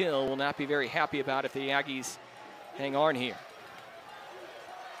Jerry Kill will not be very happy about if the Aggies hang on here.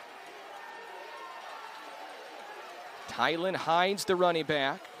 Tylen Hines, the running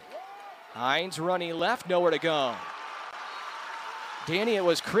back. Hines running left, nowhere to go. Danny, it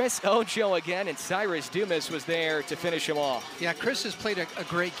was Chris Ojo again, and Cyrus Dumas was there to finish him off. Yeah, Chris has played a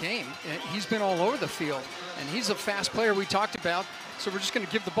great game. He's been all over the field, and he's a fast player we talked about. So we're just going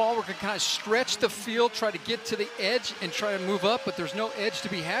to give the ball. We're going to kind of stretch the field, try to get to the edge and try to move up, but there's no edge to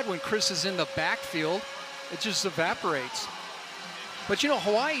be had when Chris is in the backfield. It just evaporates. But, you know,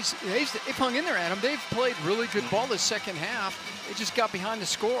 Hawaii's, they've hung in there at him. They've played really good ball this second half. They just got behind the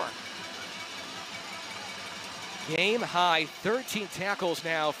score. Game high 13 tackles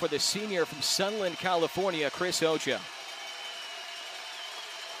now for the senior from Sunland, California, Chris Ojo.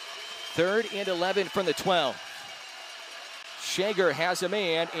 3rd and 11 from the 12. Shager has a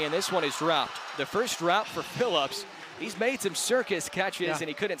man, and this one is dropped. The first drop for Phillips. He's made some circus catches, and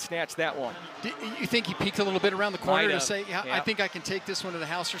he couldn't snatch that one. You think he peeked a little bit around the corner to say, I think I can take this one to the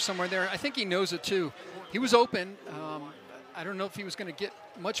house or somewhere there? I think he knows it, too. He was open. I don't know if he was going to get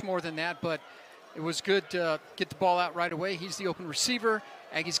much more than that, but it was good to get the ball out right away. He's the open receiver.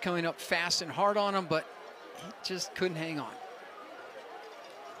 Aggies coming up fast and hard on him, but he just couldn't hang on.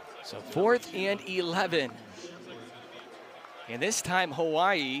 So 4th and 11. And this time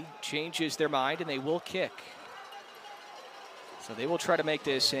Hawaii changes their mind and they will kick. So they will try to make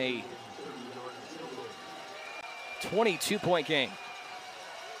this a 22-point game.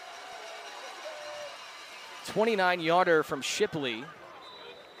 29-yarder from Shipley,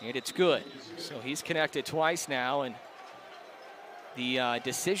 and it's good. So he's connected twice now, and the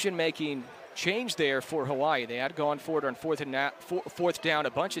decision-making changed there for Hawaii. They had gone forward on 4th down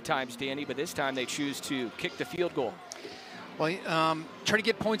a bunch of times, Danny, but this time they choose to kick the field goal. Well, try to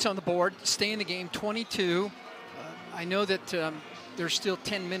get points on the board, stay in the game, 22. I know that there's still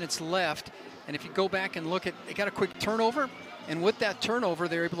 10 minutes left, and if you go back and look at, they got a quick turnover, and with that turnover,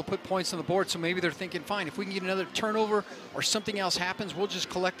 they're able to put points on the board, so maybe they're thinking, fine, if we can get another turnover or something else happens, we'll just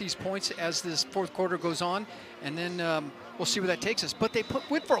collect these points as this 4th quarter goes on, and then we'll see where that takes us. But they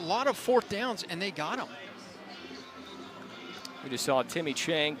went for a lot of 4th downs, and they got them. We just saw Timmy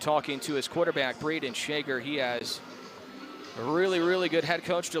Chang talking to his quarterback, Braden Shager. He has a really, really good head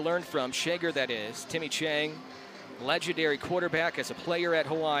coach to learn from. Shager, that is. Timmy Chang, legendary quarterback as a player at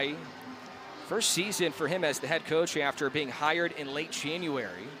Hawaii. First season for him as the head coach after being hired in late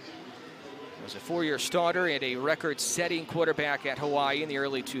January. He was a 4-year starter and a record-setting quarterback at Hawaii in the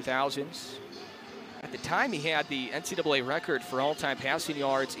early 2000s. At the time, he had the NCAA record for all-time passing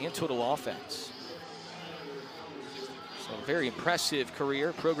yards and total offense. So a very impressive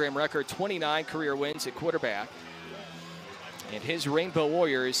career. Program record 29 career wins at quarterback. And his Rainbow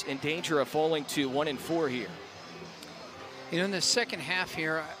Warriors in danger of falling to 1-4 here. You know, in the second half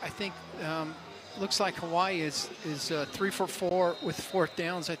here, I think looks like Hawaii is 3 for 4 with 4th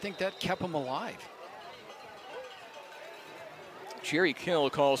downs. I think that kept them alive. Jerry Kill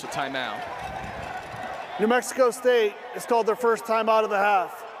calls a timeout. New Mexico State has called their first timeout of the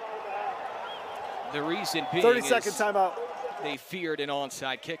half. The reason being 30-second timeout. They feared an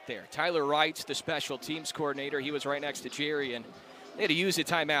onside kick there. Tyler Wright's the special teams coordinator. He was right next to Jerry, and they had to use a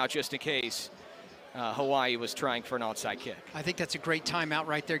timeout just in case Hawaii was trying for an onside kick. I think that's a great timeout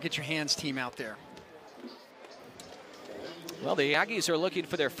right there. Get your hands team out there. Well, the Aggies are looking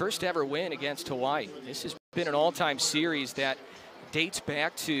for their first ever win against Hawaii. This has been an all-time series that dates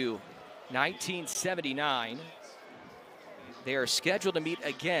back to 1979. They are scheduled to meet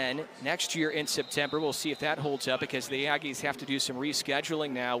again next year in September. We'll see if that holds up because the Aggies have to do some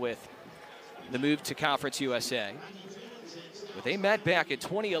rescheduling now with the move to Conference USA. But they met back in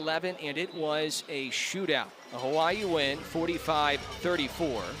 2011, and it was a shootout. A Hawaii win,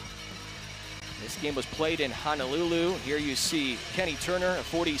 45-34. This game was played in Honolulu. Here you see Kenny Turner, a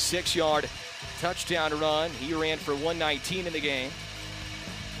 46-yard touchdown run. He ran for 119 in the game.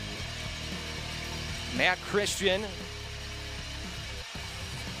 Matt Christian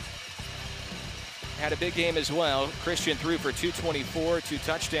had a big game as well. Christian threw for 224, 2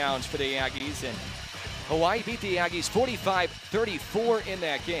 touchdowns for the Aggies, and Hawaii beat the Aggies 45-34 in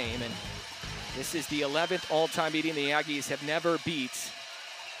that game. And this is the 11th all-time meeting. The Aggies have never beat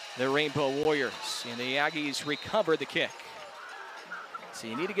the Rainbow Warriors, and the Aggies recovered the kick. So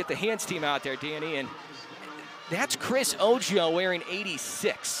you need to get the hands team out there, Danny, and that's Chris Ojo wearing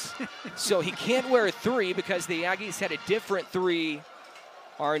 86. So he can't wear 3 because the Aggies had a different 3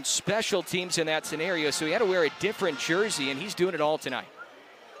 on special teams in that scenario, so he had to wear a different jersey, and he's doing it all tonight.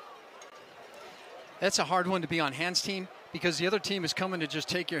 That's a hard one to be on hands team because the other team is coming to just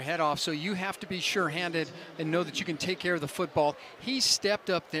take your head off, so you have to be sure-handed and know that you can take care of the football. He stepped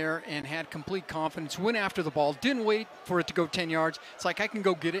up there and had complete confidence, went after the ball, didn't wait for it to go 10 yards. It's like I can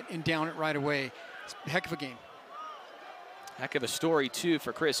go get it and down it right away. It's a heck of a game. Heck of a story, too,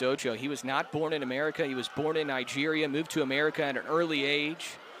 for Chris Ojo. He was not born in America. He was born in Nigeria, moved to America at an early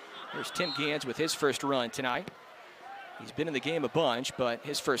age. There's Tim Gans with his first run tonight. He's been in the game a bunch, but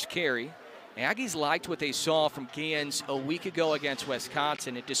his first carry. Aggies liked what they saw from Gans a week ago against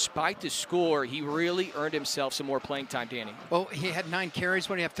Wisconsin, and despite the score, he really earned himself some more playing time, Danny. Well, he had 9 carries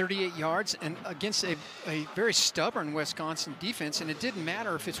when he had 38 yards, and against a very stubborn Wisconsin defense, and it didn't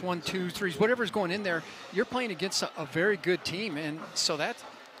matter if it's 1, 2, 3s, whatever's going in there, you're playing against a very good team, and so that's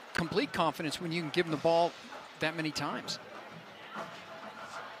complete confidence when you can give them the ball that many times.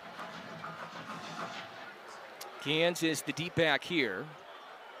 Gans is the deep back here.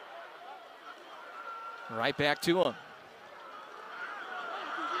 Right back to him.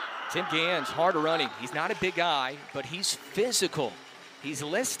 Tim Gans, hard running. He's not a big guy, but he's physical. He's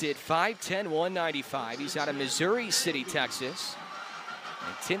listed 5'10", 195. He's out of Missouri City, Texas.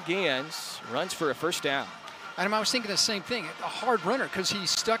 And Tim Gans runs for a first down. Adam, I was thinking the same thing. A hard runner because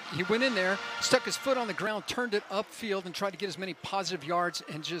he went in there, stuck his foot on the ground, turned it upfield, and tried to get as many positive yards,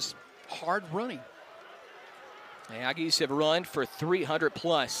 and just hard running. The Aggies have run for 300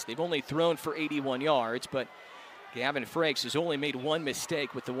 plus. They've only thrown for 81 yards, but Gavin Frakes has only made 1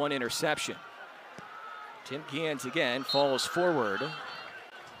 mistake with the 1 interception. Tim Gans again falls forward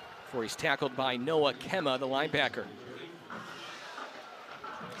before he's tackled by Noah Kemma, the linebacker.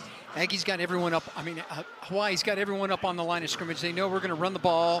 Aggies got everyone up. Hawaii's got everyone up on the line of scrimmage. They know we're going to run the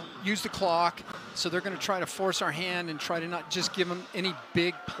ball, use the clock, so they're going to try to force our hand and try to not just give them any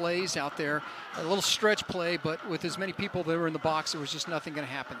big plays out there. A little stretch play, but with as many people that were in the box, there was just nothing going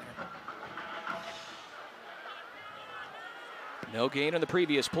to happen there. No gain on the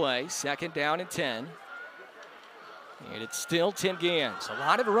previous play. 2nd down and 10. And it's still Tim Gans. A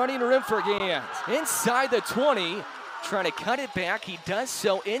lot of running room for Gans. Inside the 20. Trying to cut it back. He does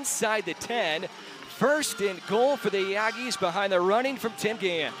so inside the 10. 1st and goal for the Aggies behind the running from Tim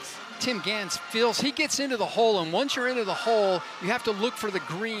Gans. Tim Gans he gets into the hole, and once you're into the hole, you have to look for the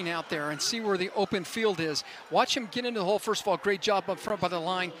green out there and see where the open field is. Watch him get into the hole. First of all, great job up front by the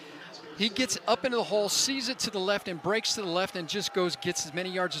line. He gets up into the hole, sees it to the left, and breaks to the left and just gets as many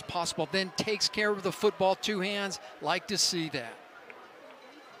yards as possible, then takes care of the football, 2 hands. Like to see that.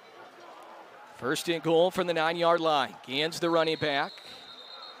 1st and goal from the 9-yard line. Gans the running back.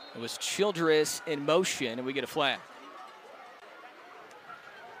 It was Childress in motion, and we get a flag.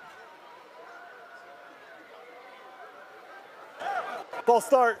 Ball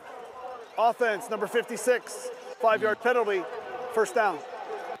start. Offense, number 56. 5-yard penalty. 1st down.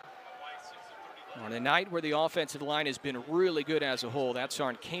 On a night where the offensive line has been really good as a whole, that's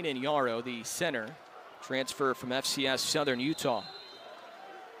on Kanan Yarrow, the center, transfer from FCS Southern Utah.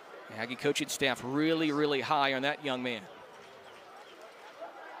 The Aggie coaching staff really, really high on that young man.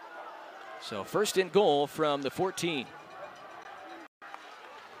 So 1st and goal from the 14.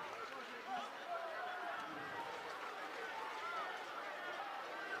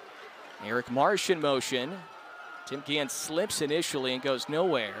 Eric Marsh in motion. Tim Gans slips initially and goes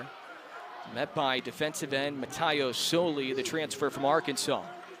nowhere. Met by defensive end Matayo Soli, the transfer from Arkansas.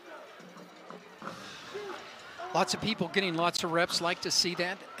 Lots of people getting lots of reps. Like to see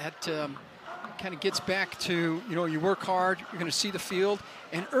that. kind of gets back to, you work hard, you're going to see the field.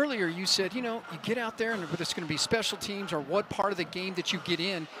 And earlier you said, you get out there and whether it's going to be special teams or what part of the game that you get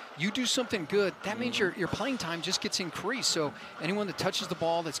in, you do something good. That means your playing time just gets increased. So anyone that touches the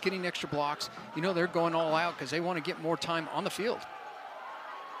ball that's getting extra blocks, they're going all out because they want to get more time on the field.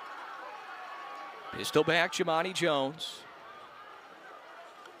 Pistol back, Jamani Jones.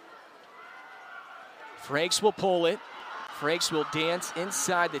 Frakes will pull it. Frakes will dance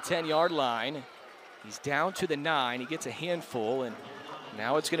inside the 10-yard line. He's down to the 9. He gets a handful, and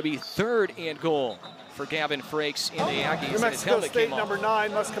now it's going to be 3rd and goal for Gavin Frakes in the Aggies. New Mexico State number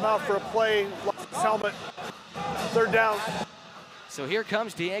 9 must come out for a play. Lost his helmet. 3rd down. So here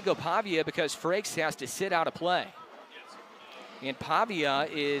comes Diego Pavia because Frakes has to sit out a play. And Pavia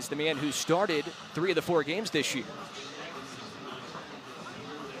is the man who started 3 of the 4 games this year.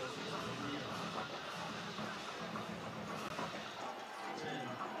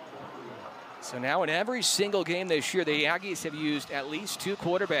 So now in every single game this year, the Aggies have used at least 2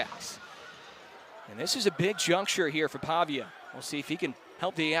 quarterbacks. And this is a big juncture here for Pavia. We'll see if he can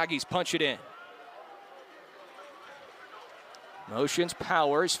help the Aggies punch it in. Motions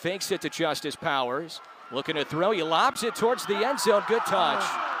Powers, fakes it to Justice Powers. Looking to throw, he lobs it towards the end zone, good touch.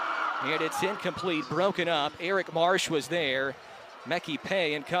 And it's incomplete, broken up. Eric Marsh was there. Mekhi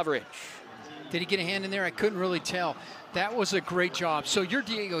Pay in coverage. Did he get a hand in there? I couldn't really tell. That was a great job. So you're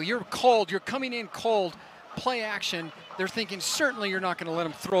Diego, you're cold, you're coming in cold, play action. They're thinking certainly you're not going to let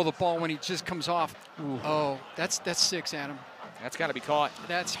him throw the ball when he just comes off. Ooh. Oh, that's 6, Adam. That's got to be caught.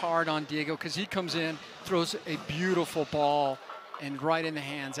 That's hard on Diego because he comes in, throws a beautiful ball, and right in the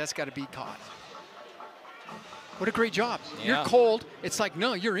hands. That's got to be caught. What a great job. Yeah. You're cold. It's like,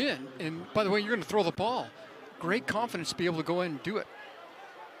 no, you're in. And by the way, you're going to throw the ball. Great confidence to be able to go in and do it.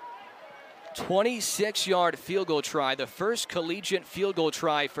 26-yard field goal try, the first collegiate field goal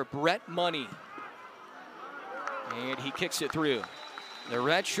try for Brett Money. And he kicks it through. The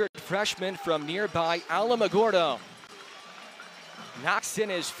redshirt freshman from nearby Alamogordo knocks in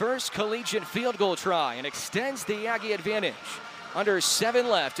his first collegiate field goal try and extends the Aggie advantage. Under 7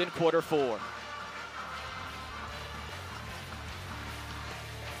 left in quarter 4.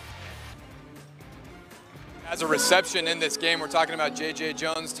 As a reception in this game, we're talking about J.J.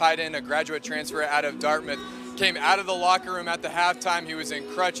 Jones, tight end, a graduate transfer out of Dartmouth. Came out of the locker room at the halftime. He was in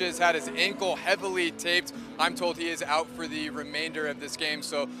crutches, had his ankle heavily taped. I'm told he is out for the remainder of this game,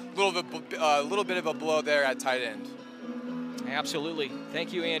 so a little bit of a blow there at tight end. Absolutely.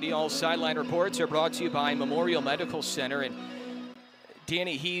 Thank you, Andy. All sideline reports are brought to you by Memorial Medical Center. And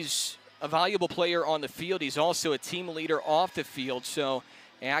Danny, he's a valuable player on the field. He's also a team leader off the field. So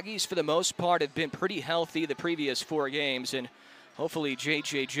Aggies, for the most part, have been pretty healthy the previous 4 games, and hopefully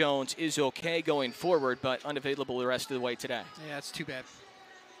J.J. Jones is okay going forward, but unavailable the rest of the way today. Yeah, it's too bad.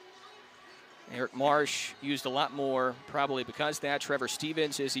 Eric Marsh used a lot more, probably because of that. Trevor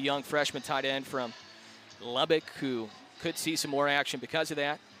Stevens is a young freshman tight end from Lubbock who could see some more action because of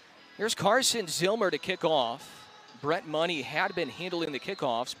that. Here's Carson Zilmer to kick off. Brett Money had been handling the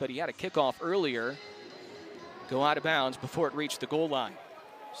kickoffs, but he had a kickoff earlier go out of bounds before it reached the goal line.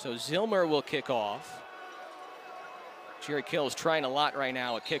 So Zilmer will kick off. Jerry Kill's trying a lot right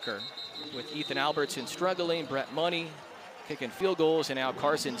now, a kicker, with Ethan Albertson struggling, Brett Money kicking field goals, and now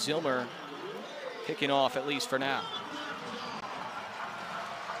Carson Zilmer kicking off, at least for now.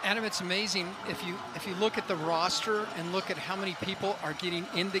 Adam, it's amazing if you look at the roster and look at how many people are getting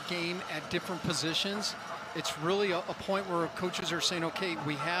in the game at different positions. It's really a point where coaches are saying, okay,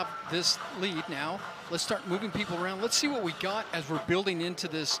 we have this lead now. Let's start moving people around. Let's see what we got as we're building into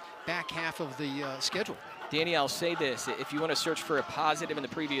this back half of the schedule. Danny, I'll say this. If you want to search for a positive in the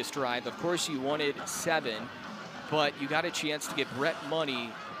previous drive, of course you wanted 7, but you got a chance to give Brett Money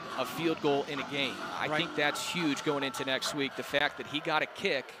a field goal in a game. I think that's huge going into next week. The fact that he got a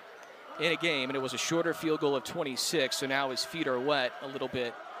kick in a game, and it was a shorter field goal of 26, so now his feet are wet a little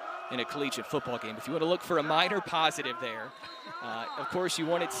bit in a collegiate football game. If you want to look for a minor positive there, of course you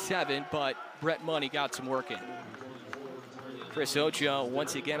wanted 7, but Brett Money got some work in. Chris Ocho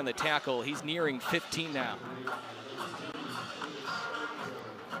once again on the tackle. He's nearing 15 now.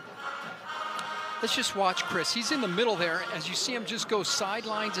 Let's just watch Chris. He's in the middle there. As you see him just go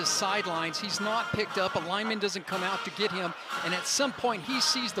sidelines to sidelines. He's not picked up. A lineman doesn't come out to get him. And at some point, he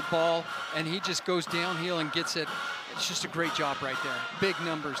sees the ball, and he just goes downhill and gets it. It's just a great job right there. Big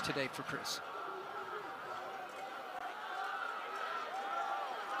numbers today for Chris.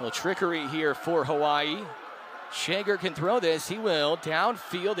 A little trickery here for Hawaii. Shager can throw this. He will.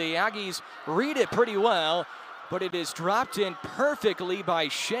 Downfield, the Aggies read it pretty well, but it is dropped in perfectly by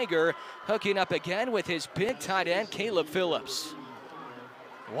Shager, hooking up again with his big tight end, Caleb Phillips.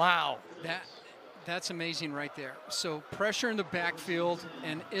 Wow. That's amazing right there. So pressure in the backfield,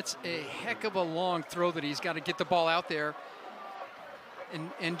 and it's a heck of a long throw that he's got to get the ball out there.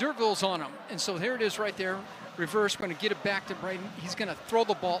 And D'Urville's on him. And so there it is right there. Reverse, going to get it back to Braden. He's going to throw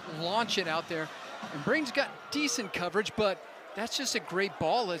the ball, launch it out there. And Braden's got decent coverage, but that's just a great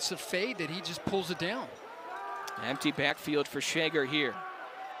ball. It's a fade that he just pulls it down. Empty backfield for Shager here.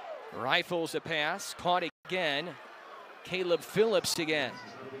 Rifles a pass, caught again. Caleb Phillips again.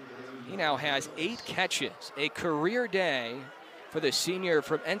 He now has 8 catches, a career day for the senior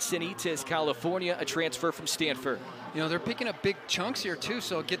from Encinitas, California, a transfer from Stanford. You know, they're picking up big chunks here too,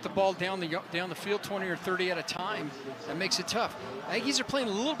 so get the ball down the field 20 or 30 at a time. That makes it tough. Aggies are playing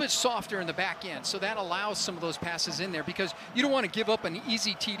a little bit softer in the back end, so that allows some of those passes in there because you don't want to give up an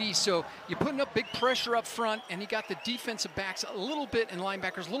easy TD, so you're putting up big pressure up front, and you got the defensive backs a little bit and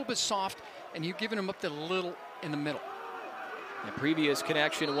linebackers a little bit soft, and you're giving them up the little in the middle. The previous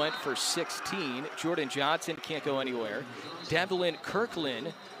connection went for 16. Jordan Johnson can't go anywhere. Devlin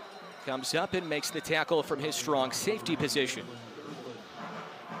Kirkland comes up and makes the tackle from his strong safety position.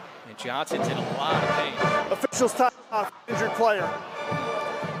 And Johnson's in a lot of pain. Officials time off, injured player.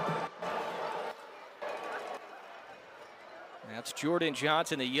 That's Jordan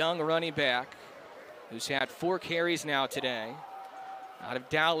Johnson, the young running back, who's had 4 carries now today. Out of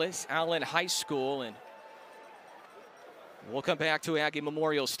Dallas Allen High School, and we'll come back to Aggie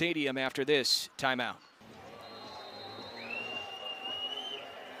Memorial Stadium after this timeout.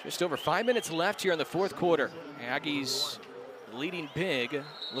 Just over 5 minutes left here in the 4th quarter. Aggies leading big,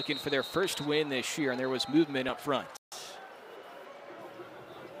 looking for their first win this year, and there was movement up front.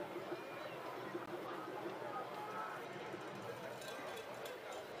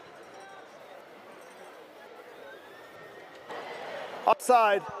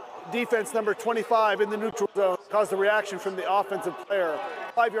 Offside, defense number 25 in the neutral zone caused a reaction from the offensive player.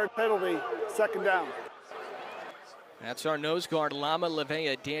 5-yard penalty, 2nd down. That's our nose guard, Lama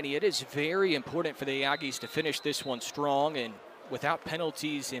Levea. Danny, it is very important for the Aggies to finish this one strong and without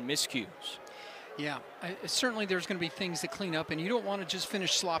penalties and miscues. Yeah, certainly there's going to be things to clean up, and you don't want to just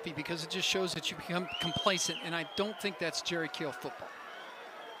finish sloppy because it just shows that you become complacent, and I don't think that's Jerry Kill football.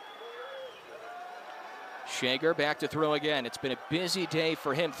 Shager back to throw again. It's been a busy day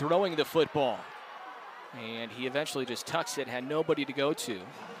for him throwing the football. And he eventually just tucks it, had nobody to go to.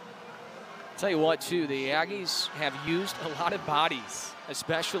 Tell you what, too, the Aggies have used a lot of bodies,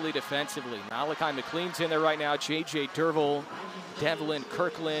 especially defensively. Malachi McLean's in there right now, J.J. D'Urville, Devlin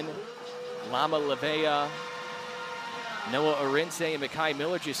Kirkland, Lama Levea, Noah Arinze, and Mekhi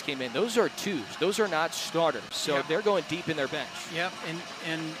Miller just came in. Those are 2s. Those are not starters. So they're going deep in their bench. Yep,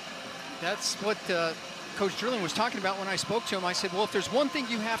 and that's what Coach Drilling was talking about when I spoke to him. I said, well, if there's one thing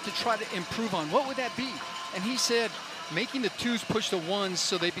you have to try to improve on, what would that be? And he said, making the 2s push the 1s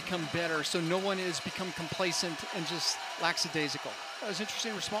so they become better, so no one has become complacent and just lackadaisical. That was an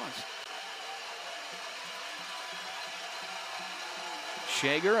interesting response.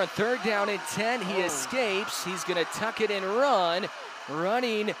 Shager on 3rd down and 10. He escapes. He's going to tuck it and run.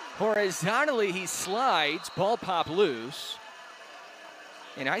 Running horizontally, he slides. Ball pop loose.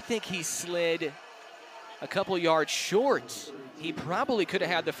 And I think he slid a couple yards short. He probably could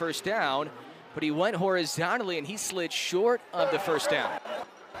have had the 1st down, but he went horizontally and he slid short of the 1st down.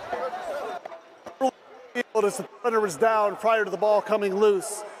 As the runner was down prior to the ball coming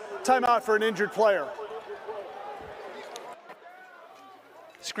loose. Timeout for an injured player.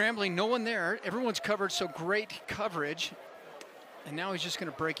 Scrambling, no one there. Everyone's covered, so great coverage. And now he's just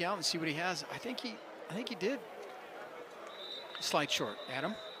going to break out and see what he has. I think he did. Slide short.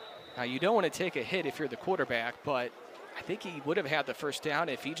 Adam? Now, you don't want to take a hit if you're the quarterback, but I think he would have had the 1st down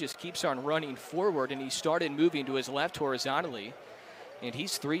if he just keeps on running forward and he started moving to his left horizontally. And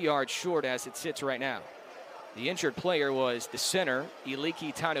he's 3 yards short as it sits right now. The injured player was the center,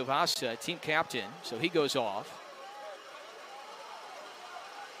 Iliki Tanuvasa, team captain, so he goes off.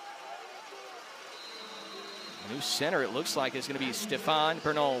 The new center, it looks like, is going to be Stefan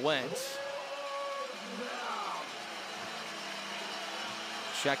Bernal-Wentz.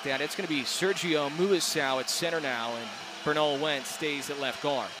 Check that. It's going to be Sergio Muisau at center now, and Bernal-Wentz stays at left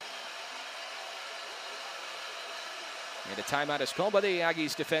guard. And a timeout is called by the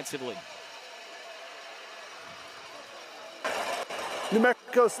Aggies defensively. New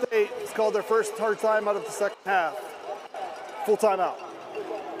Mexico State has called their first hard time out of the 2nd half. Full timeout.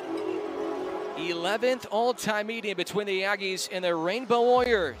 11th all-time meeting between the Aggies and the Rainbow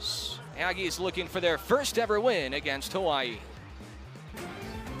Warriors. Aggies looking for their first ever win against Hawaii.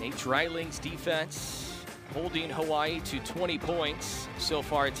 Nate Dreiling's defense holding Hawaii to 20 points so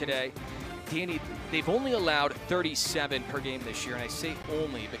far today. Danny, they've only allowed 37 per game this year, and I say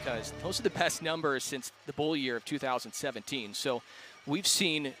only because those are the best numbers since the bowl year of 2017. So we've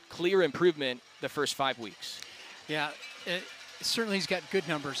seen clear improvement the first 5 weeks. Yeah, certainly he's got good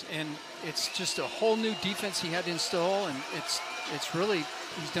numbers, and it's just a whole new defense he had to install, and it's really,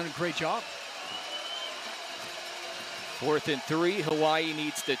 he's done a great job. 4th and 3, Hawaii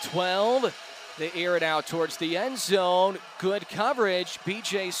needs the 12. They air it out towards the end zone. Good coverage,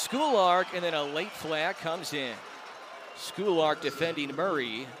 B.J. Schoolark, and then a late flag comes in. Schoolark defending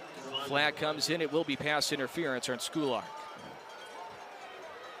Murray. Flag comes in, it will be pass interference on Schoolark.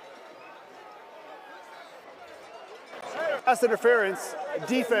 Pass interference,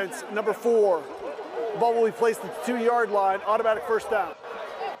 defense, number 4. The ball will be placed at the 2-yard line, automatic first down.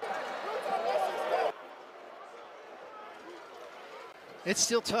 It's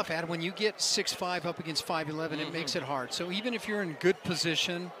still tough, Adam. When you get 6'5" up against 5'11", it makes it hard. So even if you're in good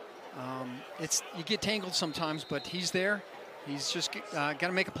position, you get tangled sometimes, but he's there. He's just got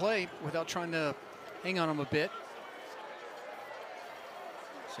to make a play without trying to hang on him a bit.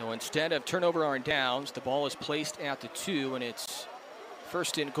 So instead of turnover on downs, the ball is placed at the 2, and it's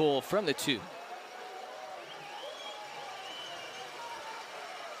 1st and goal from the 2.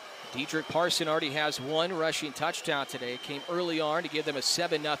 Dedrick Parson already has 1 rushing touchdown today. Came early on to give them a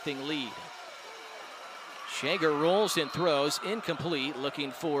 7-0 lead. Shager rolls and throws, incomplete,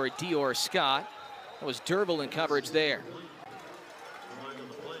 looking for Dior Scott. That was Derville in coverage there.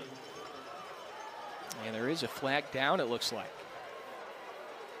 And there is a flag down, it looks like.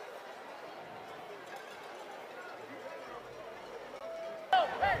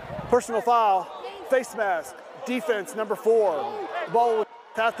 Personal foul, face mask, defense, number 4. Ball will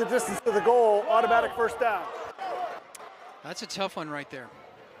half the distance to the goal, automatic first down. That's a tough one right there.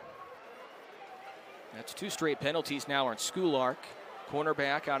 That's 2 straight penalties now on Schoolark,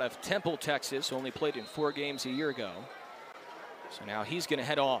 cornerback out of Temple, Texas, only played in 4 games a year ago. So now he's going to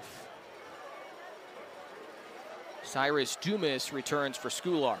head off. Cyrus Dumas returns for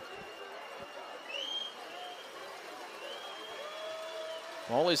Schoolark.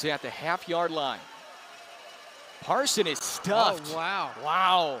 Ball is at the half-yard line. Parson is stuffed. Oh, wow.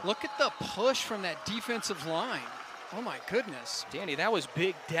 Wow. Look at the push from that defensive line. Oh, my goodness. Danny, that was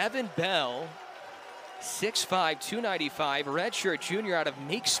big. Devin Bell, 6'5", 295, redshirt junior out of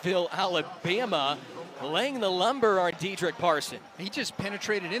Meeksville, Alabama, laying the lumber on Dedrick Parson. He just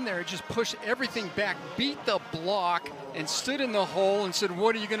penetrated in there, just pushed everything back, beat the block, and stood in the hole and said,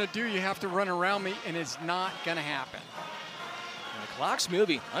 what are you going to do? You have to run around me, and it's not going to happen. And the clock's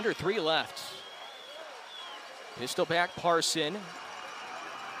moving, under 3 left. Pistol back Parson,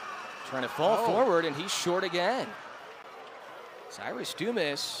 trying to fall forward, and he's short again. Cyrus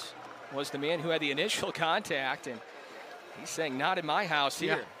Dumas was the man who had the initial contact, and he's saying, not in my house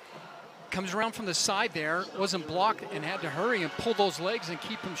here. Yeah. Comes around from the side there, wasn't blocked, and had to hurry and pull those legs and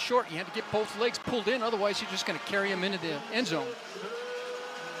keep him short. You had to get both legs pulled in, otherwise you're just going to carry him into the end zone.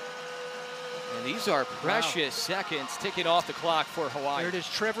 And these are precious seconds ticking off the clock for Hawaii. There it is,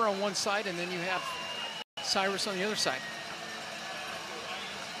 Trevor on one side, and then you have Cyrus on the other side.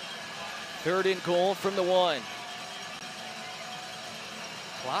 3rd and goal from the 1.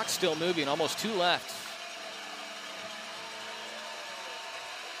 Clock still moving, almost 2 left.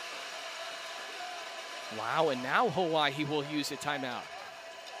 Wow, and now Hawaii will use a timeout.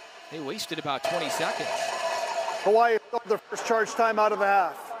 They wasted about 20 seconds. Hawaii their first charge timeout of the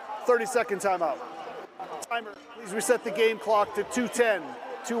half. 30-second timeout. Timer, please reset the game clock to 2:10,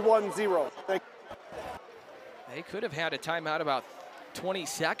 2:10. Thank you. They could have had a timeout about 20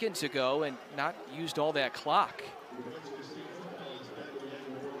 seconds ago and not used all that clock.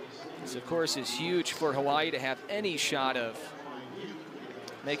 This, of course, is huge for Hawaii to have any shot of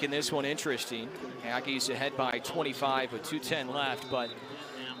making this one interesting. Aggies ahead by 25 with 2:10 left, but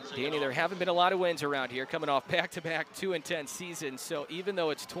Danny, there haven't been a lot of wins around here coming off back-to-back 2-10 seasons, so even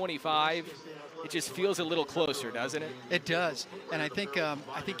though it's 25, it just feels a little closer, doesn't it? It does, and I think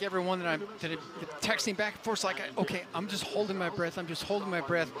everyone that I'm texting back and forth, like, okay, I'm just holding my breath,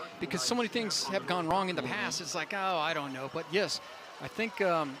 because so many things have gone wrong in the past. It's like, oh, I don't know, but yes, I think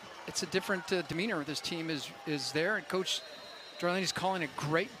it's a different demeanor. This team is there, and Coach Darlene is calling a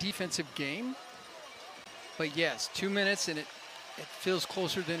great defensive game, but yes, 2 minutes, and it feels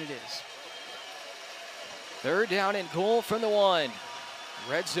closer than it is. 3rd down and goal from the 1.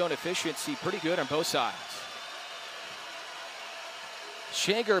 Red zone efficiency pretty good on both sides.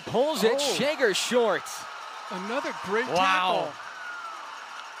 Shager pulls it. Shager short. Another great tackle.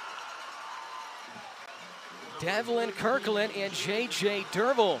 Devlin Kirkland and J.J.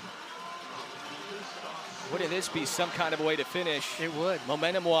 Derville. Wouldn't this be some kind of a way to finish? It would.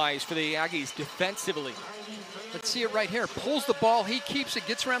 Momentum-wise for the Aggies defensively. Let's see it right here. Pulls the ball, he keeps it,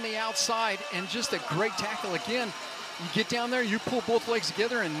 gets around the outside, and just a great tackle again. You get down there, you pull both legs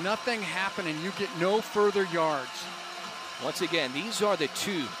together, and nothing happened, and you get no further yards. Once again, these are the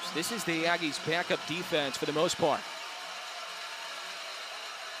twos. This is the Aggies' backup defense for the most part.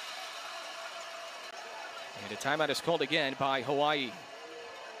 And a timeout is called again by Hawai'i.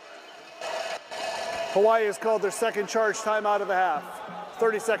 Hawai'i has called their second charge timeout of the half.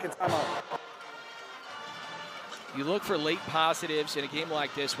 30-second timeout. You look for late positives in a game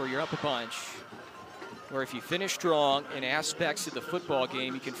like this where you're up a bunch, where if you finish strong in aspects of the football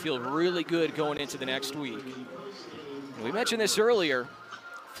game, you can feel really good going into the next week. And we mentioned this earlier.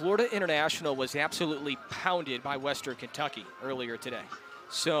 Florida International was absolutely pounded by Western Kentucky earlier today.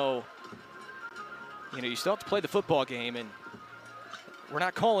 So, you still have to play the football game, and we're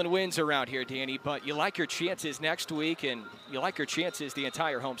not calling wins around here, Danny, but you like your chances next week, and you like your chances the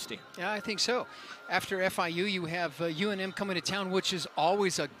entire homestand. Yeah, I think so. After FIU, you have UNM coming to town, which is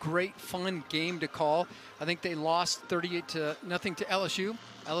always a great, fun game to call. I think they lost 38-0 to LSU.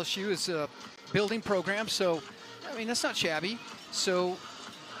 LSU is a building program, so, I mean, that's not shabby. So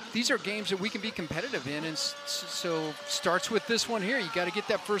these are games that we can be competitive in, and so starts with this one here. You got to get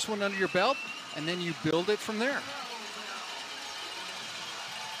that first one under your belt, and then you build it from there.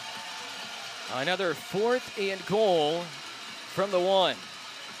 Another 4th and goal from the 1.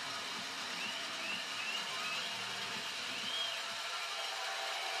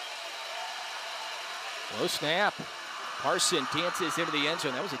 Low snap. Parson dances into the end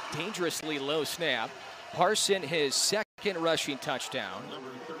zone. That was a dangerously low snap. Parson, his second rushing touchdown,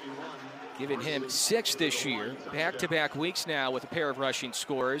 giving him 6 this year. Back-to-back weeks now with a pair of rushing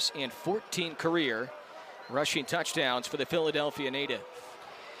scores and 14 career rushing touchdowns for the Philadelphia native.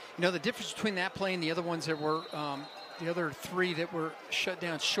 You know, the difference between that play and the other ones that were, the other 3 that were shut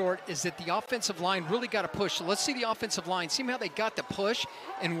down short is that the offensive line really got to push. So let's see the offensive line. See how they got the push.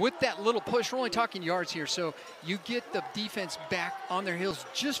 And with that little push, we're only talking yards here. So you get the defense back on their heels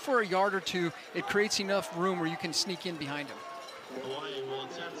just for a yard or 2. It creates enough room where you can sneak in behind them.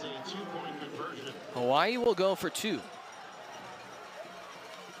 Hawai'i will go for 2.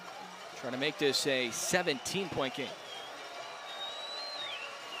 Trying to make this a 17-point game.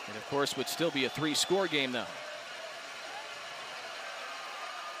 And of course, would still be a 3-score game, though.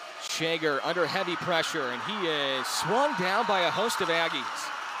 Shager under heavy pressure, and he is swung down by a host of Aggies.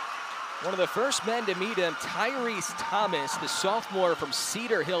 One of the first men to meet him, Tyrese Thomas, the sophomore from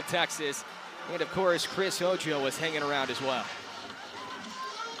Cedar Hill, Texas. And of course, Chris Ojo was hanging around as well.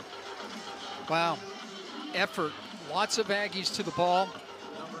 Wow, effort. Lots of Aggies to the ball.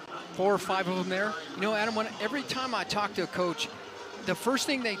 4 or 5 of them there. You know, Adam, every time I talk to a coach, the first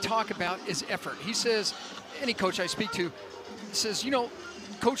thing they talk about is effort. He says, any coach I speak to says,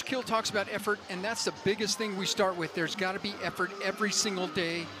 Coach Kill talks about effort, and that's the biggest thing we start with. There's got to be effort every single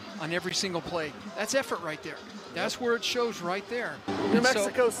day on every single play. That's effort right there. That's where it shows right there. New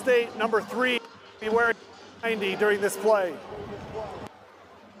Mexico State, number 3, be wearing 90 during this play.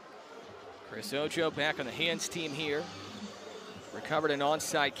 Chris Ojo back on the hands team here. Recovered an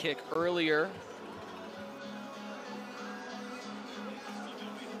onside kick earlier.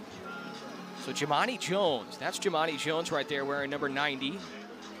 So Jamani Jones, that's Jamani Jones right there wearing number 90.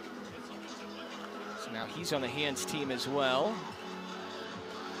 So now he's on the hands team as well.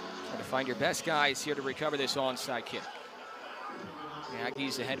 Trying to find your best guys here to recover this onside kick. The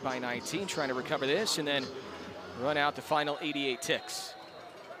Aggies ahead by 19, trying to recover this and then run out the final 88 ticks.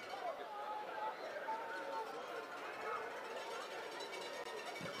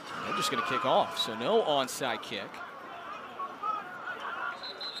 They're just going to kick off, so no onside kick.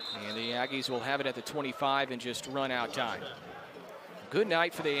 And the Aggies will have it at the 25 and just run out time. Good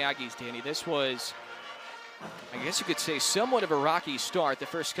night for the Aggies, Danny. This was, I guess you could say, somewhat of a rocky start the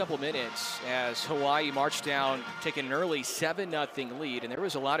first couple minutes as Hawai'i marched down, taking an early 7-0 lead. And there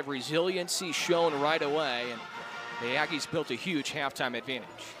was a lot of resiliency shown right away. And the Aggies built a huge halftime advantage.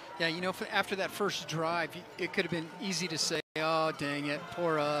 Yeah, after that first drive, it could have been easy to say, oh, dang it,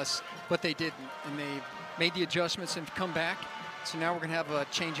 poor us. But they didn't. And they made the adjustments and come back. So now we're going to have a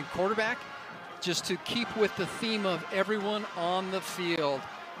change in quarterback just to keep with the theme of everyone on the field.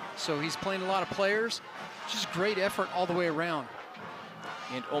 So he's playing a lot of players. Just great effort all the way around.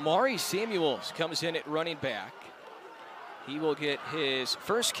 And Omari Samuels comes in at running back. He will get his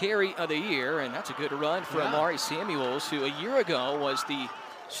first carry of the year, and that's a good run for Omari Samuels, who a year ago was the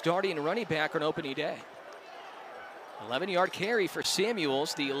starting running back on opening day. 11-yard carry for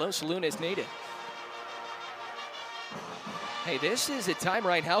Samuels, the Los Lunas native. Hey, this is a time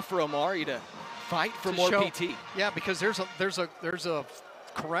right now for Omari to fight for more PT. Yeah, because there's a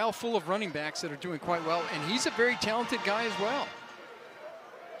corral full of running backs that are doing quite well, and he's a very talented guy as well.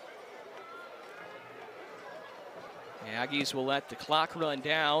 The Aggies will let the clock run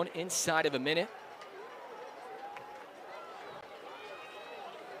down inside of a minute.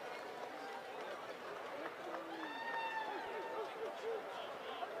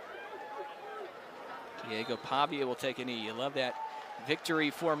 Diego Pavia will take a knee. You love that victory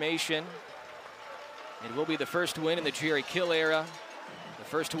formation. It will be the first win in the Jerry Kill era. The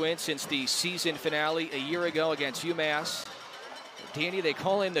first win since the season finale a year ago against UMass. Danny, they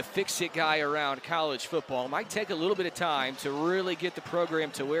call him the fix-it guy around college football. Might take a little bit of time to really get the program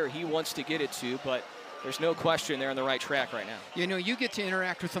to where he wants to get it to, but there's no question they're on the right track right now. You know, you get to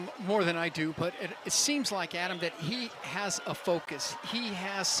interact with him more than I do, but it seems like, Adam, that he has a focus. He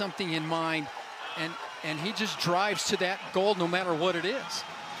has something in mind, and he just drives to that goal no matter what it is.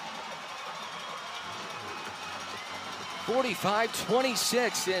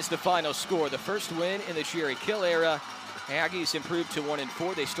 45-26 is the final score. The first win in the Jerry Kill era. Aggies improved to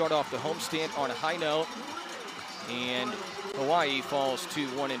 1-4. They start off the homestand on a high note, and Hawaii falls to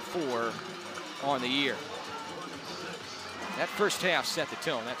 1-4 on the year. That first half set the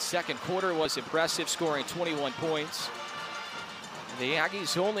tone. That second quarter was impressive, scoring 21 points. The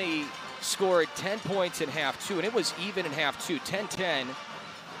Aggies only scored 10 points in half two, and it was even in half two. 10-10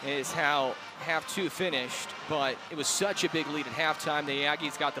 is how half two finished, but it was such a big lead at halftime. The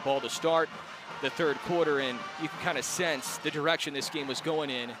Aggies got the ball to start the third quarter, and you can kind of sense the direction this game was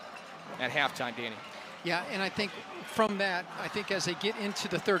going in at halftime, Danny. Yeah, and I think from that, I think as they get into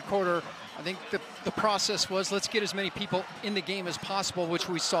the third quarter, I think the process was, let's get as many people in the game as possible, which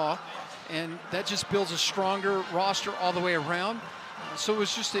we saw, and that just builds a stronger roster all the way around. So it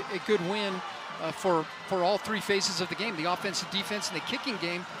was just a good win for all three phases of the game. The offense, the defense, and the kicking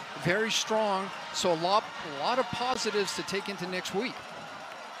game, very strong. So a lot of positives to take into next week.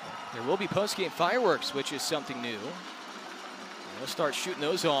 There will be post-game fireworks, which is something new. We'll start shooting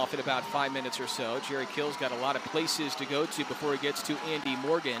those off in about 5 minutes or so. Jerry Kill's got a lot of places to go to before he gets to Andy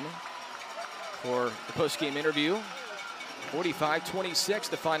Morgan for the post-game interview. 45-26,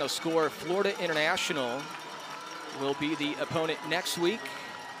 the final score. Florida International will be the opponent next week.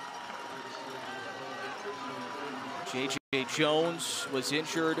 J.J. Jones was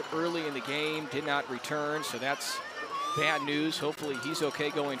injured early in the game, did not return, so that's bad news. Hopefully he's okay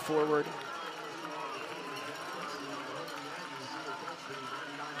going forward.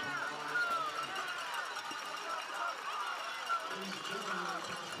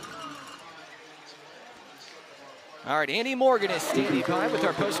 All right, Andy Morgan is standing by with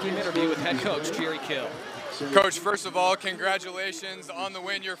our post-game interview with head coach Jerry Kill. Coach, first of all, congratulations on the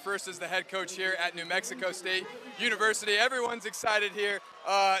win. You're first as the head coach here at New Mexico State University. Everyone's excited here.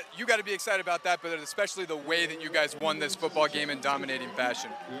 You got to be excited about that, but especially the way that you guys won this football game in dominating fashion.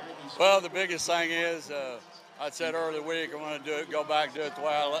 Well, the biggest thing is, I said earlier the week, I want to do it, go back and do it the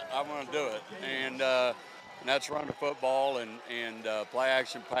way I want to do it. And that's run the football and play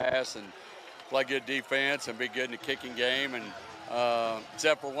action pass and play good defense and be good in the kicking game. And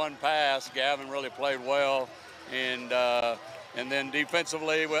except for one pass, Gavin really played well. And then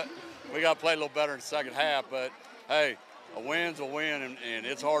defensively, we got to play a little better in the second half. But, hey, a win's a win, and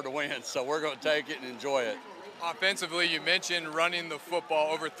it's hard to win. So we're going to take it and enjoy it. Offensively, you mentioned running the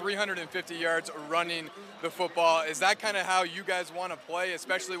football, over 350 yards running the football. Is that kind of how you guys want to play,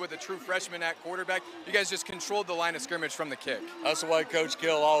 especially with a true freshman at quarterback? You guys just controlled the line of scrimmage from the kick. That's the way Coach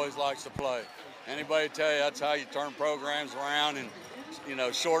Kill always likes to play. Anybody tell you that's how you turn programs around and, you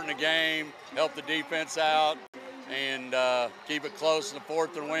know, shorten the game, help the defense out, and keep it close in the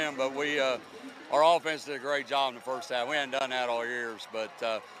fourth and win. But our offense did a great job in the first half. We hadn't done that all years, but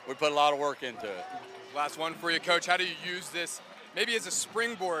we put a lot of work into it. Last one for you, Coach. How do you use this maybe as a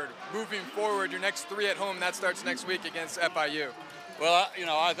springboard moving forward? Your next 3 at home, that starts next week against FIU. Well, you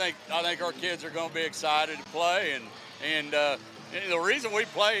know, I think our kids are going to be excited to play, and the reason we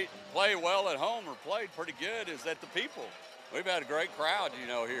play well at home or played pretty good is that the people. We've had a great crowd, you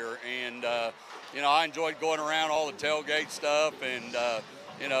know, here, and you know, I enjoyed going around all the tailgate stuff, and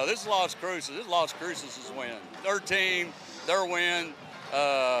you know, this is Las Cruces. This is Las Cruces' win. Their team, their win.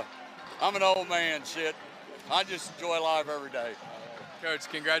 I'm an old man, shit. I just enjoy life every day. Coach,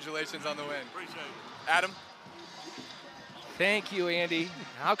 congratulations on the win. Appreciate it. Adam? Thank you, Andy.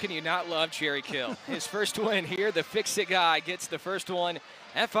 How can you not love Jerry Kill? His first win here, the fix-it guy gets the first one.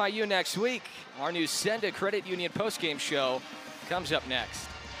 FIU next week. Our new Senda Credit Union postgame show comes up next.